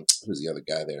who's the other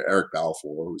guy there? Eric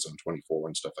Balfour, who's on 24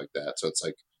 and stuff like that. So it's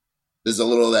like there's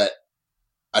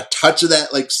a touch of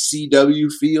that like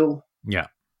CW feel. Yeah.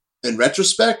 In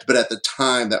retrospect, but at the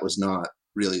time that was not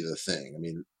really the thing. I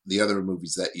mean, the other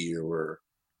movies that year were,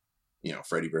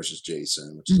 Freddy versus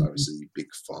Jason, which is obviously big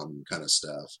fun kind of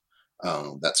stuff.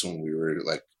 That's when we were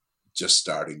like just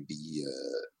starting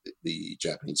the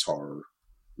Japanese horror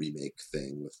remake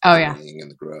thing with The Ring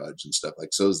and The Grudge and stuff like.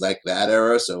 So it was like that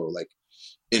era. So like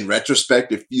in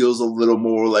retrospect, it feels a little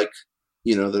more like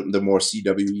the more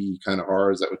CW kind of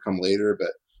horrors that would come later.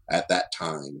 But at that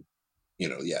time,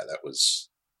 that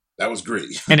was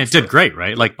gritty, and it did great,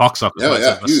 right? Like box office was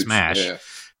a smash.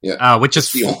 Yeah, which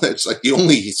is it's like the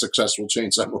only successful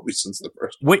Chainsaw movie since the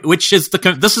first one. Which is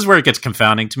this is where it gets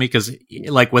confounding to me because,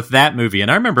 like with that movie, and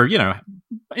I remember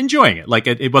enjoying it. Like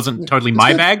it wasn't totally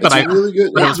my bag, but really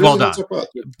good. But it was well done.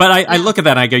 But I look at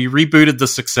that and I go, you rebooted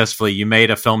this successfully. You made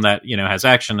a film that has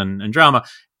action and drama,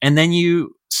 and then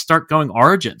you start going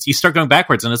origins. You start going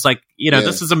backwards, and it's like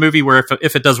this is a movie where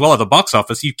if it does well at the box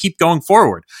office, you keep going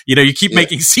forward. You keep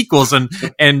making sequels and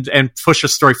push a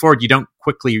story forward. You don't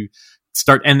quickly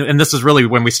start, and this is really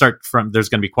when we start from. There's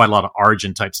going to be quite a lot of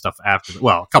origin type stuff after.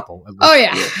 Well, a couple. Oh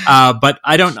yeah. But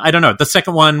I don't know. The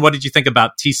second one. What did you think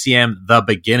about TCM: The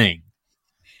Beginning?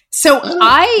 So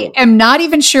I am not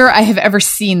even sure I have ever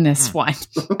seen this one.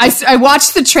 I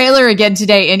watched the trailer again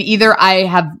today, and either I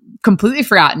have completely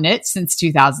forgotten it since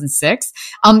 2006,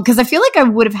 because I feel like I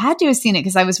would have had to have seen it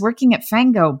because I was working at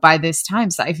Fango by this time.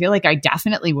 So I feel like I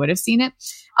definitely would have seen it.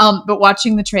 But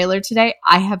watching the trailer today,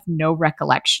 I have no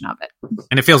recollection of it.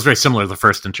 And it feels very similar to the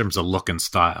first in terms of look and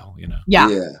style, you know?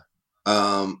 Yeah.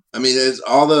 I mean, it's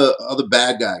all the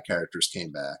bad guy characters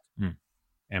came back,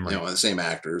 Emery. the same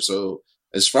actor. So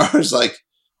as far as like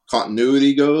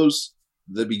continuity goes,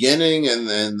 the beginning and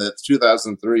then the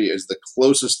 2003 is the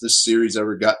closest this series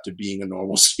ever got to being a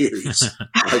normal series.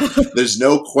 Like, there's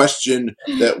no question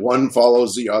that one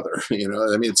follows the other.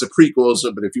 I mean, it's a prequel,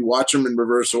 but if you watch them in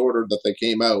reverse order that they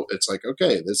came out, it's like,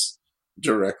 okay, this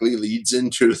directly leads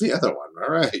into the other one.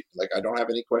 All right, like I don't have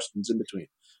any questions in between.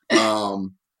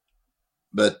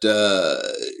 But I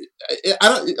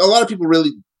don't. A lot of people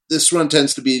really. This one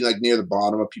tends to be like near the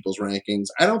bottom of people's rankings.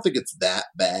 I don't think it's that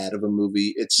bad of a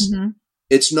movie.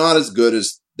 It's not as good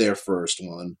as their first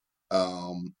one,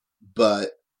 but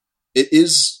it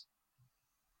is.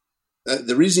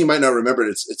 The reason you might not remember it,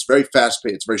 it's very fast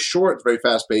paced. It's very short. It's very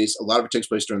fast paced. A lot of it takes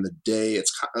place during the day.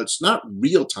 It's not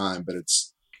real time, but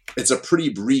it's a pretty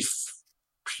brief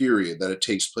period that it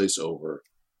takes place over.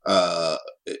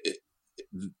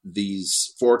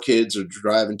 These 4 kids are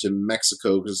driving to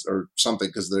Mexico because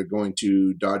they're going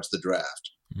to dodge the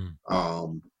draft.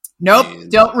 Nope,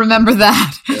 don't remember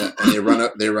that. Yeah, and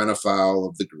they run afoul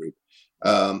of the group.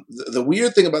 The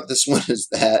weird thing about this one is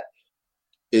that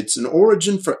it's an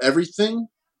origin for everything.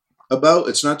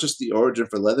 It's not just the origin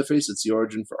for Leatherface; it's the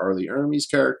origin for Arlie Ermey's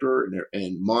character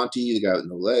and Monty, the guy with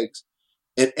no legs.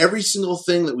 And every single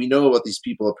thing that we know about these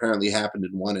people apparently happened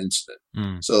in one instant.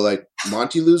 So, like,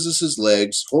 Monty loses his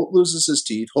legs, Holt loses his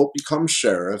teeth, Holt becomes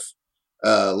sheriff,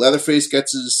 Leatherface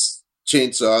gets his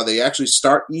chainsaw. They actually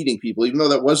start eating people, even though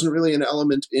that wasn't really an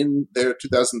element in their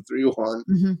 2003 one.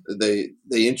 They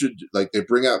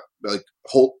bring up, like,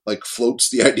 Holt, like, floats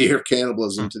the idea of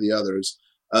cannibalism to the others.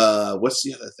 What's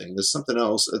the other thing? There's something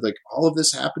else. Like, all of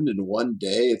this happened in one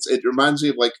day. It reminds me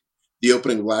of, like, the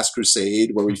opening of Last Crusade,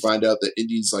 where we find out that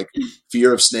Indy's like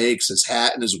fear of snakes, his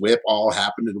hat and his whip all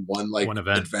happened in one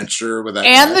adventure with that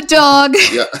and cat. The dog.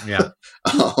 Yeah.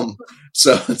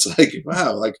 So it's like,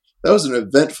 wow, like that was an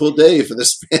eventful day for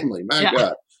this family. My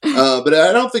God. But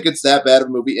I don't think it's that bad of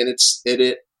a movie, and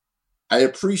I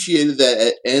appreciated that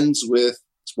it ends with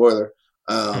spoiler,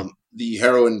 the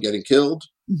heroine getting killed,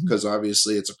 because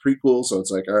obviously it's a prequel, so it's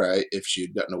like, all right, if she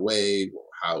had gotten away,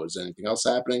 how is anything else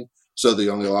happening? So the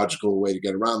only logical way to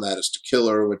get around that is to kill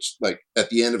her, which, like, at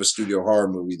the end of a studio horror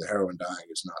movie, the heroine dying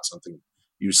is not something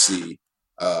you see,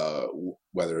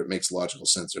 whether it makes logical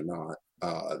sense or not.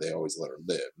 They always let her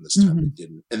live, and this time they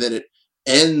didn't. And then it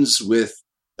ends with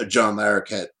a John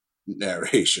Larroquette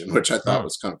narration, which I thought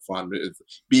was kind of fun.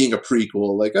 Being a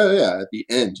prequel, like, oh yeah, at the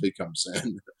end he comes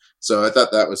in. So I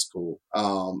thought that was cool.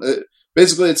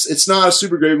 Basically, it's not a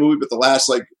super great movie, but the last,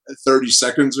 like, 30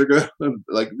 seconds are good.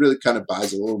 Like, really kind of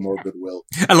buys a little more goodwill.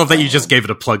 I love that you just gave it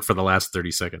a plug for the last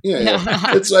 30 seconds. Yeah.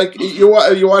 It's like, you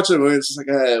watch it, and it's just like,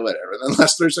 whatever. And then the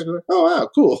last 30 seconds, like, oh, wow,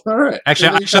 cool. All right.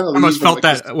 Actually, I almost felt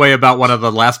that way about one of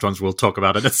the last ones we'll talk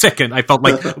about in a second. I felt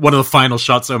like one of the final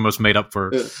shots almost made up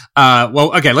for.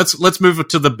 Well, okay, let's move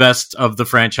to the best of the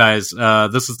franchise.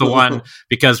 This is the one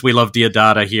because we love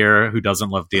Deodato here. Who doesn't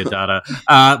love Deodato?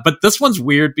 But this one's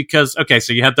weird because, okay,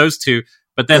 so you had those two,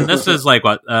 but then this is like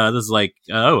what? This is like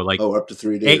up to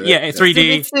 3D.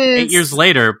 3D. So 8 years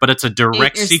later, but it's a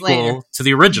direct sequel to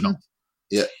the original.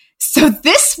 Yeah. So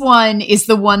this one is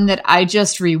the one that I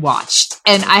just rewatched.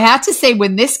 And I have to say,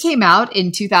 when this came out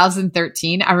in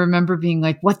 2013, I remember being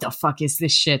like, what the fuck is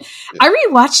this shit? Yeah. I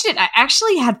rewatched it. I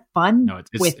actually had fun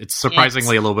with it. It's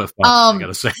surprisingly a little bit fun, I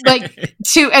gotta say.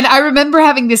 And I remember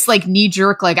having this like knee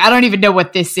jerk, like, I don't even know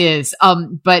what this is.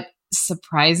 But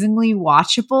surprisingly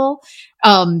watchable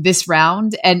this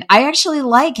round, and I actually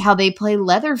like how they play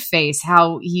Leatherface,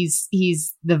 how he's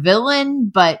the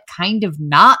villain but kind of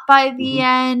not by the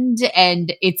end,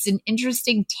 and it's an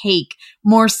interesting take,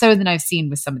 more so than I've seen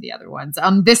with some of the other ones.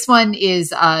 This one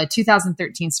is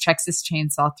 2013's Texas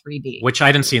Chainsaw 3D, which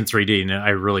I didn't see in 3D, and I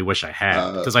really wish I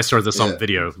had, because I saw this on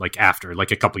video like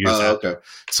a couple years after. Okay.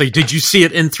 So did you see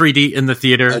it in 3D in the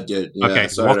theater? I did. Yeah. Okay,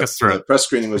 so walk us through it. The press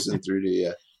screening was in 3D.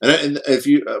 Yeah. And if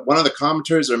you, one of the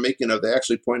commentaries are making of, they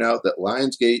actually point out that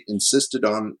Lionsgate insisted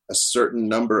on a certain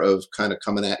number of kind of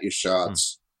coming at you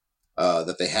shots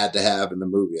that they had to have in the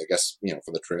movie. I guess,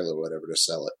 for the trailer or whatever, to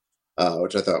sell it,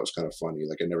 which I thought was kind of funny.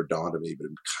 Like, it never dawned on me, but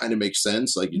it kind of makes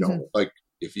sense. Like, you don't like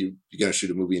if you're gonna shoot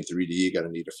a movie in 3D, you got to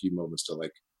need a few moments to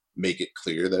like make it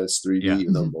clear that it's 3D,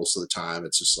 even though most of the time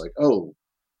it's just like, oh,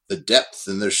 the depth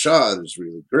in their shot is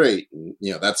really great. And,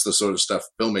 that's the sort of stuff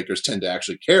filmmakers tend to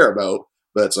actually care about.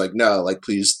 But it's like, no, like,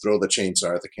 please throw the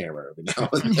chainsaw at the camera every now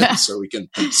and then so we can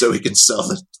sell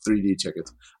the 3D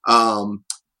tickets.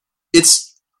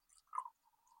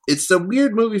 It's a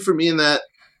weird movie for me in that,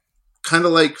 kind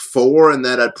of like 4, and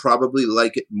that I'd probably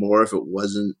like it more if it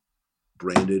wasn't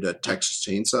branded a Texas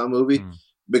Chainsaw movie.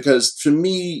 Because to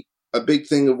me, a big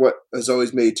thing of what has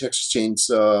always made Texas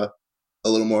Chainsaw a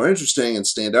little more interesting and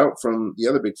stand out from the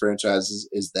other big franchises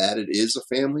is that it is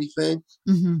a family thing.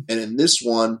 Mm-hmm. And in this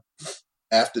one,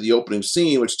 after the opening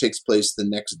scene, which takes place the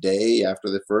next day after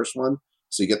the first one,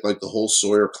 so you get like the whole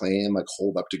Sawyer clan like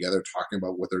holed up together talking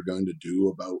about what they're going to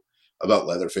do about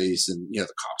Leatherface, and the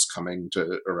cops coming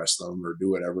to arrest them or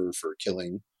do whatever for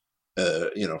killing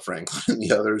Franklin and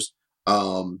the others.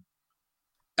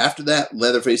 After that,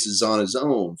 Leatherface is on his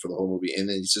own for the whole movie, and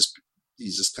then he's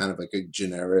just kind of like a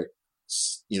generic,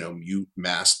 mute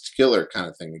masked killer kind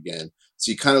of thing again.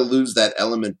 So you kind of lose that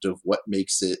element of what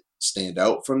makes it stand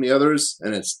out from the others,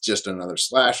 and it's just another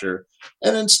slasher.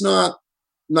 And it's not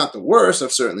the worst.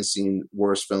 I've certainly seen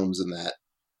worse films in that,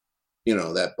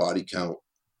 that body count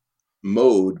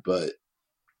mode, but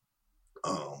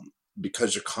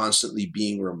because you're constantly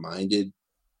being reminded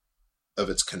of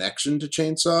its connection to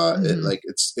Chainsaw,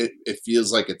 it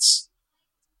feels like it's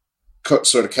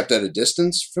sort of kept at a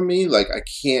distance from me. Like, I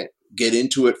can't get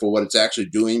into it for what it's actually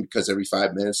doing, because every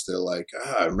 5 minutes they're like,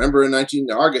 I remember in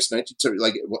August 1970,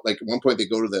 like at one point they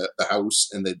go to the house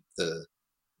and the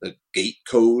gate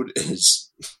code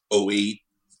is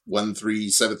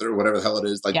 081373 or whatever the hell it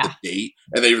is, like the date,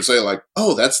 and they even say like,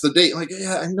 oh, that's the date. Like,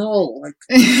 yeah, I know, like,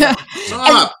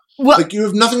 stop. Well, like, you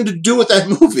have nothing to do with that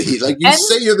movie. Like, you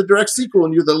say you're the direct sequel,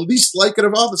 and you're the least like it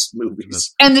of all the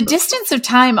movies. And the distance of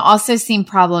time also seemed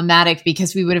problematic,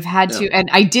 because we would have had to, and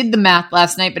I did the math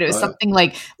last night, but it was something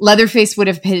like Leatherface would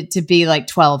have hit to be like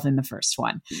 12 in the first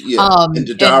one. Yeah. And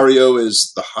Daddario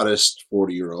is the hottest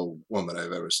 40-year-old woman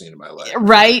I've ever seen in my life.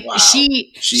 Right. Wow.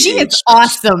 She is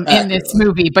awesome in this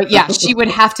movie, but she would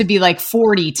have to be like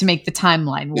 40 to make the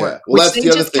timeline work. Yeah. Well, that's they the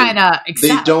other just thing. Kind of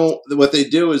accept. What they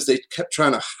do is they kept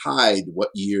trying to hide what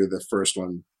year the first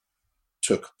one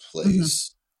took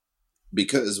place,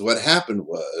 because what happened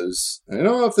was, I don't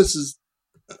know if this is,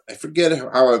 I forget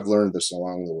how I've learned this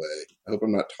along the way. I hope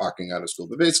I'm not talking out of school,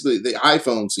 but basically the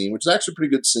iPhone scene, which is actually a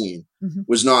pretty good scene,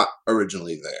 was not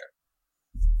originally there,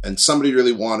 and somebody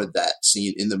really wanted that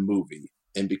scene in the movie,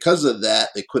 and because of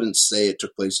that they couldn't say it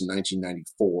took place in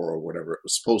 1994 or whatever it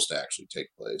was supposed to actually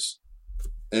take place.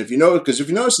 And if you notice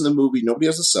in the movie, nobody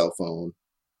has a cell phone.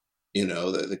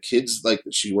 The kids, like,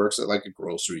 she works at like a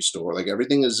grocery store. Like,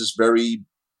 everything is just very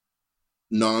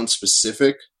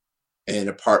non-specific. And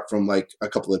apart from like a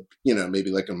couple of,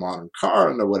 maybe like a modern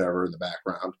car or whatever in the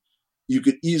background, you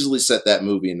could easily set that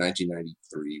movie in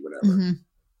 1993, whatever.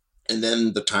 And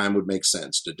then the time would make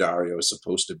sense. Daddario is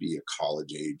supposed to be a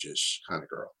college age-ish kind of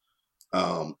girl.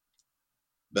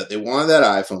 But they wanted that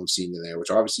iPhone scene in there,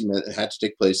 which obviously meant it had to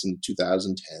take place in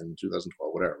 2010,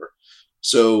 2012, whatever.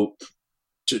 So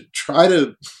to try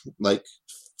to like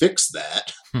fix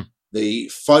that, they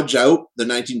fudge out the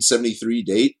 1973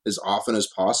 date as often as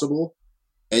possible.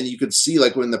 And you could see,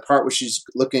 like, when the part where she's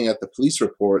looking at the police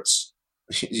reports,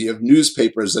 you have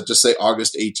newspapers that just say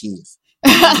August 18th.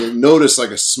 You'll notice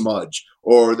like a smudge,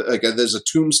 or like there's a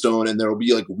tombstone and there'll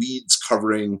be like weeds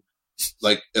covering,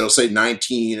 like it'll say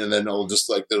 19, and then it'll just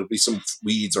like there'll be some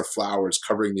weeds or flowers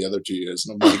covering the other 2 years.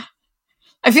 And I'm like,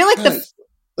 I feel like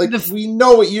we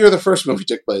know what year the first movie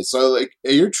took place. So like,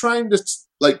 you're trying to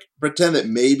like pretend that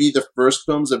maybe the first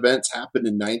film's events happened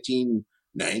in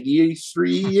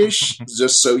 1993-ish,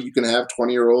 just so you can have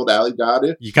 20-year-old Ali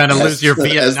Dada. You kind of lose your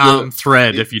Vietnam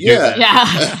thread if you do that.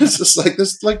 Yeah. It's just like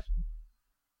this, like.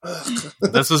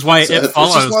 This is why So It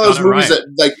Follows. It's just one of those movies that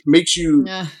like makes you.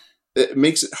 Yeah. It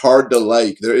makes it hard to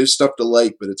like. There is stuff to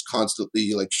like, but it's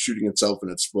constantly like shooting itself in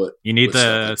its foot. You need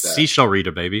the like seashell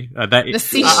reader, baby. The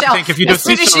seashell. I think if you do a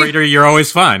seashell reader, you're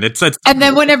always fine. It's and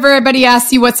then whenever everybody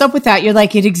asks you what's up with that, you're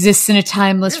like, it exists in a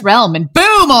timeless realm, and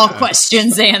boom, all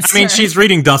questions answered. I mean, she's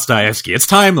reading Dostoevsky. It's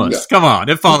timeless. Yeah. Come on,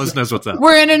 It Follows knows what's up.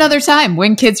 We're in another time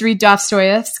when kids read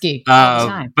Dostoevsky all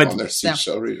the time. But their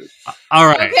seashell reader. All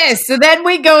right. Okay, so then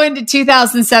we go into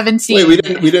 2017. Wait, we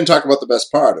didn't talk about the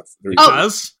best part of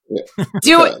the Yeah.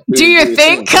 Do your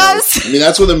thing, cuz? I mean,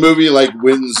 that's when the movie like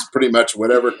wins pretty much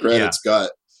whatever credit it's got.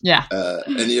 Yeah.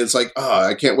 And it's like,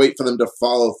 I can't wait for them to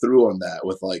follow through on that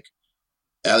with like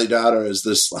Ali Dada as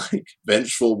this like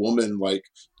vengeful woman, like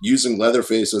using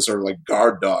Leatherface as her like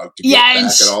guard dog to get back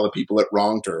at all the people that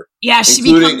wronged her. Yeah, she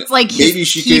becomes like maybe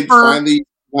she can finally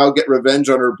somehow get revenge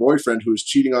on her boyfriend who is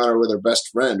cheating on her with her best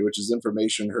friend, which is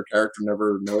information her character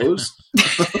never knows.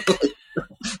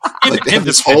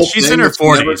 She's in her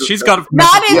 40s. She's got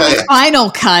not in the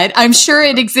final cut. I'm sure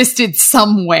it existed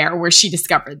somewhere where she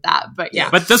discovered that, but yeah.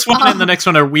 But this one and the next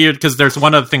one are weird because there's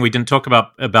one other thing we didn't talk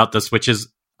about this, which is,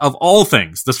 of all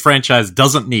things this franchise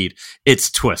doesn't need,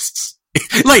 its twists.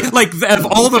 like of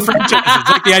all the franchises,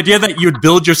 like the idea that you'd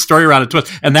build your story around a twist,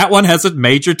 and that one has a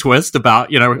major twist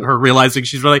about her realizing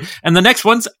she's really, and the next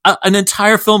one's an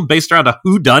entire film based around a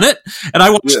whodunit. And I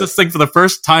watched this thing for the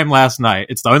first time last night.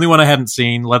 It's the only one I hadn't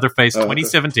seen, Leatherface,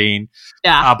 2017,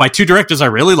 by two directors I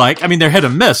really like. I mean, they're hit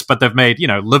and miss, but they've made,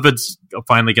 Livid's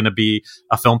finally going to be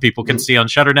a film people can see on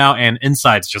Shudder now, and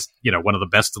Inside's just one of the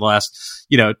best of the last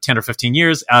 10 or 15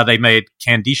 years. They made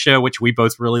Candicia, which we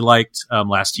both really liked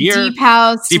last year. Deep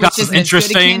House is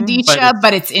interesting,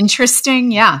 but it's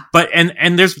interesting, yeah. But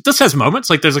and this has moments,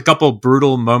 like there's a couple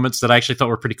brutal moments that I actually thought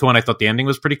were pretty cool, and I thought the ending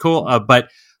was pretty cool. But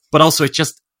also it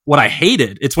just, what I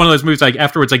hated, it's one of those movies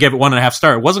afterwards I gave it 1.5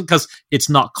 stars. It wasn't because it's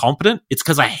not competent, it's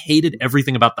because I hated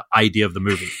everything about the idea of the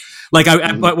movie. Like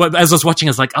as I was watching,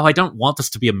 I was like, oh, I don't want this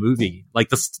to be a movie. Like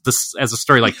this as a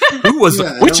story. Like who was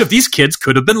which of these kids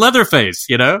could have been Leatherface?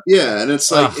 Yeah, and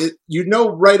it's like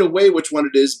right away which one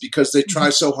it is because they try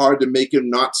so hard to make him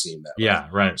not seem that way. Yeah,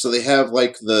 right. So they have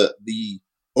like the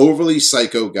overly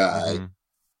psycho guy,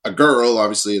 a girl.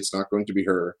 Obviously, it's not going to be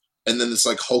her. And then this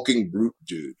like hulking brute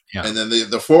dude. Yeah. And then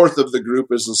the fourth of the group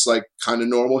is this like kind of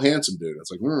normal handsome dude.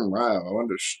 It's like, wow,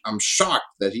 I'm shocked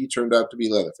that he turned out to be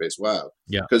Leatherface. Wow.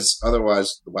 Yeah. Because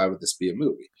otherwise, why would this be a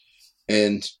movie?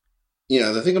 And,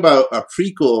 the thing about a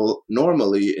prequel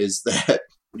normally is that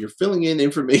you're filling in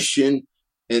information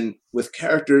and with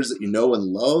characters that you know and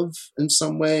love in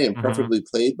some way and preferably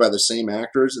played by the same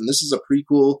actors. And this is a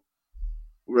prequel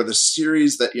where the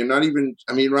series that you're not even,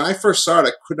 when I first saw it,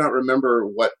 I could not remember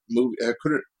what movie,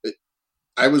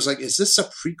 I was like, is this a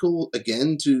prequel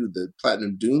again to the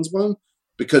Platinum Dunes one?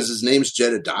 Because his name's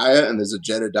Jedediah and there's a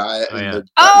Jedediah in the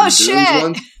Platinum Dunes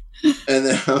one. And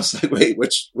then I was like, wait,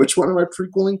 which one am I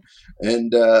prequeling?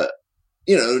 And,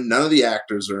 none of the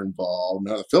actors are involved.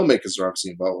 None of the filmmakers are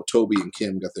obviously involved. Well, Toby and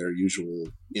Kim got their usual,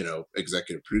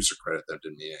 executive producer credit. That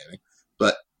didn't mean anything.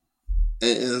 But,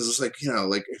 and it's just like,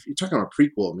 like if you're talking about a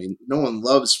prequel, no one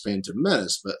loves Phantom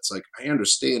Menace, but it's like, I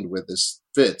understand where this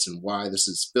fits and why this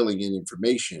is filling in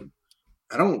information.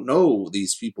 I don't know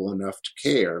these people enough to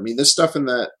care. This stuff in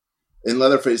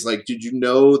Leatherface, like, did you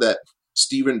know that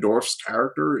Stephen Dorff's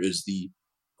character is the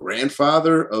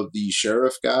grandfather of the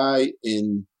sheriff guy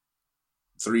in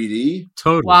 3D?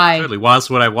 Totally. Why? Totally. Well, that's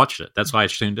what I watched it. That's why I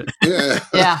streamed it.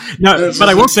 Yeah. No, but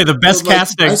I will say the best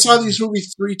casting. I saw these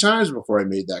movies 3 times before I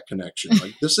made that connection.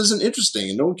 Like, this isn't interesting,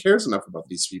 and no one cares enough about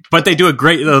these people. But they do a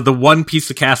great. The one piece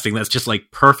of casting that's just like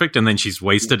perfect, and then she's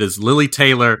wasted is Lily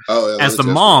Taylor as the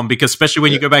mom, because especially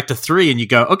when you go back to 3 and you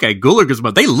go, okay, Gulager's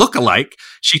mom, they look alike.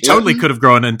 She totally could have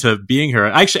grown into being her.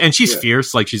 Actually, and she's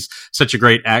fierce. Like, she's such a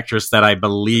great actress that I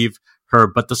believe her,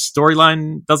 but the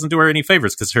storyline doesn't do her any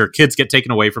favors because her kids get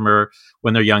taken away from her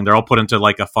when they're young. They're all put into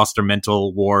like a foster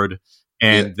mental ward,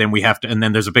 and then we have to, and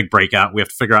then there's a big breakout. We have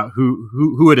to figure out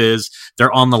who it is.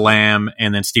 They're on the lam,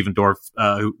 and then Stephen Dorff,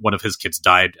 one of his kids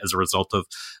died as a result of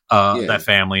that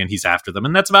family, and he's after them,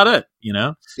 and that's about it.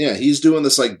 Yeah, he's doing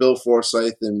this like Bill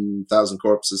Forsyth in Thousand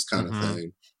Corpses kind of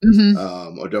thing,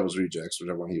 or Devil's Rejects,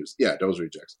 whichever one he was. Yeah, Devil's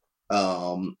Rejects.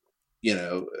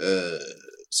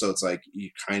 So it's like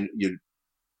you're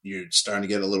starting to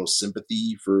get a little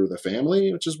sympathy for the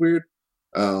family, which is weird.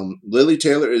 Lily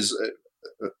Taylor is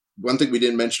one thing we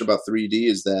didn't mention about 3D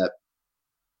is that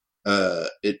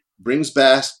it brings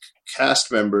back cast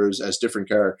members as different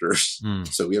characters.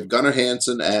 So we have Gunnar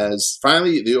Hansen as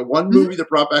finally the one movie that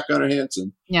brought back Gunnar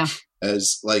Hansen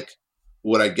as like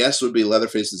what I guess would be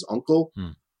Leatherface's uncle.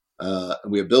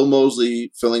 We have Bill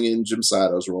Moseley filling in Jim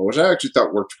Sato's role, which I actually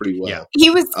thought worked pretty well. Yeah. He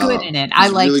was good in it. I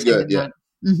liked really him.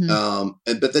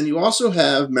 Good, but then you also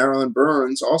have Marilyn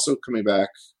Burns also coming back.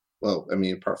 Well,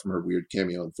 apart from her weird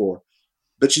cameo in 4,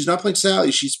 but she's not playing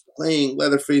Sally. She's playing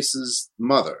Leatherface's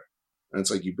mother, and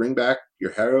it's like you bring back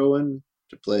your heroine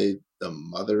to play the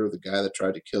mother of the guy that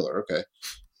tried to kill her. Okay,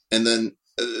 and then.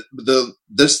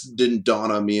 This didn't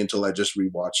dawn on me until I just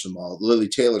rewatched them all. Lily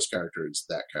Taylor's character is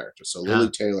that character. So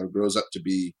Lily Taylor grows up to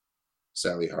be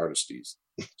Sally Hardesty's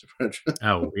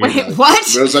Oh, weird. Wait, what?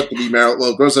 Grows up to be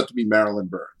Marilyn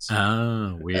Burns.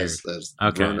 Oh, weird. As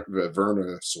Okay.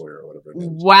 Verna Sawyer or whatever her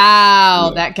name is. Wow,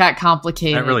 Yeah. that got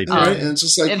complicated. That really did. Right? And it's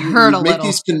just like it you hurt a make little.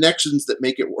 these connections that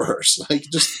make it worse. Like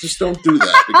just don't do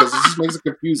that because it just makes it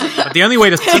confusing. But the only way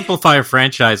to simplify a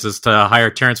franchise is to hire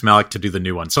Terrence Malick to do the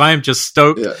new one. So I am just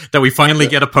stoked that we finally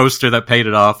get a poster that paid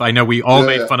it off. I know we all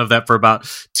made fun of that for about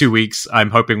 2 weeks.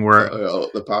 I'm hoping we're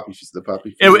the poppy.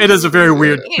 It is a very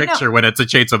weird picture when it's a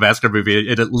Chainsaw Massacre movie.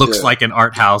 It looks like an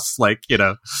art house, like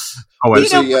there's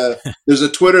a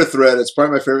Twitter thread. It's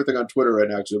probably my favorite thing on Twitter right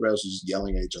now because everybody else is just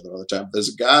yelling at each other all the time. There's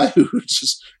a guy who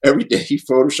just every day he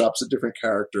photoshops a different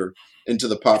character into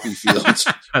the poppy fields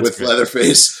with great.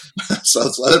 Leatherface. So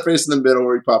it's Leatherface in the middle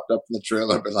where he popped up in the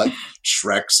trailer, but like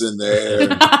Shrek's in there,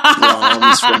 and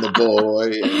Brahms from The Boy,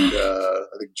 and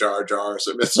I think Jar Jar.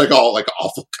 So it's like all like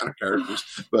awful kind of characters.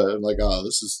 But I'm like, oh,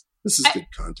 this is good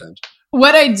content.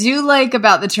 What I do like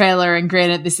about the trailer, and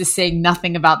granted, this is saying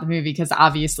nothing about the movie because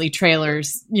obviously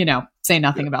trailers, say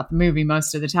nothing about the movie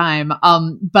most of the time.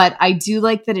 But I do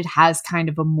like that it has kind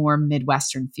of a more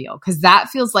Midwestern feel because that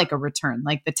feels like a return.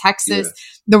 Like the Texas,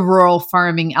 the rural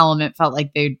farming element felt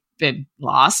like they'd been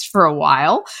lost for a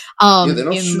while. They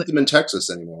don't shoot them in Texas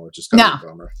anymore, which is kind of a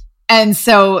bummer. And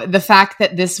so the fact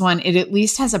that this one, it at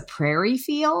least has a prairie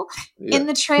feel in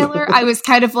the trailer, I was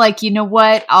kind of like, you know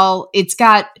what?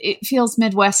 It feels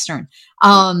Midwestern.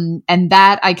 And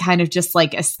that I kind of just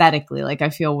like aesthetically, like I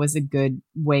feel was a good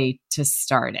way to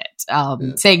start it.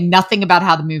 Saying nothing about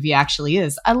how the movie actually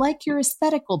is. I like your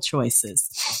aesthetical choices.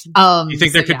 Do you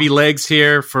think there could be legs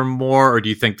here for more, or do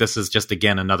you think this is just,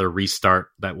 again, another restart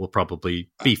that will probably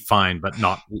be fine, but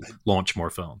not launch more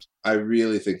films? I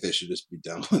really think they should just be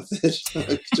done with it.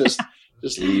 Like, just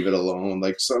leave it alone.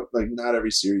 Like not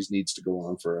every series needs to go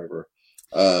on forever.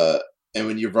 And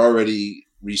when you've already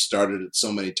restarted it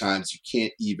so many times, you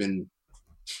can't even,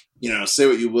 say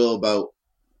what you will about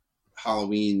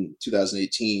Halloween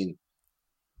 2018.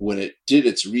 When it did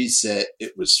its reset,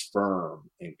 it was firm.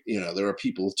 And, there are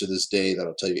people to this day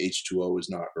that'll tell you H2O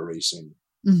is not erasing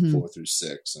 4 through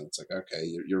 6. And it's like, okay,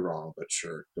 you're wrong, but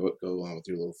sure, go on with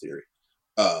your little theory.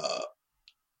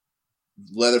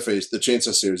 Leatherface, the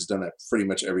Chainsaw series, has done that pretty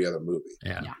much every other movie.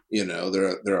 Yeah.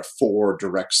 There are 4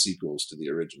 direct sequels to the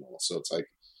original, so it's like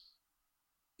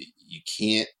you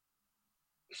can't.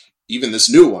 Even this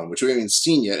new one, which we haven't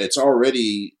seen yet, it's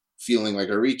already feeling like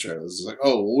a retread. It's like,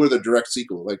 oh, well, we're the direct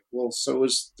sequel. Like, well, so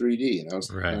was 3D, and that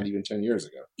was not even 10 years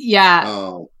ago.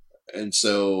 Yeah. And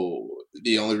so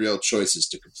the only real choice is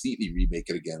to completely remake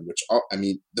it again, which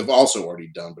they've also already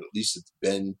done, but at least it's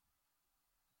been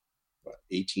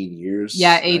 18 years.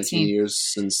 Yeah, 18 years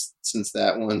since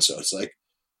that one. So it's like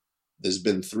there's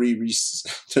been 3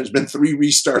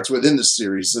 restarts within the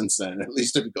series since then. At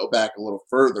least if you go back a little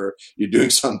further, you're doing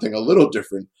something a little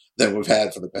different than we've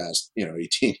had for the past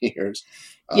 18 years.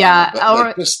 Yeah,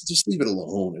 just leave it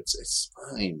alone. It's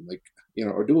fine. Like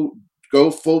or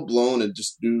go full blown and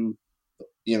just do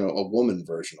a woman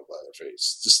version of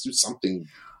Leatherface. Just do something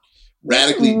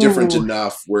radically different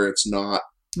enough where it's not.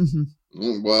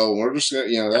 Well, we're just gonna,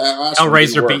 that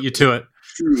Hellraiser beat you to it.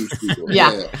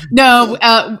 Yeah. No,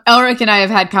 Elric and I have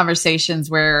had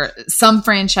conversations where some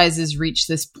franchises reach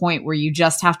this point where you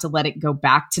just have to let it go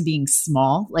back to being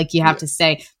small. Like you have to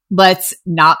say, let's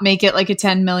not make it like a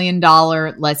 $10 million.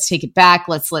 Let's take it back.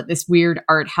 Let's let this weird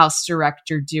art house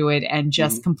director do it and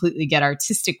just completely get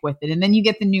artistic with it. And then you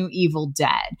get the new Evil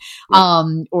Dead,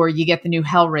 or you get the new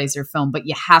Hellraiser film, but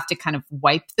you have to kind of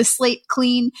wipe the slate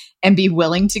clean and be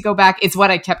willing to go back. It's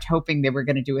what I kept hoping they were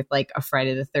going to do with like a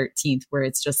Friday the 13th, where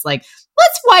it's just like,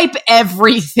 let's wipe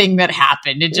everything that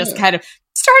happened and just kind of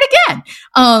start again,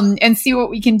 and see what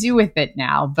we can do with it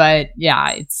now. But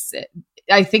yeah,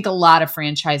 I think a lot of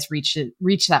franchise reach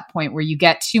that point where you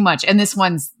get too much. And this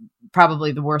one's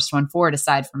probably the worst one for it,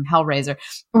 aside from Hellraiser,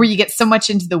 where you get so much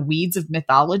into the weeds of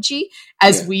mythology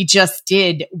as we just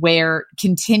did, where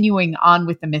continuing on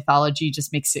with the mythology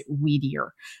just makes it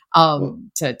weedier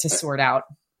to sort out.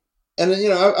 And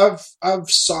then, I've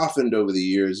softened over the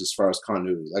years as far as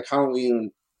continuity. Like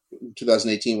Halloween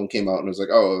 2018 when it came out and it was like,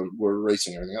 oh, we're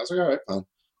erasing everything. I was like, all right, fine.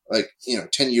 Like,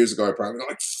 10 years ago, I probably would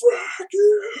have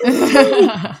been like,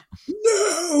 fuck you!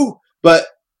 No! But,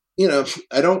 I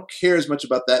don't care as much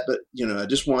about that, but, I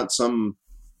just want some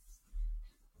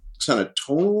kind of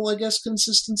tonal, I guess,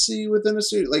 consistency within a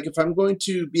series. Like, if I'm going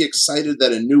to be excited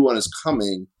that a new one is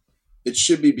coming, it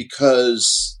should be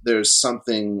because there's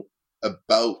something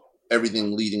about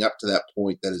everything leading up to that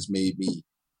point that has made me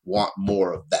want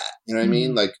more of that. You know what I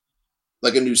mean? Like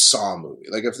a new Saw movie.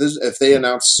 Like if they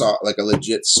announced Saw, like a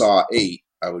legit Saw 8,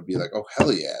 I would be like, oh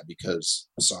hell yeah, because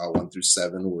Saw 1 through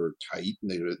 7 were tight,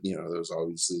 and they were, there was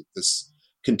obviously this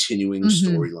continuing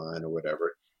storyline or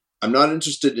whatever. I'm not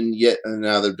interested in yet, and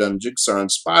now they've done Jigsaw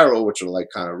and Spiral, which are like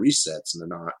kind of resets, and they're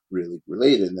not really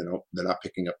related, and they're not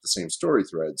picking up the same story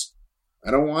threads. I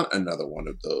don't want another one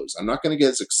of those. I'm not going to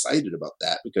get as excited about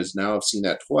that because now I've seen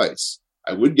that twice.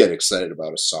 I would get excited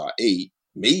about a Saw 8,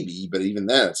 maybe, but even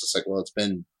then, it's just like, well, it's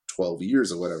been 12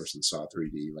 years or whatever since Saw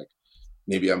 3D. Like,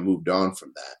 maybe I moved on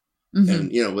from that.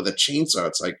 And, with a chainsaw,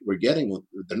 it's like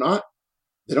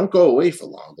they don't go away for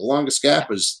long. The longest gap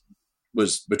was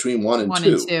between 1 and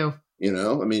 2.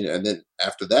 And then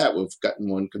after that, we've gotten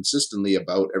one consistently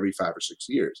about every 5 or 6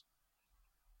 years.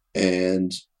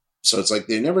 And so it's like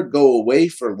they never go away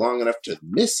for long enough to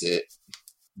miss it,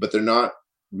 but they're not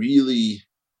really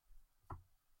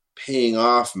paying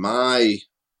off my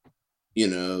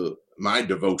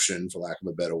devotion, for lack of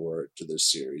a better word, to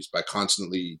this series by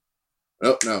constantly,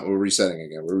 oh no, we're resetting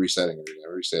again.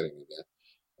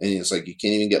 And it's like you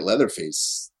can't even get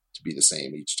Leatherface to be the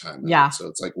same each time. Yeah. So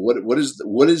it's like, what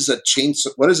is a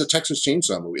chainsaw? What is a Texas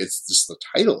Chainsaw movie? It's just the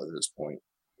title at this point,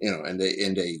 and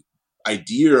a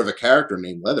idea of a character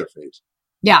named Leatherface.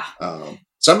 Yeah.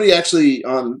 Somebody actually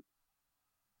I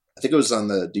think it was on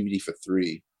the DVD for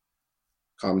 3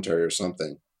 commentary or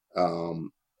something.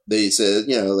 They said,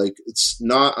 it's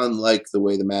not unlike the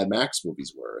way the Mad Max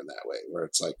movies were in that way, where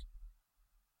it's like,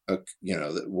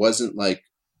 it wasn't like,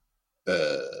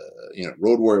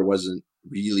 Road Warrior wasn't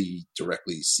really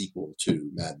directly sequel to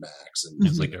Mad Max, and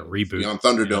it's like a reboot. Beyond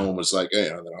Thunderdome was like,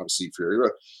 then obviously Fury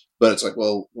Road, but it's like,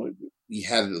 well, we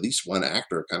had at least one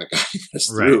actor kind of guiding us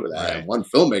through that, and one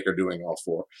filmmaker doing all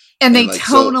 4, and they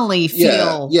tonally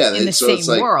feel in the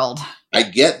same world. I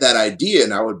get that idea,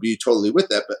 and I would be totally with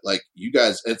that. But like you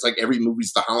guys, it's like every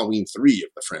movie's the Halloween 3 of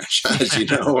the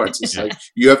franchise, or it's just like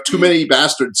you have too many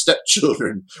bastard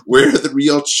stepchildren. Where are the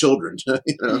real children?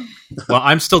 Well,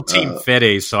 I'm still Team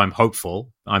Fede, so I'm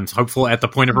hopeful. I'm hopeful at the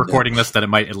point of recording this that it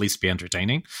might at least be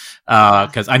entertaining.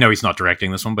 Because I know he's not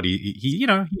directing this one, but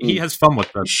he has fun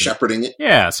with it. Shepherding it.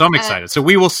 Yeah, so I'm excited. So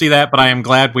we will see that, but I am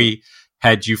glad we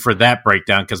had you for that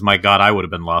breakdown because my God, I would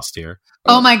have been lost here.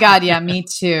 Oh my God, yeah, me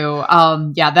too.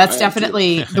 That's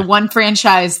definitely the one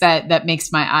franchise that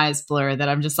makes my eyes blur, that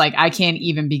I'm just like, I can't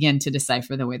even begin to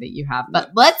decipher the way that you have.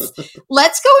 But let's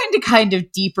go into kind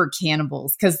of deeper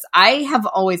cannibals, because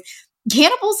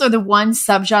cannibals are the one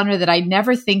subgenre that I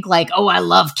never think like, oh, I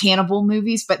love cannibal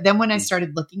movies. But then when I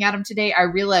started looking at them today, I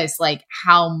realized like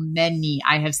how many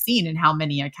I have seen and how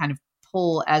many I kind of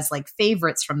pull as like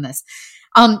favorites from this.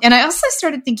 And I also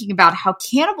started thinking about how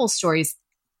cannibal stories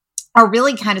are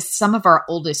really kind of some of our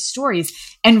oldest stories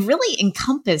and really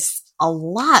encompass a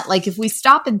lot. Like if we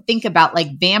stop and think about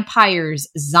like vampires,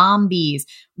 zombies,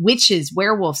 witches,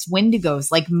 werewolves,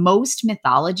 wendigos, like most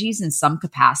mythologies in some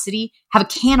capacity have a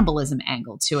cannibalism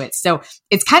angle to it. So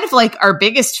it's kind of like our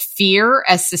biggest fear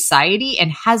as society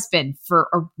and has been for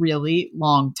a really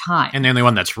long time. And the only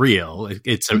one that's real.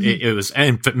 It was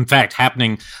in fact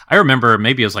happening. I remember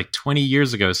maybe it was like 20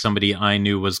 years ago, somebody I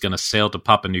knew was going to sail to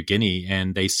Papua New Guinea,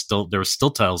 and there were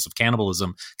still tales of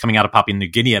cannibalism coming out of Papua New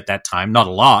Guinea at that time. Not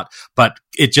a lot, but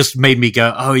it just made me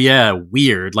go, oh yeah,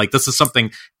 weird. Like this is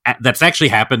something that's actually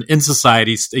happened in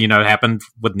society. It happened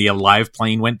when the Alive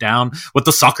plane went down with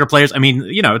the soccer players. I mean,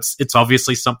 it's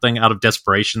obviously something out of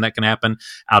desperation that can happen,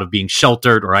 out of being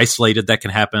sheltered or isolated that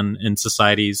can happen in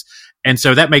societies. And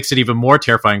so that makes it even more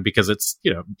terrifying because it's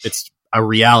a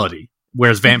reality.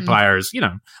 Whereas vampires,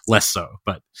 less so,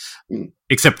 but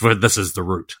except for this is the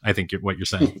root, I think what you're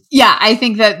saying. Yeah, I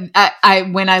think that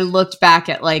when I looked back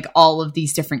at like all of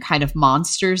these different kind of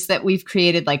monsters that we've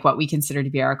created, like what we consider to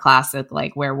be our classic,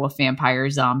 like werewolf, vampire,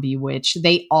 zombie, witch,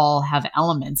 they all have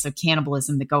elements of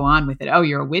cannibalism that go on with it. Oh,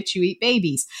 you're a witch, you eat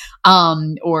babies,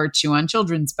 or chew on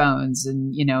children's bones,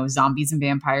 and zombies and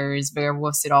vampires,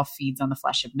 werewolves, it all feeds on the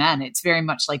flesh of men. It's very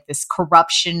much like this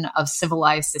corruption of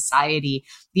civilized society.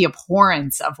 The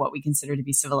abhorrence of what we consider to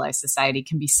be civilized society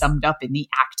can be summed up in the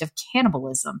act of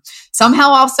cannibalism. Somehow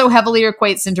also heavily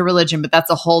equates into religion, but that's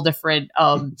a whole different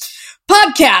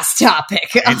podcast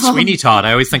topic. And Sweeney Todd.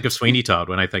 I always think of Sweeney Todd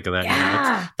when I think of that.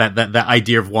 Yeah. That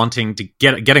idea of wanting to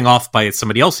getting off by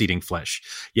somebody else eating flesh,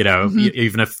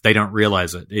 even if they don't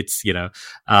realize it. It's,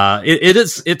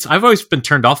 I've always been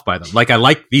turned off by them. Like I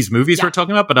like these movies we're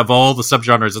talking about, but of all the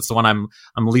subgenres, it's the one I'm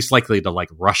least likely to like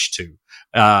rush to,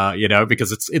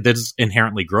 because it is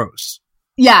inherently gross.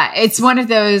 Yeah, it's one of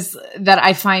those that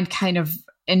I find kind of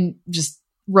and just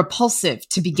repulsive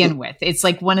to begin with. It's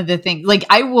like one of the things, like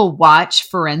I will watch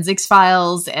forensics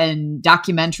files and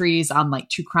documentaries on like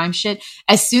true crime shit.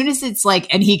 As soon as it's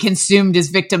like, and he consumed his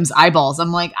victim's eyeballs,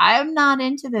 I'm like, I'm not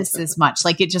into this as much.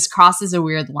 Like it just crosses a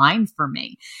weird line for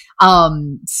me.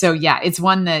 So yeah, it's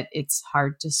one that it's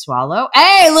hard to swallow.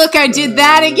 Hey, look, I did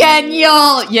that again,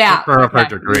 y'all. Yeah.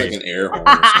 Perfect. Agree. Like an air horn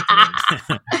or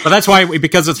something. But that's why,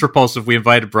 because it's repulsive, we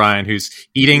invited Brian, who's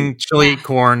eating chili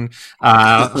corn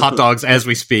hot dogs as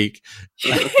we speak,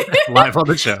 live on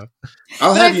the show.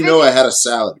 I'll have you know I had a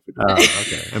salad.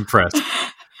 Okay. Impressed.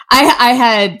 I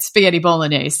had spaghetti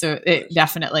bolognese, so it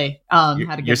definitely had a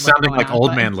good. You're sounding like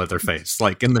old man Leatherface,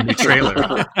 like in the new trailer.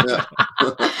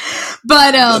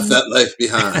 But left that life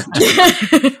behind.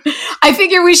 I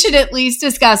figure we should at least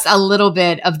discuss a little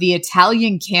bit of the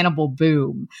Italian cannibal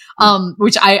boom,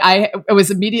 which I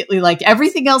was immediately like,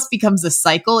 everything else becomes a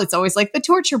cycle. It's always like the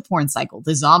torture porn cycle,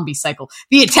 the zombie cycle,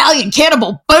 the Italian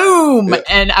cannibal boom. Yeah.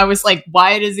 And I was like,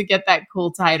 why does it get that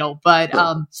cool title? But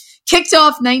kicked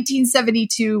off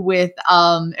 1972 with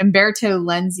Umberto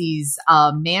Lenzi's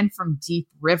Man from Deep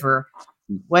River.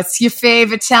 What's your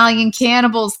fave Italian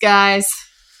cannibals, guys?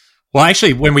 Well,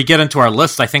 actually, when we get into our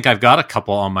list, I think I've got a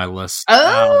couple on my list.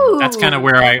 Oh, that's kind of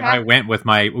where I went with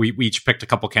we each picked a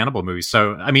couple cannibal movies.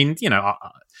 So, I mean, you know,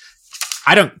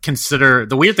 I don't consider,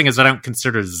 the weird thing is I don't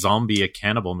consider Zombie a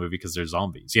cannibal movie because they're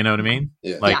zombies. You know what I mean?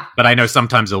 Yeah. Like, but I know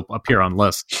sometimes it'll appear on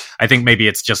lists. I think maybe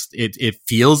it's just, it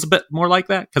feels a bit more like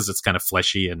that because it's kind of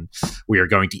fleshy and we are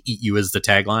going to eat you is the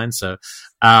tagline. So,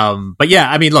 but yeah,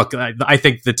 I mean, look, I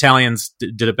think the Italians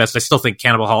did it best. I still think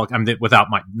Cannibal Holocaust, I mean, without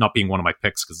not being one of my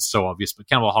picks because it's so obvious, but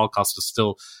Cannibal Holocaust is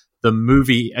still the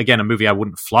movie, again, a movie I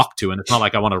wouldn't flock to. And it's not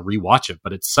like I want to rewatch it,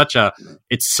 but it's such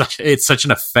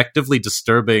an effectively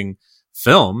disturbing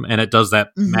film, and it does that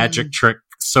magic trick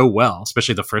so well,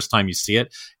 especially the first time you see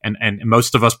it. And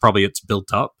most of us probably it's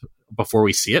built up before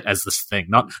we see it as this thing,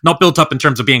 not built up in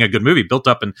terms of being a good movie, built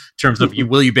up in terms of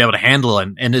will you be able to handle it,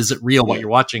 and is it real what you're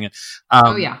watching?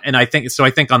 And I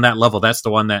think on that level, that's the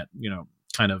one that, you know,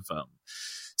 kind of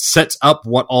sets up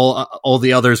what all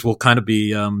the others will kind of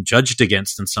be judged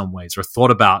against in some ways or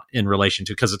thought about in relation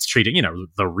to, because it's treating, you know,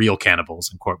 the real cannibals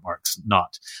in quote marks,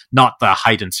 not the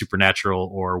heightened supernatural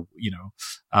or, you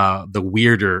know, the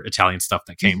weirder Italian stuff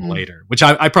that came later, which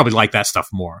I probably like that stuff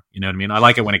more. You know what I mean? I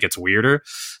like it when it gets weirder.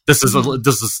 This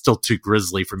is still too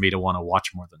grisly for me to want to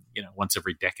watch more than, you know, once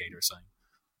every decade or so.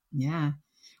 Yeah.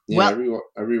 Yeah, well,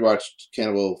 I rewatched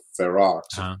Cannibal Ferox.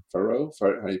 How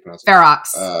do you pronounce it?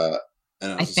 Ferox.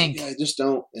 And I think I just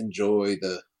don't enjoy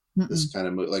this kind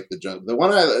of movie, like the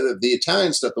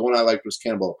Italian stuff. The one I liked was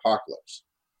Cannibal Apocalypse,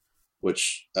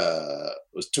 which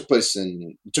took place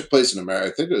in America.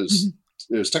 I think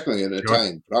it was technically an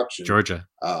Italian production, Georgia.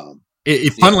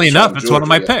 Funnily enough, it's one of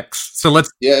my picks. So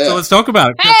let's talk about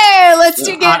it. Hey, let's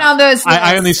get on those.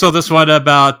 I only saw this one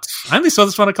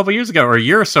a couple years ago or a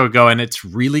year or so ago, and it's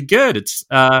really good. It's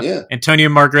Antonio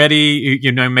Margheriti,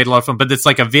 you know, made a lot of fun, but it's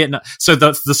like a Vietnam. So I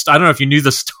don't know if you knew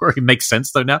the story makes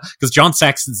sense though now, because John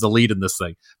Saxon's the lead in this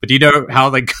thing. But do you know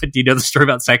do you know the story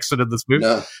about Saxon in this movie?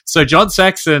 No. So John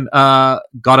Saxon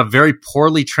got a very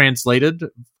poorly translated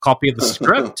copy of the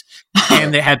script,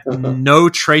 and they had no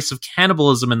trace of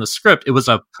cannibalism in the script. It was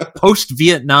a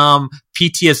post-Vietnam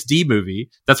PTSD movie.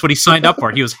 That's what he signed up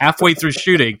for. He was halfway through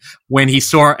shooting when he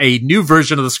saw a new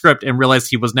version of the script and realized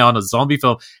he was now in a zombie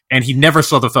film, and he never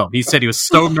saw the film. He said he was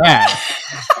so mad.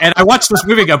 And I watched this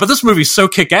movie and go, but this movie's so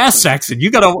kick-ass, Saxon. You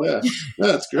gotta... Yeah,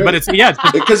 that's great. But it's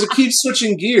because it keeps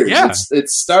switching gears. Yeah. It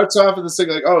starts off with this thing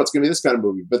like, oh, it's gonna be this kind of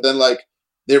movie. But then, like,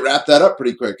 they wrap that up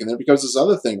pretty quick, and then it becomes this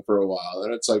other thing for a while.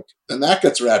 And it's like, then that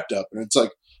gets wrapped up. And it's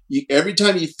like, every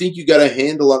time you think you got a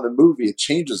handle on the movie, it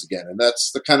changes again. And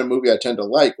that's the kind of movie I tend to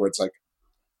like, where it's like,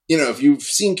 you know, if you've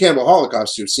seen Cannibal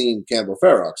Holocaust, you've seen Cannibal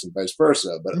Ferox and vice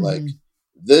versa. But like,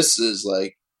 this is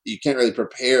like, you can't really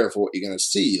prepare for what you're going to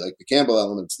see. Like, the cannibal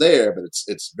element's there, but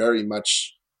it's very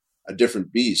much a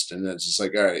different beast. And it's just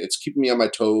like, all right, it's keeping me on my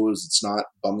toes. It's not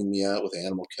bumming me out with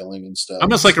animal killing and stuff.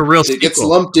 Almost like a real sequel. It gets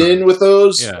lumped in with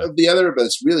those of the other, but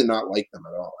it's really not like them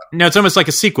at all. No, it's almost like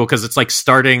a sequel because it's like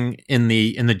starting in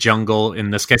the jungle.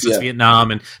 In this case, it's Vietnam,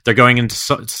 and they're going in to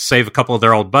save a couple of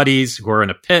their old buddies who are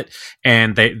in a pit,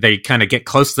 and they kind of get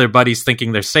close to their buddies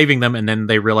thinking they're saving them, and then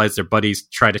they realize their buddies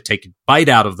try to take a bite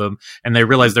out of them, and they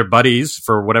realize their buddies,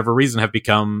 for whatever reason, have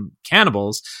become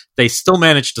cannibals. They still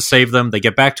manage to save them. They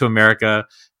get back to America,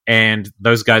 and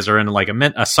those guys are in like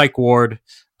a psych ward,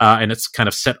 and it's kind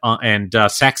of set on, and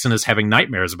Saxon is having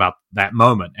nightmares about that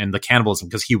moment and the cannibalism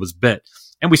because he was bit.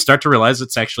 And we start to realize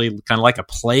it's actually kind of like a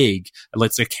plague.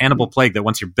 It's a cannibal plague that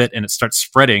once you're bit and it starts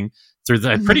spreading, through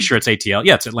the, I'm pretty sure it's ATL.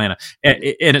 Yeah, it's Atlanta. And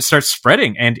it starts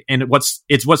spreading. And what's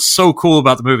so cool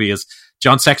about the movie is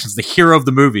John Saxon's the hero of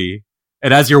the movie.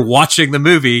 And as you're watching the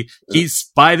movie,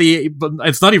 it's not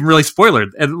even really spoiler.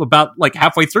 And about like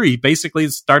halfway through, he basically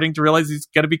is starting to realize he's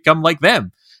going to become like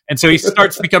them. And so he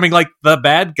starts becoming like the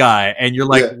bad guy. And you're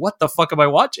like, what the fuck am I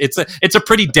watching? It's a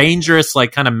pretty dangerous,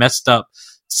 like kind of messed up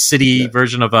city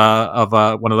version of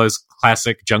one of those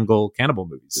classic jungle cannibal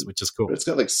movies, which is cool. It's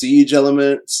got like siege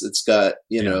elements. It's got,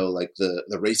 you know, like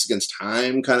the race against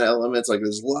time kind of elements. Like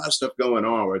there's a lot of stuff going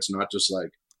on where it's not just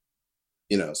like,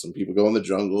 you know, some people go in the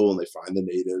jungle and they find the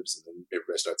natives and then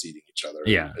everybody starts eating each other.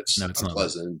 Yeah. It's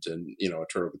unpleasant. And, you know, a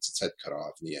turtle gets its head cut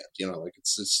off in the end. You know, like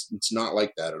it's not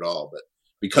like that at all. But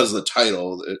because of the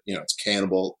title, you know, it's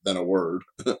cannibal, then a word,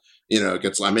 you know, it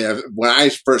gets, I mean, when I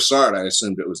first saw it, I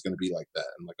assumed it was going to be like that.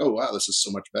 I'm like, oh, wow, this is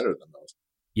so much better than those.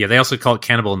 Yeah, they also call it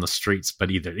Cannibal in the Streets, but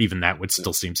even that would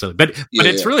still seem silly. But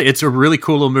it's a really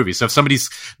cool little movie. So if somebody's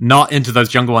not into those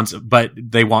jungle ones, but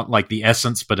they want like the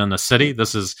essence, but in a city,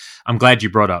 I'm glad you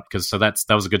brought up because that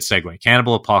was a good segue.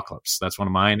 Cannibal Apocalypse. That's one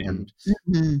of mine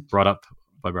and brought up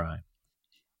by Brian.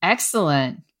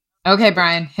 Excellent. Okay,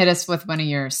 Brian, hit us with one of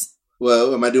yours.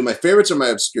 Well, am I doing my favorites or my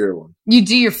obscure one? You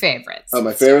do your favorites. Oh,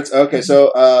 my favorites? Okay,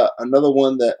 so another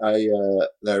one that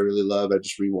I really love, I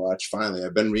just rewatched. Finally,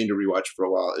 I've been meaning to rewatch for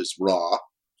a while, is Raw,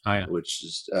 which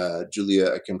is Julia,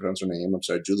 I can't pronounce her name. I'm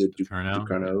sorry, Julia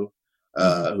Ducournau,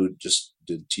 who just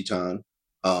did Teton.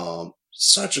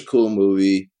 Such a cool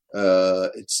movie.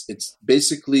 It's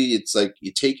basically, it's like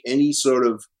you take any sort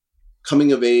of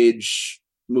coming of age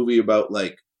movie about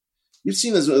like, you've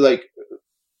seen this like,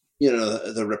 you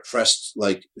know, the repressed,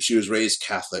 like she was raised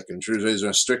Catholic and she was raised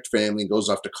in a strict family and goes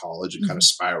off to college and kind of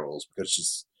spirals because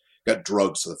she's got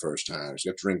drugs for the first time.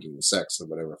 She's got drinking and sex or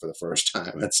whatever for the first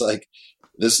time. It's like,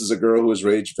 this is a girl who was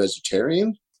raised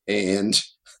vegetarian and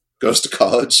goes to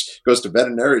college, goes to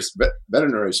veterinary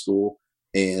school,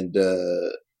 and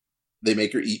they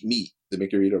make her eat meat. They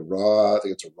make her eat I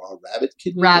think it's a raw rabbit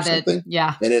kidney or something.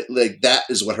 Yeah. And it like, that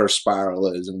is what her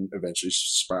spiral is. And eventually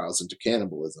she spirals into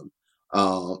cannibalism.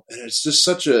 And it's just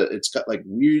it's got like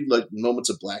weird like moments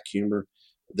of black humor.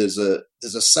 There's a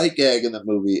sight gag in that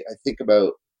movie I think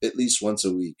about at least once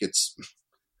a week. It's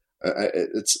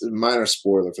a minor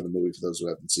spoiler for the movie for those who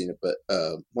haven't seen it, but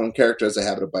one character has a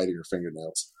habit of biting her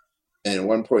fingernails, and at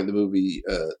one point in the movie,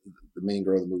 the main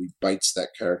girl in the movie bites that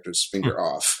character's finger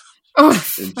off.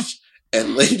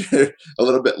 And later, a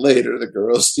little bit later, the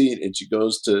girl's seen and she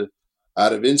goes to,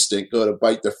 out of instinct, go to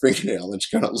bite their fingernail, and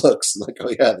she kind of looks like, oh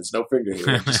yeah, there's no finger here.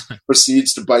 And just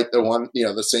proceeds to bite the one, you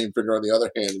know, the same finger on the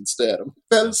other hand instead. I'm like,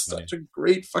 that is such a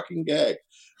great fucking gag.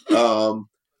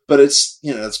 But it's,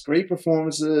 you know, it's great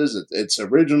performances. It's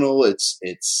original.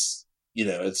 It's you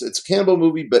know, it's a cannibal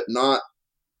movie, but not.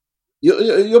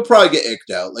 You'll probably get icked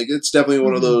out. Like it's definitely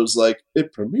one of those like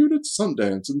it premiered at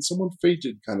Sundance and someone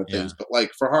fainted kind of things. But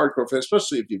like for hardcore fans,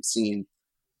 especially if you've seen,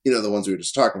 you know, the ones we were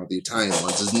just talking about, the Italian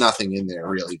ones, there's nothing in there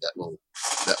really that will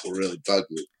really bug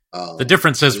you. The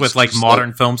difference is with like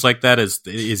modern films like that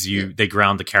they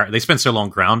ground the character. They spend so long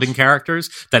grounding characters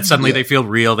that suddenly they feel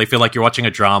real. They feel like you're watching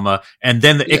a drama, and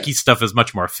then the icky stuff is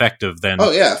much more effective than.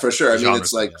 Oh yeah, for sure. I mean,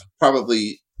 it's like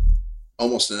probably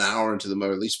almost an hour into the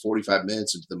movie, at least 45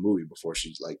 minutes into the movie before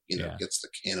she's like, you know, gets the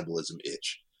cannibalism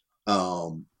itch.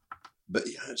 But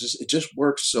yeah, it just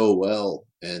works so well,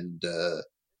 and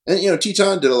you know,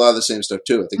 Teton did a lot of the same stuff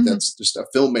too. I think that's just a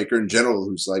filmmaker in general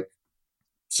who's like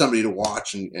somebody to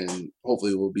watch and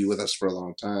hopefully will be with us for a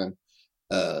long time.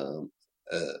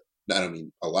 I don't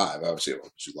mean alive, obviously.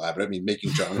 She's alive, but I mean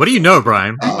making John. What do you know,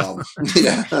 Brian?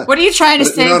 Yeah. What are you trying to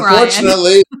say, Brian?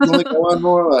 Unfortunately, there's only one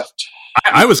more left.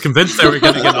 I was convinced they were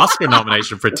going to get an Oscar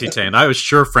nomination for Teton. I was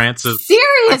sure Frances.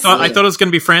 Seriously, I thought it was going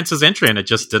to be Frances' entry, and it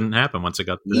just didn't happen once it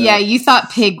got there. Yeah, you thought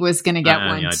Pig was going to get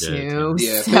one too.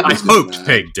 Yeah, so. I hoped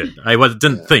Pig did. I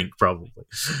didn't think probably.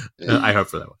 I hope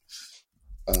for that one.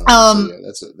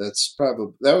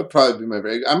 That would probably be my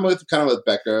very. I'm with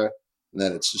Becca, and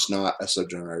that it's just not a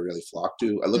subgenre I really flock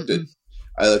to. I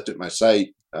looked at my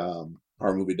site, Horror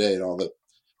Movie Day, and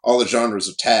all the genres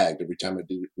are tagged every time I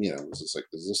do. You know, it's just like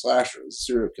there's a slasher, there's a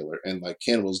serial killer, and like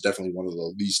cannibal is definitely one of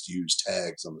the least used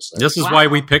tags on the site. This is why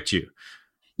we picked you.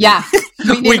 Yeah,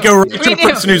 we go right to the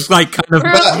person who's like kind of.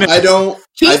 I don't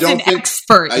think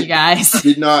expert, you guys.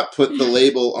 Did not put the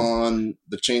label on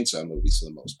the Chainsaw movies for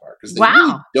the most part because they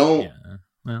really don't. Yeah.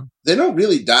 Well, they don't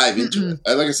really dive into it.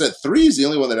 Like I said, 3 is the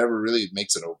only one that ever really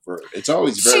makes it overt. It's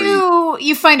always very. 2,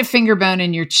 you find a finger bone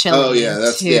in your chili. Oh yeah,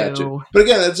 that's 2. But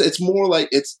again, it's more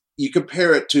like you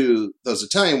compare it to those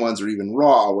Italian ones or even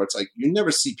Raw, where it's like you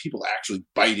never see people actually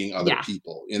biting other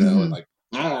people, you know, and like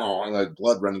and like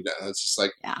blood running down. It's just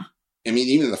like, Yeah. I mean,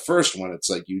 even the first one, it's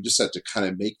like you just have to kind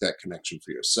of make that connection for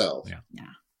yourself. Yeah.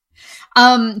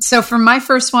 So for my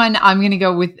first one, I'm going to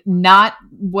go with not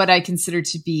what I consider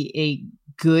to be a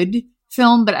good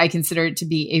film, but I consider it to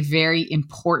be a very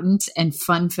important and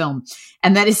fun film.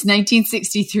 And that is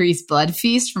 1963's Blood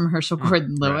Feast from Herschel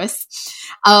Gordon Lewis.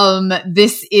 Right.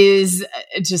 This is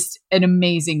just an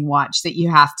amazing watch that you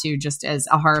have to, just as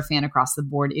a horror fan across the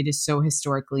board. It is so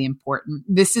historically important.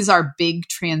 This is our big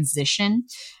transition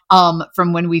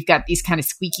from when we've got these kind of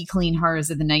squeaky clean horrors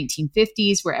of the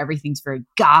 1950s where everything's very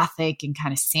gothic and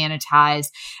kind of sanitized.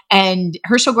 And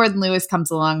Herschel Gordon Lewis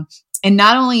comes along. And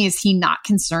not only is he not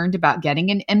concerned about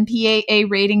getting an MPAA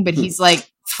rating, but he's like,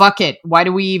 fuck it. Why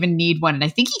do we even need one? And I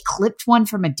think he clipped one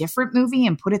from a different movie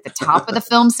and put it at the top of the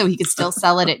film so he could still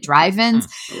sell it at drive-ins.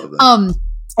 It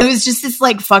was just this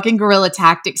like fucking guerrilla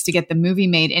tactics to get the movie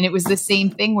made. And it was the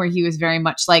same thing where he was very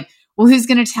much like, well, who's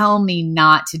going to tell me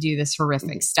not to do this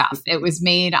horrific stuff? It was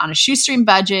made on a shoestring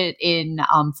budget in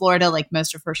Florida, like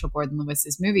most of Herschel Gordon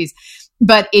Lewis's movies.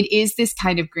 But it is this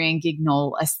kind of Grand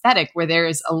Guignol aesthetic where there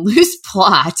is a loose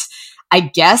plot. I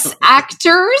guess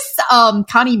actors,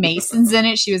 Connie Mason's in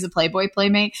it. She was a Playboy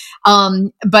playmate.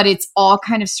 But it's all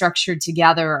kind of structured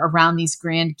together around these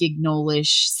Grand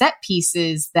Guignol-ish set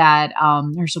pieces that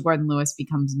Herschel Gordon Lewis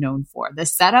becomes known for. The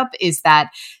setup is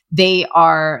that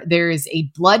there is a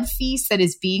blood feast that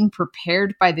is being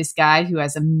prepared by this guy who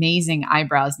has amazing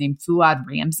eyebrows named Fuad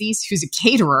Ramses, who's a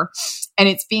caterer, and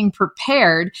it's being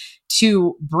prepared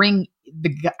to bring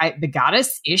the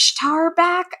goddess Ishtar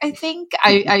back. I think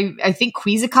I think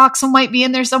Quetzalcoatl might be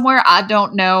in there somewhere. I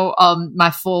don't know my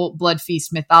full blood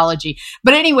feast mythology,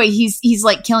 but anyway, he's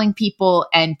like killing people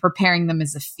and preparing them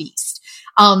as a feast.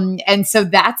 And so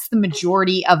that's the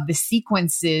majority of the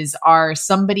sequences are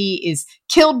somebody is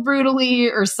killed brutally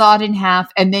or sawed in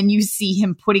half. And then you see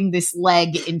him putting this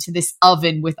leg into this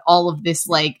oven with all of this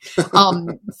like,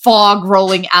 fog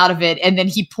rolling out of it. And then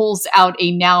he pulls out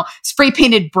a now spray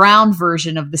painted brown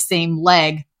version of the same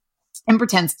leg and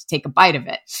pretends to take a bite of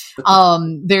it.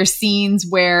 There's scenes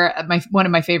where one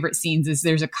of my favorite scenes is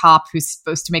there's a cop who's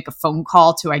supposed to make a phone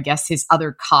call to, I guess, his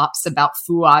other cops about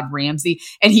Fuad Ramsey.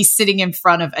 And he's sitting in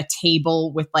front of a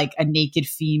table with like a naked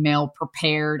female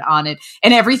prepared on it.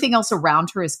 And everything else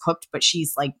around her is cooked, but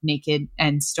she's like naked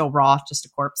and still raw, just a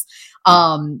corpse.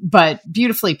 But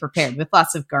beautifully prepared with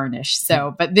lots of garnish.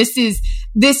 So, but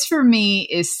this for me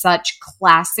is such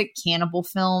classic cannibal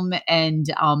film. And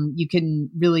you can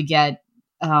really get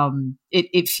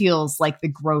it feels like the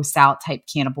gross out type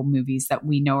cannibal movies that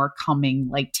we know are coming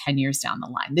like 10 years down the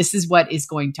line. This is what is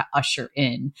going to usher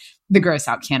in the gross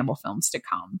out cannibal films to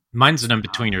come. Mine's an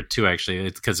in-betweener too, actually,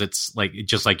 because it's like,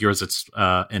 just like yours, it's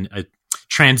a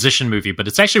transition movie, but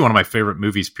it's actually one of my favorite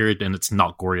movies, period, and it's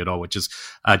not gory at all, which is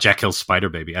Jack Hill's Spider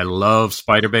Baby. I love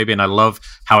Spider Baby, and I love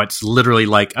how it's literally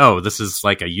like, oh, this is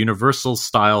like a Universal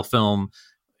style film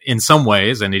in some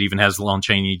ways, and it even has Lon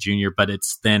Chaney Jr., but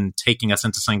it's then taking us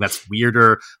into something that's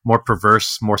weirder, more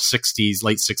perverse, more 60s,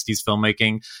 late 60s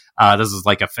filmmaking. This is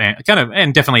like a kind of,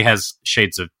 and definitely has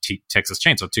shades of Texas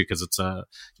Chainsaw too, because it's a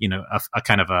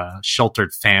kind of a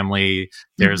sheltered family.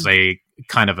 There's a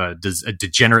kind of a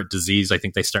degenerate disease. I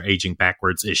think they start aging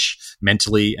backwards-ish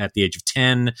mentally at the age of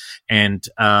 10. And,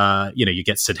 you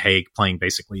get Sid Haig playing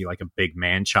basically like a big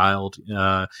man-child.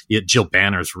 Jill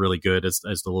Banner's really good as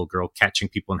the little girl catching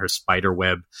people in her spider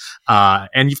web.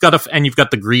 And you've got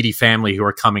the greedy family who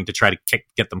are coming to try to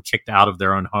get them kicked out of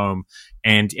their own home.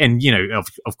 And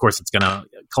of course, it's going to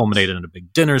culminate in a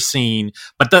big dinner scene.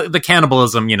 But the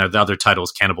cannibalism, the other title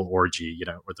is Cannibal Orgy,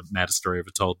 or The Maddest Story Ever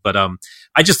Told. But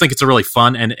I just think it's a really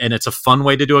fun and it's a fun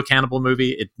way to do a cannibal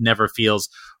movie. It never feels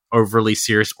overly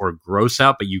serious or gross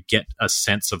out, but you get a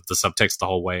sense of the subtext the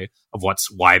whole way of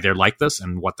why they're like this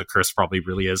and what the curse probably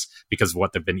really is because of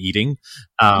what they've been eating.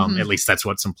 At least that's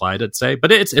what's implied, I'd say.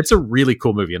 But it's a really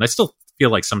cool movie, and I still feel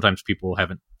like sometimes people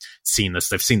haven't seen this.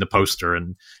 They've seen the poster,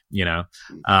 and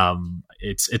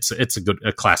it's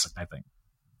a classic, I think.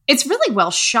 It's really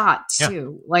well shot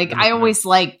too. Yeah. Like I always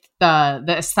liked the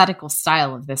aesthetical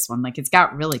style of this one. Like it's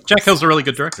got really cool Jack Hill's a really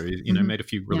good director. He made a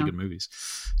few really good movies.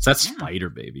 So that's Spider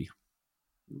Baby.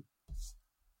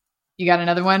 You got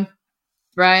another one,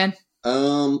 Brian?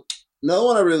 Another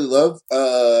one I really love.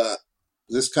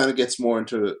 This kind of gets more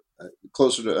into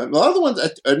closer to a lot of the ones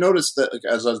I noticed that like,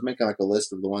 as I was making like a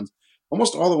list of the ones,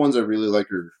 almost all the ones I really like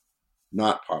are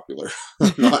not popular,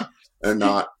 are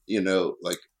not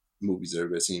like movies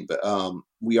everybody's seen. But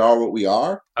We Are What We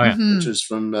Are, which is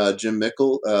from Jim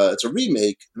Mickle. It's a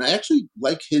remake, and I actually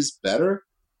like his better.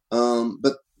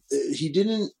 But he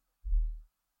didn't.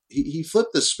 he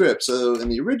flipped the script. So in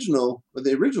the original,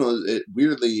 it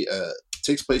weirdly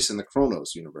takes place in the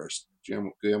Chronos universe.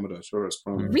 Guillermo del Toro's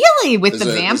Chronos. Really? With the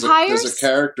vampires? There's a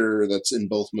character that's in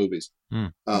both movies.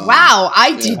 Wow,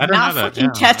 I did not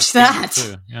fucking catch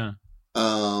that. Yeah.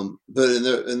 But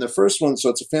in the first one, so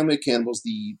it's a family of cannibals.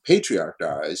 The patriarch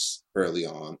dies early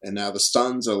on, and now the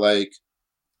sons are like,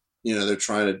 they're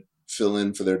trying to fill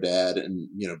in for their dad and,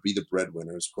 be the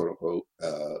breadwinners, quote unquote,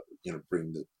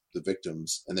 bring the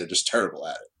victims, and they're just terrible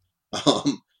at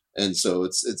it. And so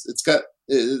it's got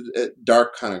a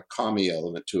dark kind of commie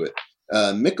element to it.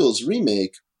 Mikkel's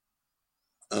remake,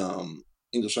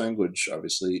 English language,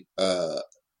 obviously,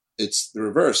 it's the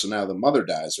reverse. So now the mother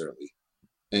dies early,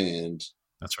 and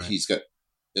that's right.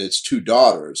 It's two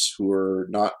daughters who are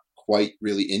not quite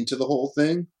really into the whole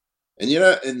thing. And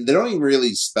and they don't even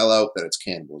really spell out that it's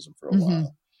cannibalism for a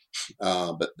while.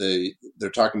 But they're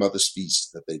talking about this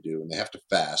feast that they do, and they have to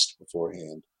fast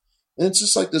beforehand. And it's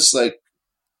just like this, like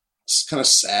kind of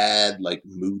sad, like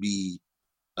moody,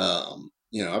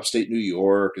 upstate New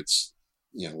York. It's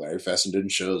Larry Fessenden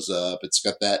shows up. It's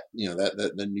got that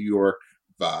that the New York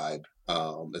vibe.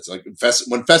 It's like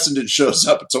when Fessenden shows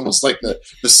up, it's almost like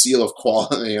the seal of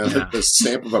quality, the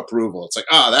stamp of approval. It's like,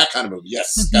 that kind of movie.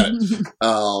 Yes, got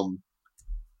it.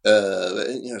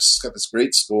 It's got this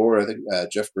great score. I think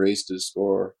Jeff Grace did a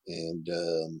score, and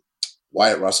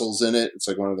Wyatt Russell's in it. It's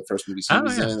like one of the first movies he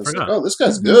was in. It's like, this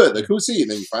guy's good. Like, who's he?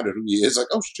 And then you find out who he is. Like,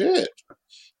 oh shit,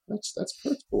 that's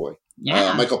Kurt's boy.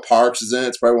 Yeah. Michael Parks is in it.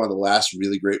 It's probably one of the last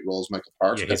really great roles Michael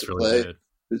Parks got to play. Good.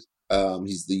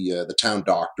 He's the town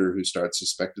doctor who starts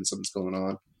suspecting something's going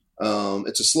on.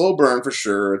 It's a slow burn for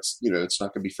sure. It's it's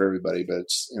not going to be for everybody, but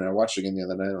it's I watched it again the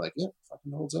other night. I'm like, yeah,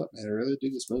 fucking holds up, man. I really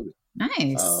dig this movie.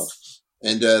 Nice.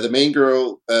 And the main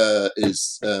girl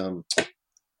is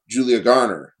Julia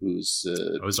Garner, who's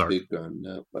Ozark. big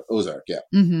on Ozark. Yeah,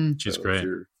 She's so great. if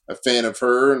you're a fan of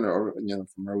her and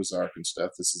from Ozark and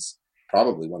stuff, this is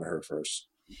probably one of her first.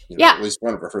 At least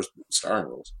one of her first starring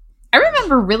roles. I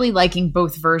remember really liking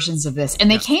both versions of this,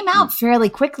 and they came out fairly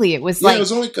quickly. It was it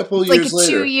was only a couple of years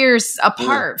later. 2 years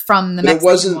apart from the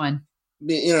Mexican one.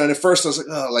 And at first I was like,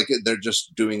 oh, like they're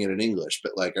just doing it in English,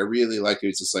 but like I really like it.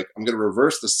 It's just like I'm going to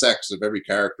reverse the sex of every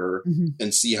character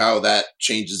and see how that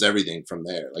changes everything from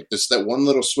there. Like that one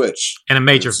little switch and a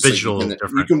major visual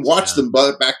difference. You can watch them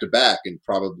back to back and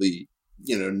probably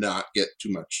not get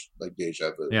too much like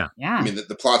deja vu. Yeah. I mean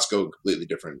the plots go in completely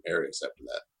different areas after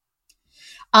that.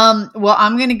 Well,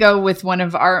 I'm going to go with one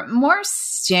of our more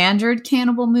standard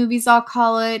cannibal movies, I'll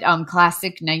call it,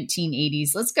 classic 1980s.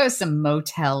 Let's go some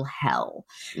Motel Hell.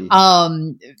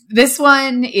 This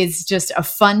one is just a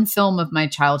fun film of my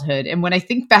childhood. And when I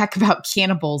think back about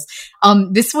cannibals,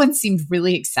 this one seemed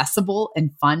really accessible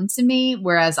and fun to me.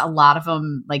 Whereas a lot of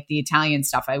them, like the Italian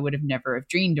stuff, I would have never have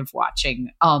dreamed of watching,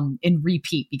 in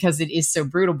repeat because it is so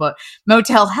brutal. But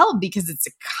Motel Hell, because it's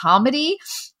a comedy,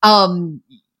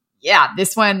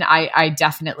 this one I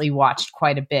definitely watched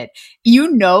quite a bit.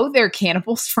 They're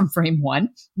cannibals from frame one.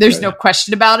 There's no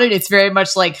question about it. It's very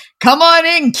much like, come on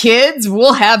in, kids,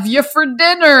 we'll have you for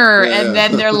dinner. Yeah. And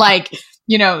then they're like,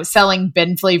 selling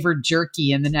Ben flavored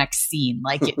jerky in the next scene.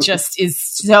 Like it just is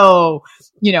so,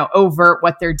 overt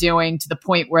what they're doing to the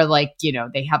point where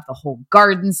they have the whole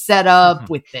garden set up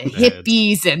with the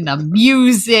hippies and the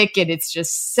music. And it's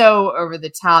just so over the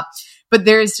top. But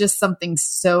there's just something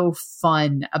so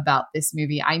fun about this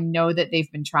movie. I know that they've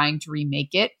been trying to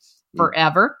remake it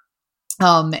forever.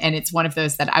 And it's one of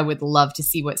those that I would love to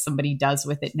see what somebody does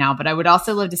with it now. But I would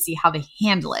also love to see how they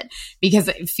handle it because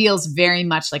it feels very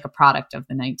much like a product of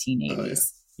the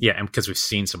 1980s. Oh, yeah, and because we've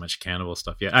seen so much cannibal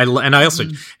stuff. Yeah, I also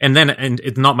and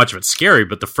it's not much of it's scary,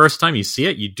 but the first time you see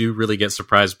it, you do really get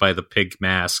surprised by the pig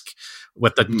mask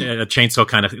with the chainsaw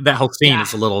kind of. That whole scene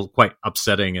is a little quite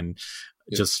upsetting and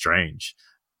just strange.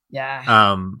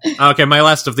 Yeah. Okay, my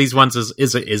last of these ones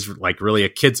is like really a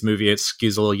kids movie. It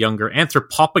skews a little younger.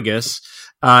 Anthropophagus.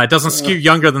 It doesn't skew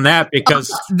younger than that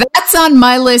because that's on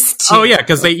my list too. Oh yeah,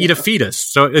 because they eat a fetus,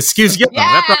 so it skews younger.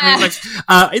 Yeah. That's what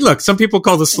I mean. Look, some people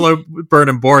call this slow burn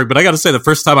and boring, but I got to say, the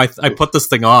first time I put this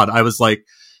thing on, I was like.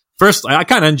 First, I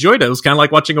kind of enjoyed it. It was kind of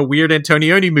like watching a weird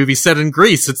Antonioni movie set in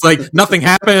Greece. It's like nothing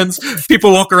happens.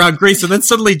 People walk around Greece, and then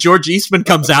suddenly George Eastman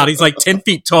comes out. He's like 10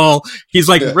 feet tall. He's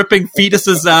like ripping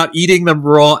fetuses out, eating them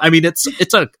raw. I mean, it's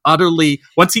a utterly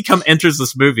once he enters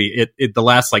this movie, the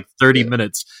last like 30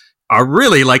 minutes are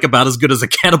really like about as good as a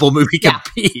cannibal movie can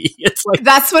be. It's like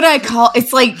that's what I call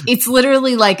it's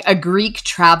literally like a Greek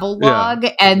travel log,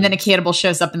 and then a cannibal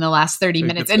shows up in the last 30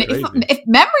 minutes. And if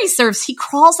memory serves, he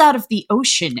crawls out of the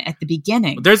ocean at the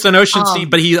beginning. There's an ocean scene,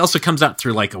 but he also comes out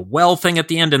through like a well thing at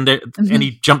the end, and and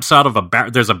he jumps out of a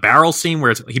barrel. There's a barrel scene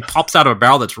where he pops out of a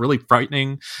barrel that's really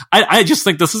frightening. I just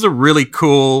think this is a really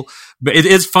cool. But it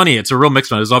is funny. It's a real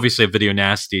mix. It's obviously a Video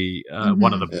Nasty,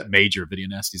 one of the major Video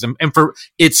Nasties, and for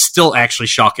it's still actually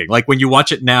shocking. Like when you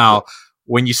watch it now,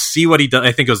 when you see what he does,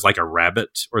 I think it was like a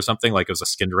rabbit or something, like it was a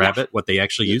skinned rabbit, what they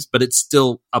actually used, but it's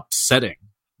still upsetting,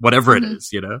 whatever it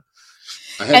is, you know.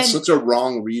 I had such a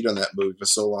wrong read on that movie for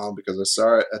so long because I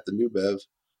saw it at the New Bev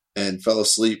and fell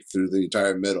asleep through the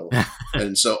entire middle.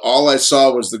 And so all I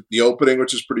saw was the opening,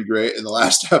 which is pretty great, and the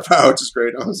last half hour, which is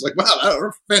great. And I was like, wow, that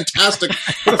was fantastic.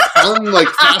 What a fun, like,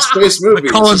 fast-paced movie.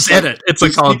 Collins edit. It's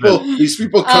a Collins edit. These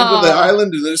people come to the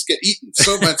island and they just get eaten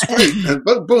so much meat. And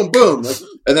boom, boom, boom.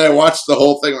 And then I watched the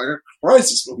whole thing, like, Christ,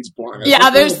 this movie's boring.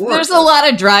 There's a lot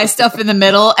of dry stuff in the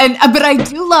middle, but I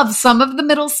do love some of the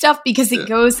middle stuff because it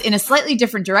goes in a slightly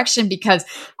different direction. Because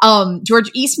George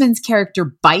Eastman's character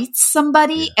bites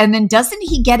somebody, and then doesn't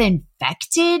he get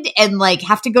infected and like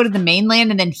have to go to the mainland,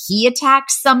 and then he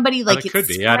attacks somebody? Like it could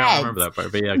be. I don't remember that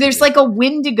part, but there's like a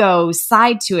Wendigo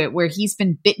side to it where he's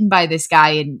been bitten by this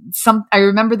guy, and I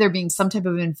remember there being some type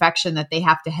of infection that they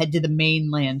have to head to the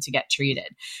mainland to get treated.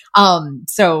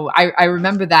 So I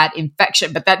remember that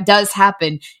infection, but that does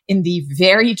happen in the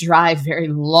very dry, very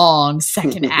long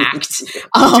second act.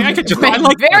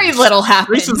 Very little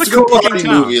happens. It's a good party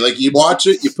movie. Like you watch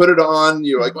it, you put it on,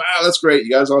 you're like, wow, that's great. You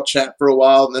guys all chat for a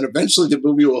while, and then eventually the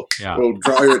movie will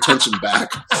draw your attention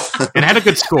back. It had a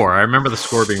good score. I remember the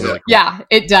score being really cool. Yeah,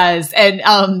 it does. And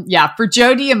for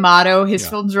Joe D'Amato, his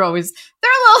films are always,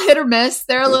 they're a little hit or miss.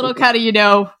 They're a little kind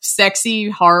of, sexy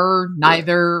horror,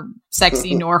 neither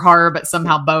sexy nor horror, but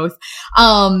somehow both.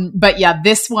 But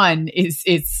this one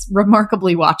is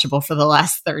remarkably watchable for the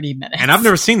last 30 minutes. And I've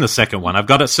never seen the second one. I've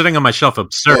got it sitting on my shelf.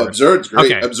 Absurd. Oh, Absurd's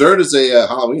great. Okay. Absurd is a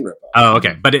Halloween ripoff. Oh,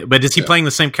 okay. But is he playing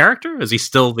the same character? Is he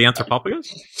still the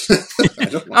anthropologist? I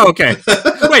don't know. Oh, okay.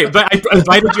 Wait, but I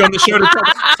invited you on the show to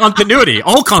talk continuity,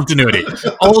 all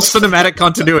cinematic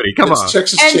continuity. Come on.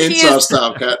 Texas Chainsaw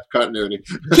style continuity.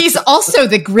 He's also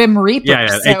the Grim Reaper.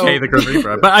 Yeah, aka the Grim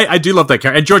Reaper. But I do love that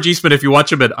character. And George Eastman, if you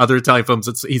watch him in other Italian films,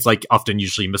 he's like often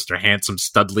usually Mr. Handsome,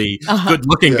 studly,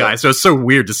 good-looking guy. So it's so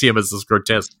weird to see him as this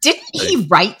grotesque. Didn't he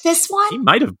write this one? He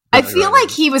might have. I feel like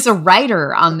he was a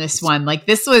writer on this one. Like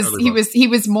this was he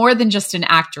was more than just an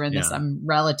actor in this. I'm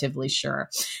relatively sure.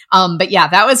 But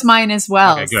that was mine as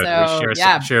well. Okay, good. So, We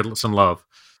shared some love.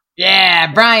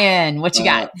 Yeah, Brian, what you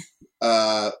got?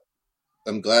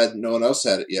 I'm glad no one else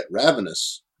had it yet.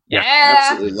 Ravenous. Yeah.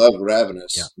 I absolutely love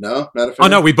Ravenous. Yeah. No? Not a fan? Oh,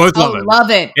 no, we both love it. Love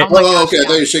it. Okay. I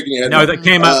thought you were shaking your head. No, that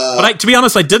came out. But to be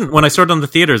honest, I didn't. When I saw it on the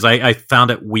theaters, I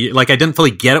found it weird. Like, I didn't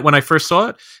fully get it when I first saw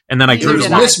it. And then I grew to like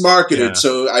it. It was mismarketed,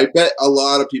 so I bet a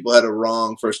lot of people had a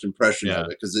wrong first impression of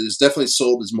it, because it is definitely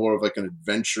sold as more of like an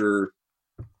adventure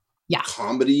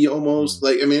comedy almost.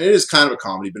 Like, I mean, it is kind of a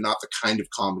comedy, but not the kind of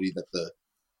comedy that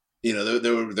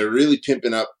they're really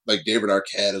pimping up, like David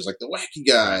Arquette as like the wacky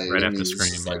guy. Right after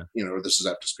Scream. Like, this is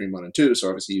after Scream 1 and 2, so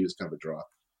obviously he was kind of a draw.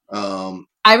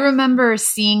 I remember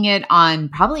seeing it on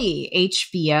probably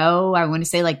HBO, I want to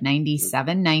say like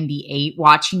 97, 98,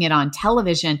 watching it on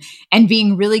television and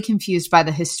being really confused by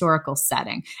the historical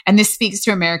setting. And this speaks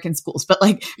to American schools, but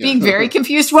like being very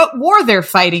confused what war they're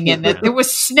fighting in, that there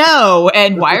was snow,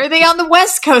 and why are they on the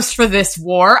West Coast for this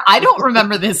war? I don't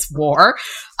remember this war.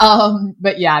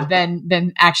 But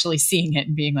then actually seeing it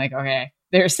and being like, okay,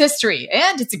 there's history,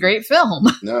 and it's a great film.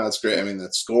 No, it's great. I mean,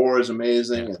 that score is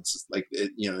amazing. It's like,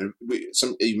 you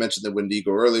mentioned the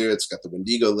Wendigo earlier. It's got the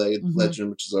Wendigo legend,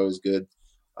 which is always good.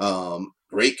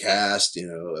 Great cast.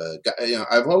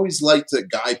 I've always liked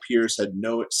that Guy Pearce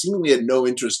seemingly had no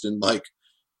interest in like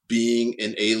being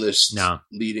an A-list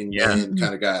leading man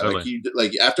kind of guy. Totally.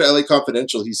 Like after LA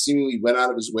Confidential, he seemingly went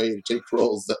out of his way to take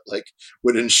roles that like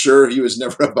would ensure he was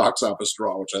never a box office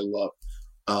draw, which I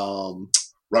love.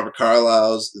 Robert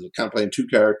Carlyle's kind of playing two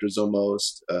characters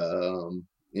almost.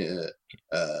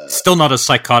 Still not as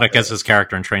psychotic as his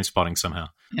character in Trainspotting somehow.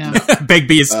 Yeah.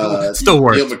 Begbie is still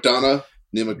worse. Neil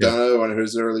McDonough, one of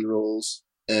his early roles.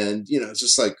 And, it's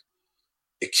just like,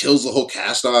 it kills the whole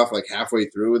cast off like halfway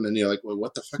through. And then you're like, well,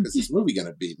 what the fuck is this movie going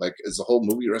to be? Like, is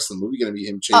the rest of the movie going to be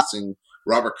him chasing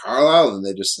Robert Carlyle? And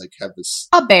they just like have this.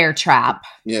 A bear trap.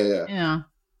 Yeah.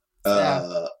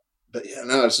 but yeah,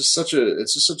 no, it's just such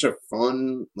a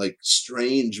fun, like,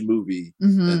 strange movie.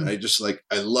 And I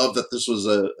love that this was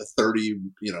a 30,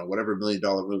 whatever $1 million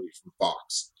movie from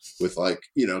Fox with, like,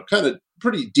 kind of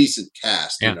pretty decent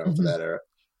cast, for that era.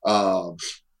 I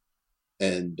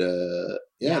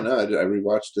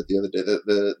rewatched it the other day.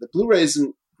 The Blu-ray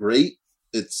isn't great.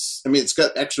 It's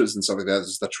got extras and stuff like that. It's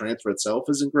just the transfer itself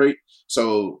isn't great.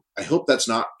 So I hope that's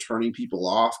not turning people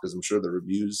off, because I'm sure the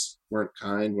reviews weren't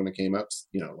kind when it came out.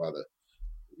 A lot of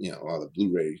the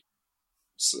Blu-ray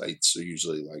sites are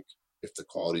usually like, if the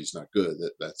quality's not good,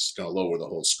 that's going to lower the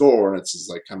whole score, and it's just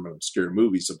like kind of an obscure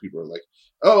movie. So people are like,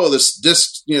 "Oh, this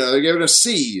disc, they gave it a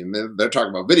C," and they're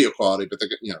talking about video quality, but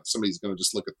somebody's going to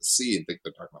just look at the C and think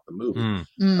they're talking about the movie.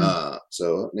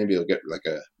 So maybe it'll get like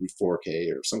a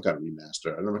 4K or some kind of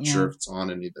remaster. I'm not sure if it's on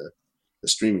any of the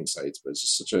streaming sites, but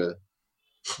it's just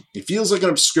it feels like an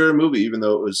obscure movie, even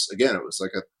though it was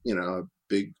like a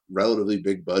relatively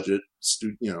big budget,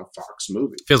 Fox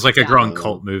movie. Feels like a growing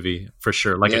cult movie for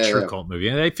sure, like a true cult movie.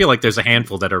 And I feel like there's a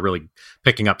handful that are really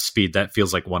picking up speed. That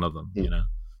feels like one of them,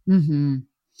 Mm-hmm.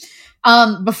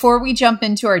 Before we jump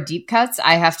into our deep cuts,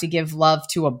 I have to give love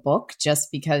to a book just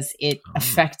because it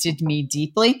affected me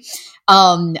deeply.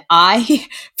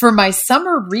 For my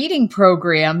summer reading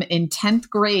program in 10th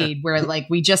grade, where like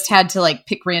we just had to like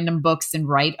pick random books and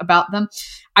write about them,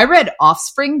 I read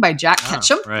Offspring by Jack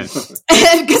Ketchum. Right. Because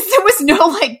there was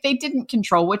no, they didn't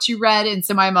control what you read. And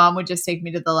so my mom would just take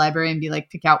me to the library and be like,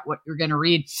 pick out what you're going to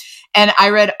read. And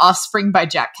I read Offspring by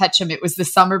Jack Ketchum. It was the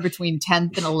summer between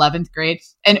 10th and 11th grade.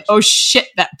 And oh shit,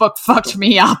 that book fucked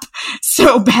me up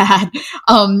so bad.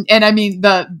 And I mean,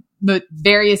 the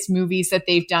various movies that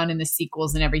they've done and the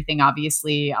sequels and everything,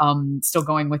 obviously, still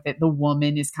going with it. The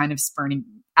Woman is kind of spurning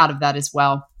out of that as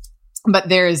well. But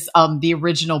there's the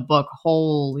original book.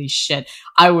 Holy shit.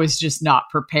 I was just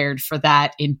not prepared for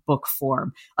that in book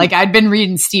form. Like, I'd been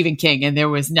reading Stephen King and there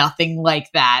was nothing like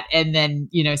that. And then,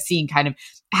 seeing kind of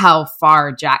how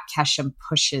far Jack Ketchum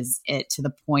pushes it to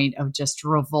the point of just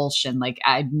revulsion. Like,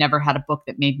 I'd never had a book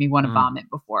that made me want to vomit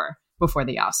before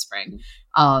The Offspring.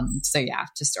 So yeah,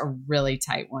 just a really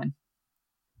tight one.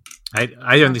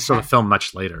 I only saw the film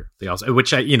much later,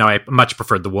 which I much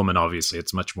preferred The Woman. Obviously,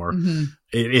 it's much more,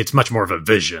 it's much more of a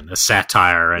vision, a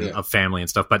satire, and of family and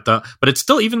stuff. But it's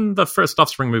still, even the first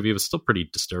Offspring movie was still pretty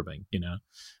disturbing,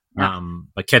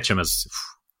 But Ketchum is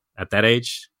at that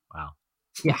age, wow.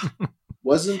 Yeah,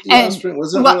 wasn't the Offspring?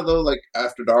 Wasn't one of those like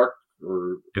After Dark?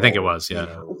 I think it was, yeah.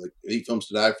 Like 8 Films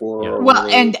to Die For. Yeah. Or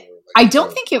and I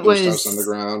don't think it was House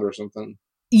Underground or something.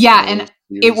 Yeah, and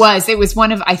it was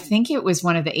one of, I think it was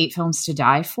one of the 8 Films to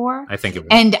Die For. I think it was.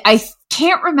 And I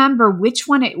can't remember which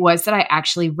one it was that I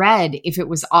actually read, if it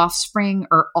was Offspring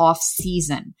or Off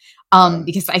Season.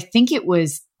 Because I think it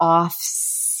was Off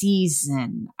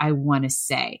Season, I want to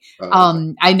say.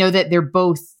 I know that they're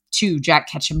both 2 Jack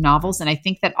Ketchum novels, and I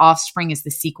think that Offspring is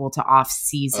the sequel to Off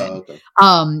Season.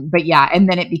 But yeah, and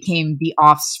then it became the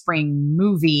Offspring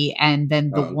movie, and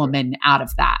then The Woman out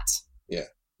of that. Yeah.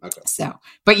 Okay. So,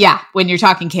 but yeah, when you're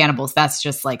talking cannibals, that's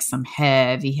just like some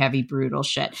heavy, brutal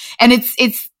shit. And it's,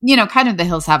 kind of the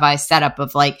Hills Have Eyes setup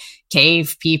of like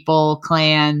cave people,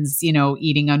 clans,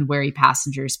 eating unwary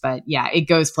passengers. But yeah, it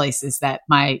goes places that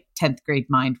my 10th grade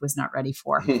mind was not ready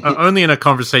for. Only in a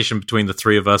conversation between the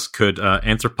three of us could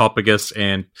Anthropophagus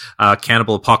and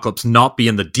Cannibal Apocalypse not be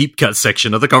in the deep cut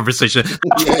section of the conversation.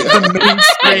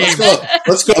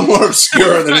 Let's go more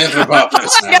obscure than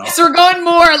Anthropophagus now. Yes, we're going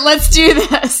more. Let's do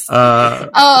this. So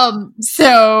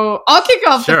I'll kick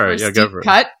off the first deep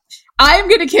cut. I'm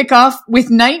going to kick off with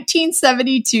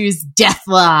 1972's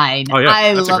Deathline. Oh, yeah.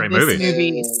 I That's love a great this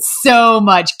movie so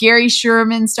much. Gary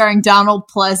Sherman starring Donald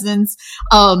Pleasence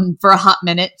for a hot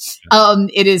minute.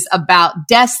 It is about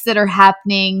deaths that are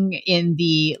happening in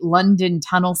the London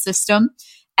tunnel system.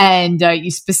 And you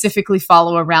specifically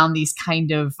follow around these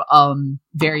kind of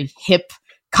very hip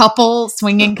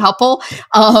swinging couple,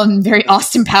 very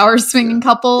Austin Powers swinging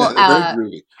couple. Yeah, they're very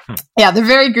groovy. Yeah, they're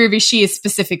very groovy. She is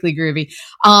specifically groovy.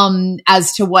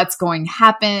 As to what's going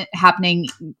happening,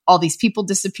 all these people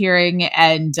disappearing,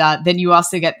 and then you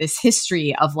also get this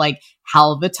history of like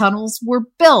how the tunnels were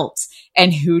built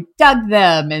and who dug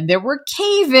them, and there were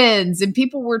cave-ins and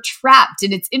people were trapped.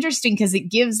 And it's interesting because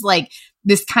it gives like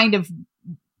this kind of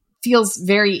feels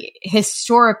very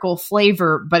historical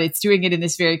flavor, but it's doing it in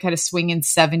this very kind of swinging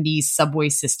 70s subway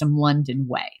system London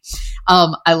way.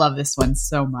 I love this one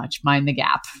so much. Mind the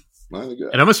Gap. My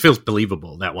God. It almost feels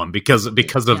believable, that one, because of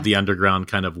the underground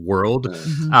kind of world.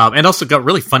 And also got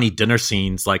really funny dinner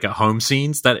scenes, like at home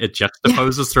scenes that it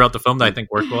juxtaposes throughout the film that I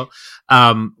think work well.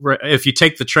 If you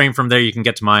take the train from there, you can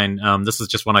get to mine. This is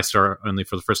just one I saw only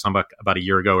for the first time about a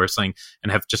year ago or something,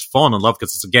 and have just fallen in love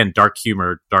because it's, again, dark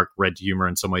humor, dark red humor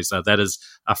in some ways. That is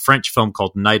a French film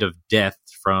called Night of Death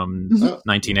from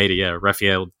 1980. Yeah,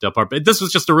 Raphael Delpar. But this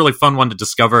was just a really fun one to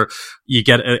discover. You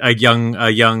get a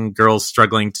young girl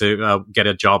struggling to get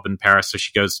a job in Paris, so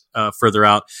she goes further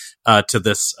out to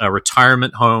this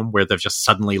retirement home where they've just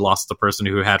suddenly lost the person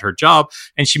who had her job,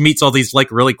 and she meets all these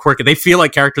like really quirky. They feel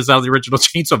like characters out of the original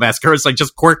Chainsaw Massacre. It's like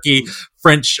just quirky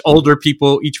French older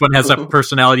people. Each one has a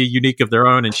personality unique of their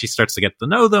own, and she starts to get to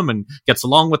know them and gets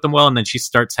along with them well. And then she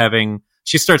starts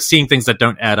seeing things that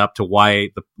don't add up to why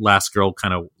the last girl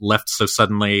kind of left so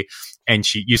suddenly. And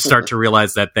you start to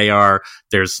realize that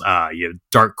there's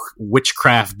dark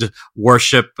witchcraft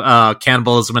worship,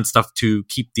 cannibalism and stuff to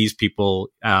keep these people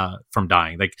from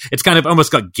dying. Like, it's kind of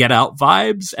almost got Get Out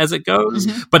vibes as it goes,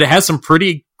 but it has some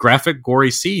pretty graphic,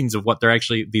 gory scenes of what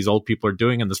these old people are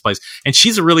doing in this place. And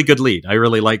she's a really good lead. I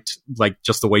really liked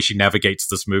just the way she navigates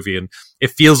this movie, and it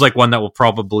feels like one that will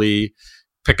probably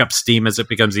pick up steam as it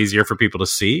becomes easier for people to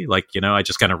see. Like, I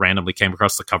just kind of randomly came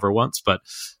across the cover once, but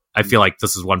I feel like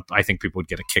this is one I think people would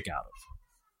get a kick out of.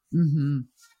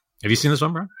 Have you seen this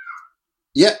one, Brian?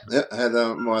 Yeah, I had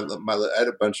I had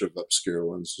a bunch of obscure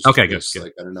ones. Okay, good.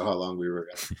 Like, I don't know how long we were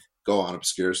going to go on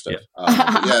obscure stuff.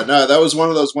 That was one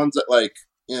of those ones that, like,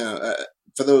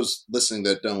 for those listening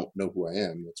that don't know who I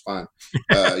am, that's fine.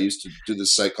 I used to do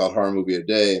this site called Horror Movie a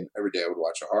Day, and every day I would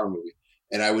watch a horror movie.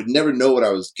 And I would never know what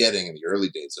I was getting in the early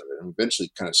days of it. And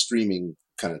eventually kind of streaming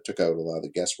kind of took out a lot of the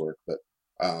guesswork. But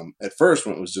at first,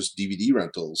 when it was just DVD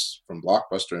rentals from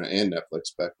Blockbuster and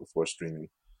Netflix back before streaming,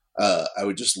 I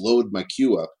would just load my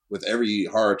queue up with every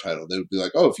horror title. They would be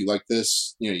like, oh, if you like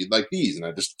this, you'd like these. And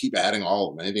I'd just keep adding all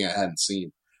of them, anything I hadn't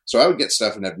seen. So I would get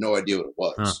stuff and have no idea what it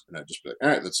was. And I'd just be like, all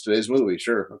right, that's today's movie.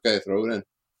 Sure. Okay, throw it in.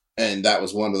 And that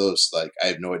was one of those, like, I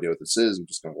have no idea what this is. I'm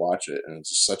just going to watch it. And it's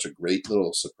just such a great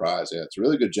little surprise. Yeah, it's a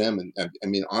really good gem. And I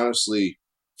mean, honestly,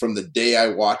 from the day I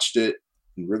watched it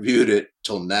and reviewed it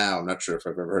till now, I'm not sure if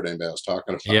I've ever heard anybody else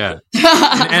talking about it.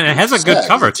 and it has a good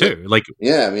cover too. Like,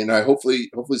 yeah, I mean, hopefully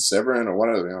Severin or one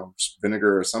of them,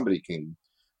 Vinegar or somebody can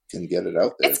get it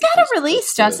out there. It's got a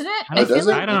release, doesn't it? I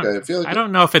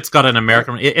don't know if it's got an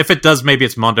American. If it does, maybe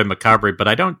it's Mondo Macabre, but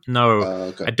I don't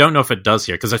know. I don't know if it does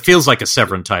here, because it feels like a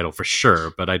Severin title for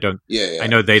sure. But I don't. I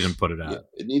know they didn't put it out. Yeah.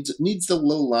 It needs the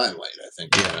little limelight, I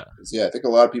think. I think a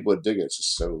lot of people would dig it. It's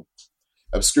just so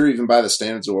obscure, even by the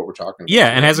standards of what we're talking about. Yeah,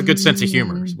 and has a good sense of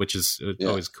humor, which is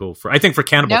always cool. I think for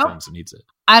cannibal films, it needs it.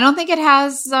 I don't think it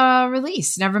has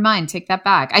released. Never mind. Take that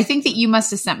back. I think that you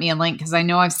must have sent me a link, because I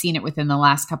know I've seen it within the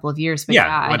last couple of years. But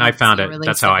when I found it,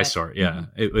 that's how I saw it. Yeah,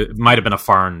 it might have been a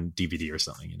foreign DVD or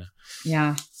something.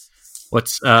 Yeah.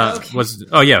 Last deep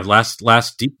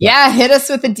one. Yeah, hit us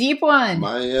with a deep one.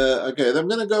 Okay, I'm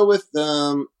gonna go with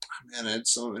I had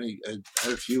so many. I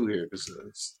had a few here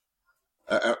because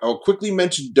I'll quickly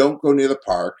mention Don't Go Near the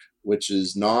Park, which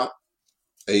is not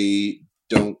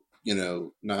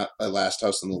not a Last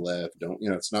House on the Left.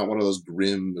 It's not one of those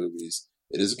grim movies.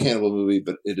 It is a cannibal movie,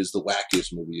 but it is the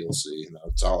wackiest movie you'll see.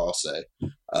 That's all I'll say.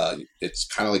 It's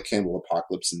kind of like Cannibal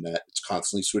Apocalypse in that it's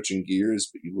constantly switching gears,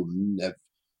 but you will never.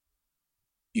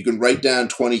 You can write down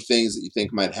 20 things that you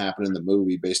think might happen in the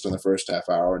movie based on the first half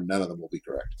hour, and none of them will be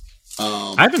correct.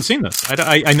 I haven't seen this.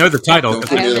 I know the title. Don't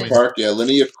Go Near the Park. Yeah,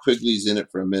 Linnea Quigley's in it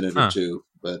for a minute or two,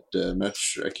 but I'm not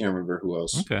sure. I can't remember who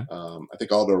else. Okay. I think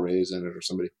Aldo Ray's in it or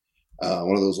somebody.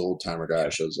 One of those old timer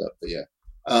guys shows up. But yeah.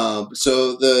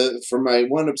 So for my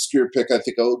one obscure pick, I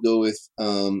think I'll go with.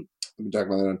 I've been talking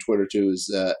about that on Twitter too. Is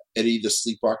Eddie the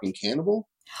Sleepwalking Cannibal?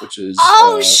 Which is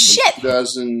shit!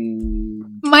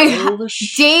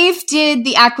 2012-ish. Dave did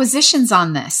the acquisitions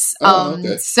on this.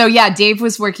 Okay. So yeah, Dave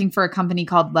was working for a company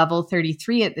called Level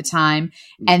 33 at the time,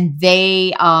 and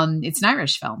they it's an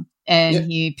Irish film, and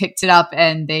he picked it up,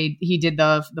 and he did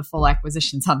the full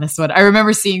acquisitions on this one. I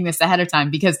remember seeing this ahead of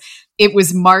time because it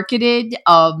was marketed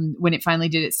when it finally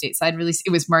did its stateside release.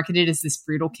 It was marketed as this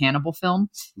brutal cannibal film,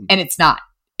 and it's not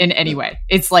in any way.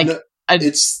 It's like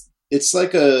it's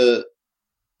like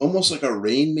almost like a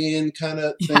Rain Man kind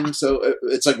of thing. Yeah. So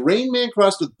it's like Rain Man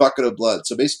crossed with Bucket of Blood.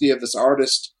 So basically you have this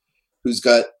artist who's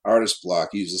got artist block.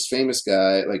 He's this famous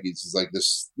guy. Like he's like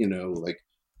this, the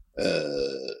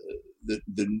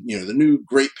new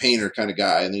great painter kind of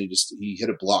guy. And then he hit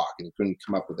a block and he couldn't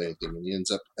come up with anything. And he ends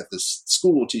up at this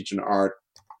school teaching art.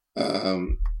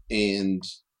 And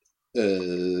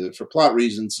for plot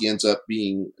reasons, he ends up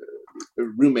being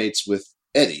roommates with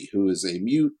Eddie, who is a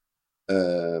mute.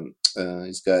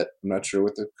 He's got, I'm not sure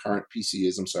what the current PC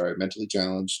is. I'm sorry, mentally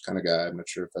challenged kind of guy. I'm not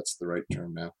sure if that's the right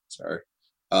term now. Sorry.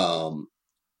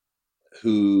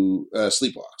 Who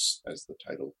sleepwalks, as the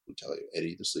title would tell you.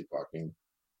 Eddie, the sleepwalking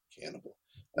cannibal.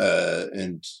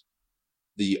 And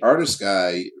the artist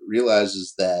guy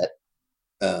realizes that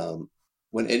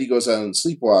when Eddie goes out and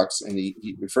sleepwalks, and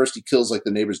he first he kills like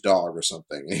the neighbor's dog or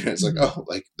something, and it's like, oh,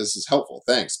 like this is helpful,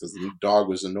 thanks, because the dog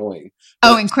was annoying.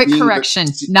 Oh, and quick correction,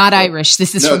 not Irish.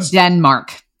 This is from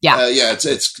Denmark. Yeah,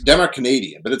 it's Denmark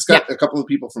Canadian, but it's got a couple of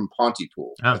people from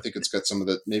Pontypool. Oh. I think it's got some of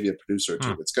the, maybe a producer or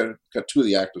two. It's got two of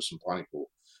the actors from Pontypool.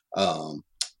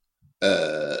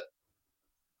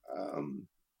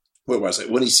 What was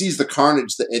it? When he sees the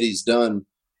carnage that Eddie's done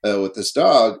with this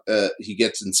dog, he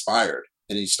gets inspired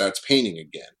and he starts painting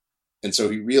again. And so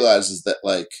he realizes that,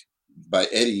 like, by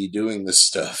Eddie doing this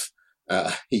stuff,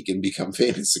 he can become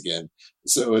famous again.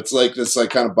 So it's like this,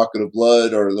 like, kind of bucket of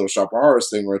blood or a Little Shop of Horrors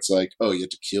thing where it's like, oh, you have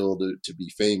to kill to be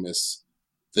famous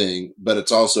thing. But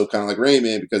it's also kind of like Rain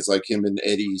Man, because like him and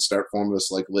Eddie start forming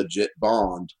this like legit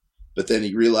bond. But then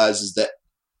he realizes that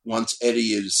once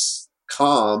Eddie is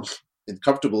calm and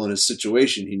comfortable in his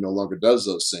situation, he no longer does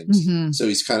those things. Mm-hmm. So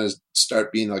he's kind of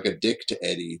start being like a dick to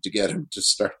Eddie to get him to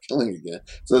start killing again.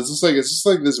 So it's just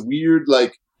like this weird,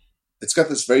 like, it's got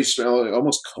this very strong,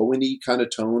 almost Coen-y kind of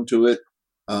tone to it.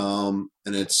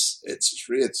 And it's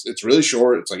really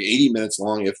short. It's like 80 minutes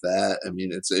long, if that. I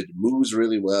mean, it moves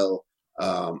really well.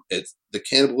 It's the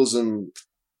cannibalism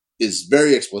is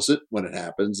very explicit when it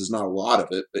happens. There's not a lot of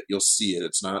it, but you'll see it.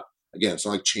 It's not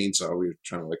like Chainsaw where you're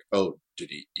trying to like, oh, did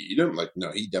he eat him? Like,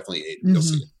 no, he definitely ate him. Mm-hmm. You'll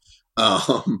see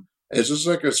it. It's just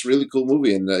like this really cool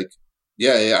movie. And like,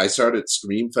 I started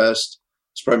Screamfest.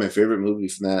 It's probably my favorite movie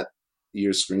from that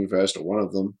year's Screamfest, or one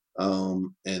of them.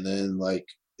 And then like,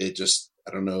 it just,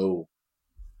 I don't know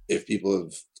if people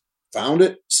have found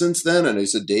it since then. And I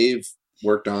said Dave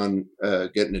worked on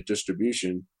getting a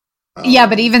distribution.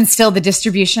 But even still, the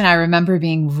distribution I remember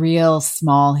being real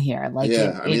small here. Like,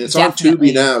 it's on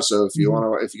Tubi now. So if you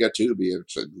if you got Tubi, I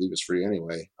believe it's free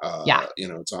anyway.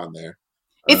 It's on there.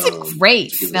 It's a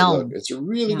great film. It's a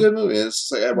really good movie. And it's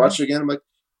just like I watched it again. I'm like,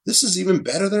 this is even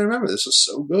better than I remember. This is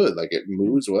so good. Like, it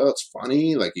moves well. It's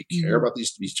funny. Like, you care about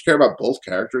these. You care about both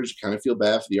characters. You kind of feel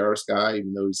bad for the artist guy,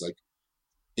 even though he's like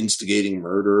instigating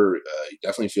murder. You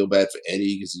definitely feel bad for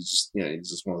Eddie because he's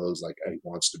just one of those like he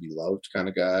wants to be loved kind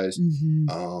of guys.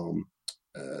 Mm-hmm.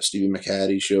 Stephen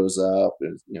McHattie shows up,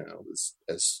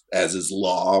 as is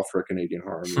law for a Canadian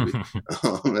horror movie,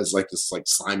 as like this like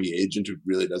slimy agent who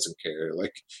really doesn't care.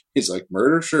 Like, he's like,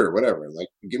 murder, sure, whatever. Like,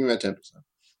 give me that 10%.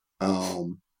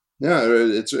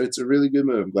 It's a really good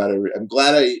movie. I'm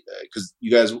glad I because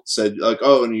you guys said like,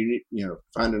 oh, and you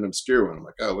find an obscure one. I'm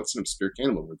like, oh, what's an obscure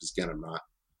cannibal movie? Because again, I'm not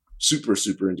super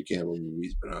into cannibal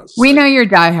movies, but I was know you're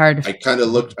diehard. I kind of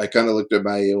looked at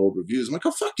my old reviews. I'm like,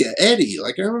 oh fuck yeah, Eddie!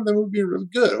 Like, I remember that movie being really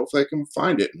good. Hopefully, I can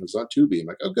find it. And it was on Tubi. I'm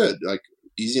like, oh good, like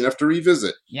easy enough to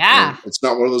revisit. Yeah, and it's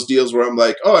not one of those deals where I'm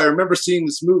like, oh, I remember seeing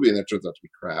this movie, and that turns out to be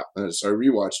crap. And so I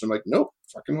rewatched. And I'm like, nope,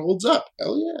 fucking holds up.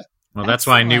 Hell yeah. Well, that's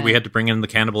why I knew we had to bring in the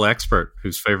cannibal expert,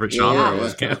 whose favorite genre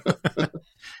was cannibal.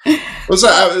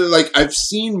 I've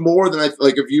seen more than if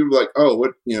you like, oh,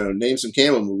 what, name some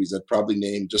cannibal movies, I'd probably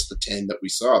name just the 10 that we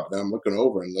saw. But then I'm looking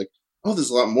over and like, oh,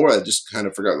 there's a lot more. I just kind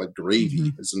of forgot. Like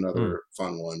Gravy is another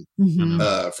fun one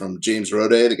from James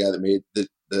Roday, the guy that made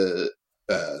the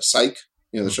Psych,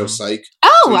 the show Psych.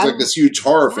 Oh, so he's like this huge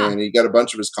horror fan. And he got a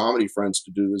bunch of his comedy friends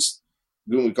to do this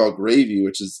movie we call Gravy,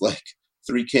 which is like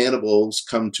 3 cannibals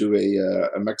come to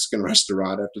a Mexican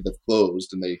restaurant after they've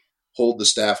closed, and they hold the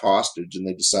staff hostage, and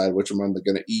they decide which one they're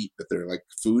going to eat. But they're like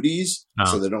foodies,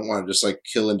 so they don't want to just like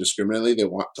kill indiscriminately. They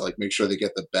want to like make sure they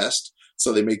get the best.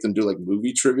 So they make them do like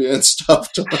movie trivia and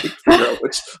stuff to like figure out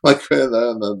which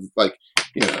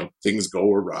things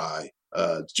go awry.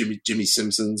 Jimmy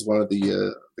Simpson's one of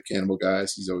the cannibal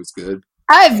guys. He's always good.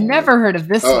 I've never heard of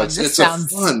this one. It's a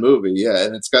fun movie, yeah,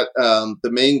 and it's got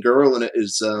the main girl in it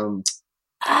is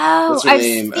what's her I've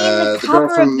name? seen the the girl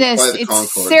cover from of this. Flight of the It's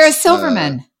Conchords. Sarah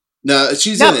Silverman. No,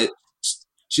 she's in it.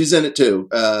 She's in it too.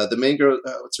 The main girl,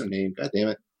 what's her name? God damn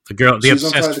it! The girl, the She's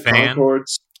on Flight obsessed of the fan.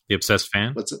 Conchords. The obsessed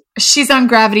fan. What's it? She's on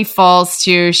Gravity Falls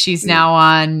too. She's now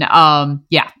on. Oh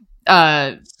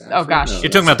gosh,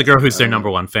 You're talking about the girl who's their number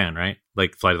one fan, right?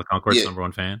 Like Flight of the Conchords' number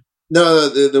one fan. No,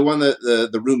 the one that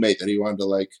the roommate that he wanted to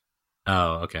like.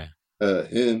 Oh, okay.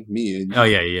 Him, me, and oh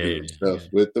yeah. Stuff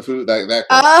with the food that girl.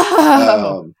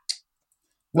 Oh.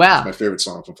 Wow, that's my favorite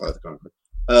song from Flight of the Conchords.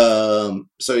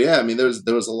 So yeah, I mean, there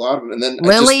was a lot of them, and then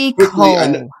Lily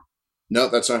Cole. No,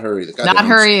 that's not her either. Not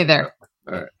her either.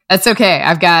 All right. That's okay.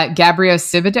 I've got Gabrielle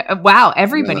Thibodeau. Wow,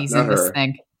 everybody's not in this her.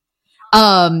 thing.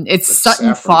 It's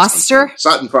Sutton Foster.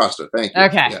 Sutton Foster, thank you.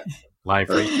 Okay. Yeah. Live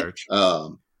research.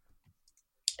 And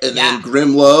then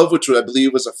Grim Love, which I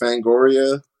believe was a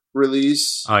Fangoria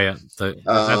release. Oh yeah,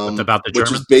 about the which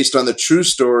German. is based on the true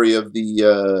story of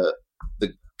the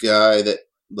guy that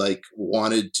like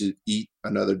wanted to eat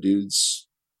another dude's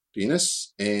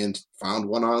penis and found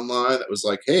one online that was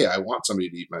like, hey, I want somebody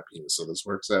to eat my penis, so this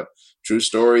works out. True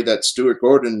story that Stuart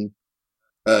Gordon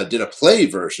did a play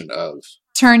version of.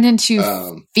 Turned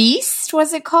into Feast,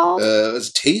 was it called? It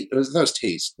was Taste. That was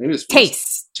Taste. Maybe it was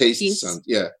Taste. Taste.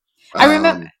 Yeah. I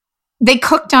remember they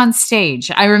cooked on stage.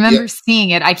 I remember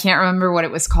seeing it. I can't remember what it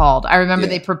was called. I remember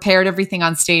they prepared everything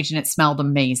on stage and it smelled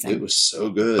amazing. It was so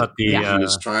good. But he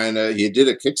was he did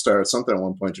a Kickstarter or something at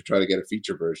one point to try to get a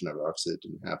feature version of it. Obviously, it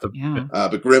didn't happen. Yeah.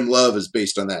 But Grim Love is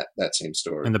based on that same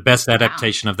story. And the best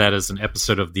adaptation of that is an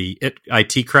episode of the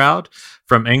IT Crowd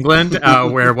from England,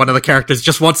 where one of the characters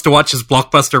just wants to watch his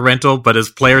Blockbuster rental, but his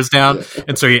player's down,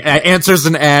 and so he answers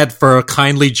an ad for a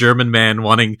kindly German man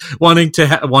wanting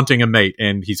a mate,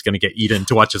 and he's going to get eaten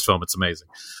to watch his film. It's amazing.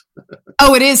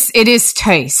 Oh, it is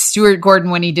Taste. Stuart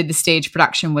Gordon, when he did the stage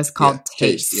production, was called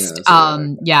Taste.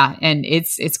 Yeah, and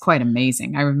it's quite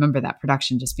amazing. I remember that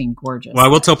production just being gorgeous. Well, I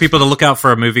will tell people to look out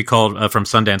for a movie called from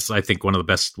Sundance. I think one of the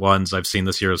best ones I've seen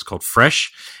this year is called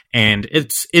Fresh, and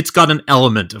it's got an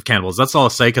element of cannibals. That's all I'll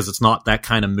say, because it's not that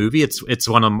kind of movie. It's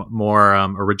one of the more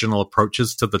original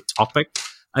approaches to the topic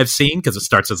I've seen, because it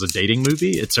starts as a dating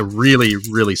movie. It's a really,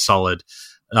 really solid.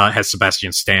 Has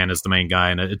Sebastian Stan as the main guy,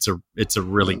 and it's a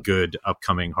really good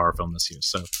upcoming horror film this year.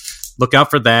 So look out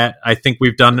for that. I think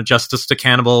we've done justice to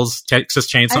Cannibals,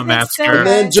 Texas Chainsaw Massacre. So. And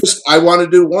then I want to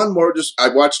do one more. I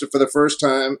watched it for the first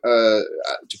time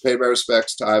to pay my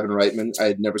respects to Ivan Reitman. I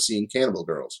had never seen Cannibal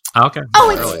Girls. Okay.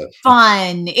 Oh, it's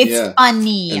fun. It's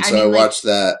funny. And so I watched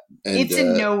that. And, it's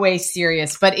in no way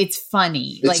serious, but it's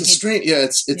funny. It's strange. Yeah,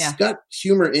 it's got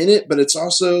humor in it, but it's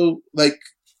also like.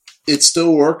 It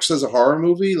still works as a horror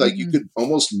movie. Like you could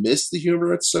almost miss the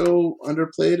humor. It's so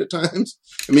underplayed at times.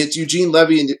 I mean, it's Eugene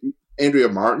Levy and Andrea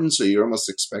Martin, so you're almost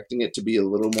expecting it to be a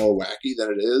little more wacky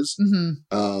than it is.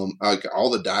 Like all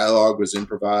the dialogue was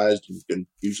improvised. You can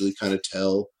usually kind of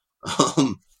tell,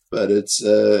 but it's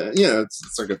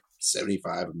it's like a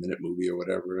 75-minute movie or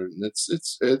whatever, and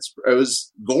it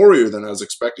was gorier than I was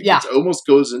expecting. Yeah. It almost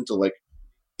goes into like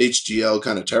HGL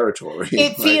kind of territory.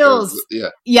 It feels,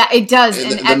 it does.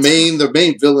 And the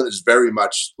main villain is very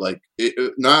much like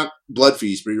not Blood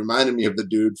Feast, but he reminded me of the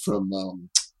dude from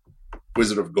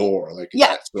Wizard of Gore,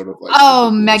 that sort of like.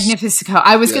 Oh, Magnifico!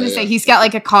 I was going to say he's got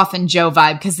like a Coffin Joe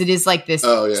vibe, because it is like this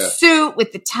suit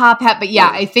with the top hat. But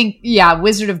I think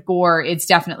Wizard of Gore, it's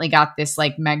definitely got this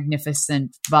like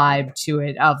magnificent vibe to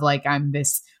it of like I'm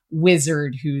this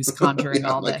wizard who's conjuring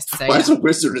all this. So, why is a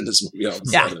wizard in this movie all of a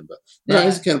sudden? But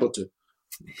he's a cannibal too.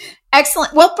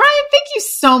 Excellent. Well, Brian, thank you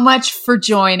so much for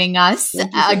joining us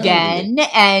again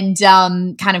and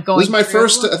kind of going. This is my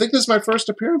first. I think this is my first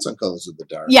appearance on Colors of the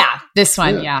Dark. Yeah, this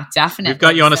one. Yeah, definitely. We've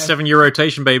got you on a 7-year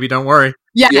rotation, baby. Don't worry.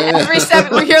 Yeah, every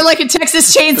 7. We're here like a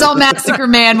Texas Chainsaw Massacre,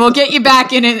 man. We'll get you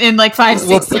back in like 5, 6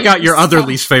 We'll pick out your other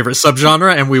least favorite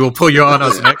subgenre, and we will pull you on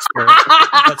as an expert.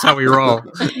 That's how we roll.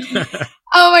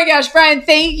 Oh my gosh, Brian,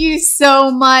 thank you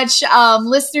so much.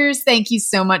 Listeners, thank you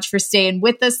so much for staying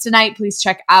with us tonight. Please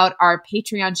check out our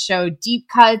Patreon show, Deep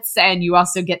Cuts, and you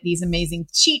also get these amazing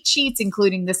cheat sheets,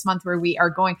 including this month where we are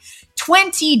going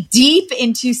 20 deep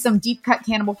into some deep cut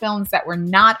cannibal films that were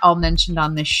not all mentioned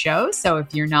on this show. So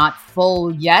if you're not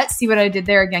full yet, see what I did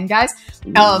there again, guys?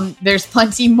 There's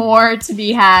plenty more to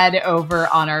be had over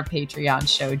on our Patreon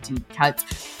show, Deep Cuts.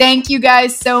 Thank you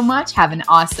guys so much. Have an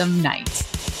awesome night.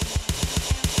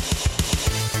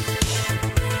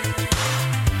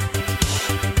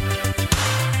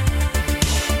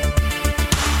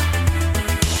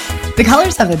 The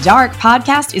Colors of the Dark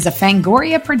podcast is a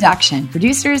Fangoria production.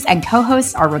 Producers and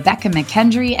co-hosts are Rebecca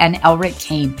McKendry and Elric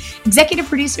Kane. Executive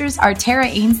producers are Tara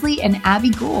Ainsley and Abby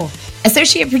Gould.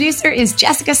 Associate producer is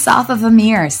Jessica Soth of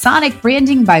Amir. Sonic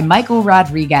branding by Michael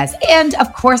Rodriguez. And,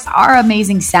 of course, our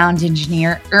amazing sound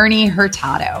engineer, Ernie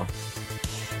Hurtado.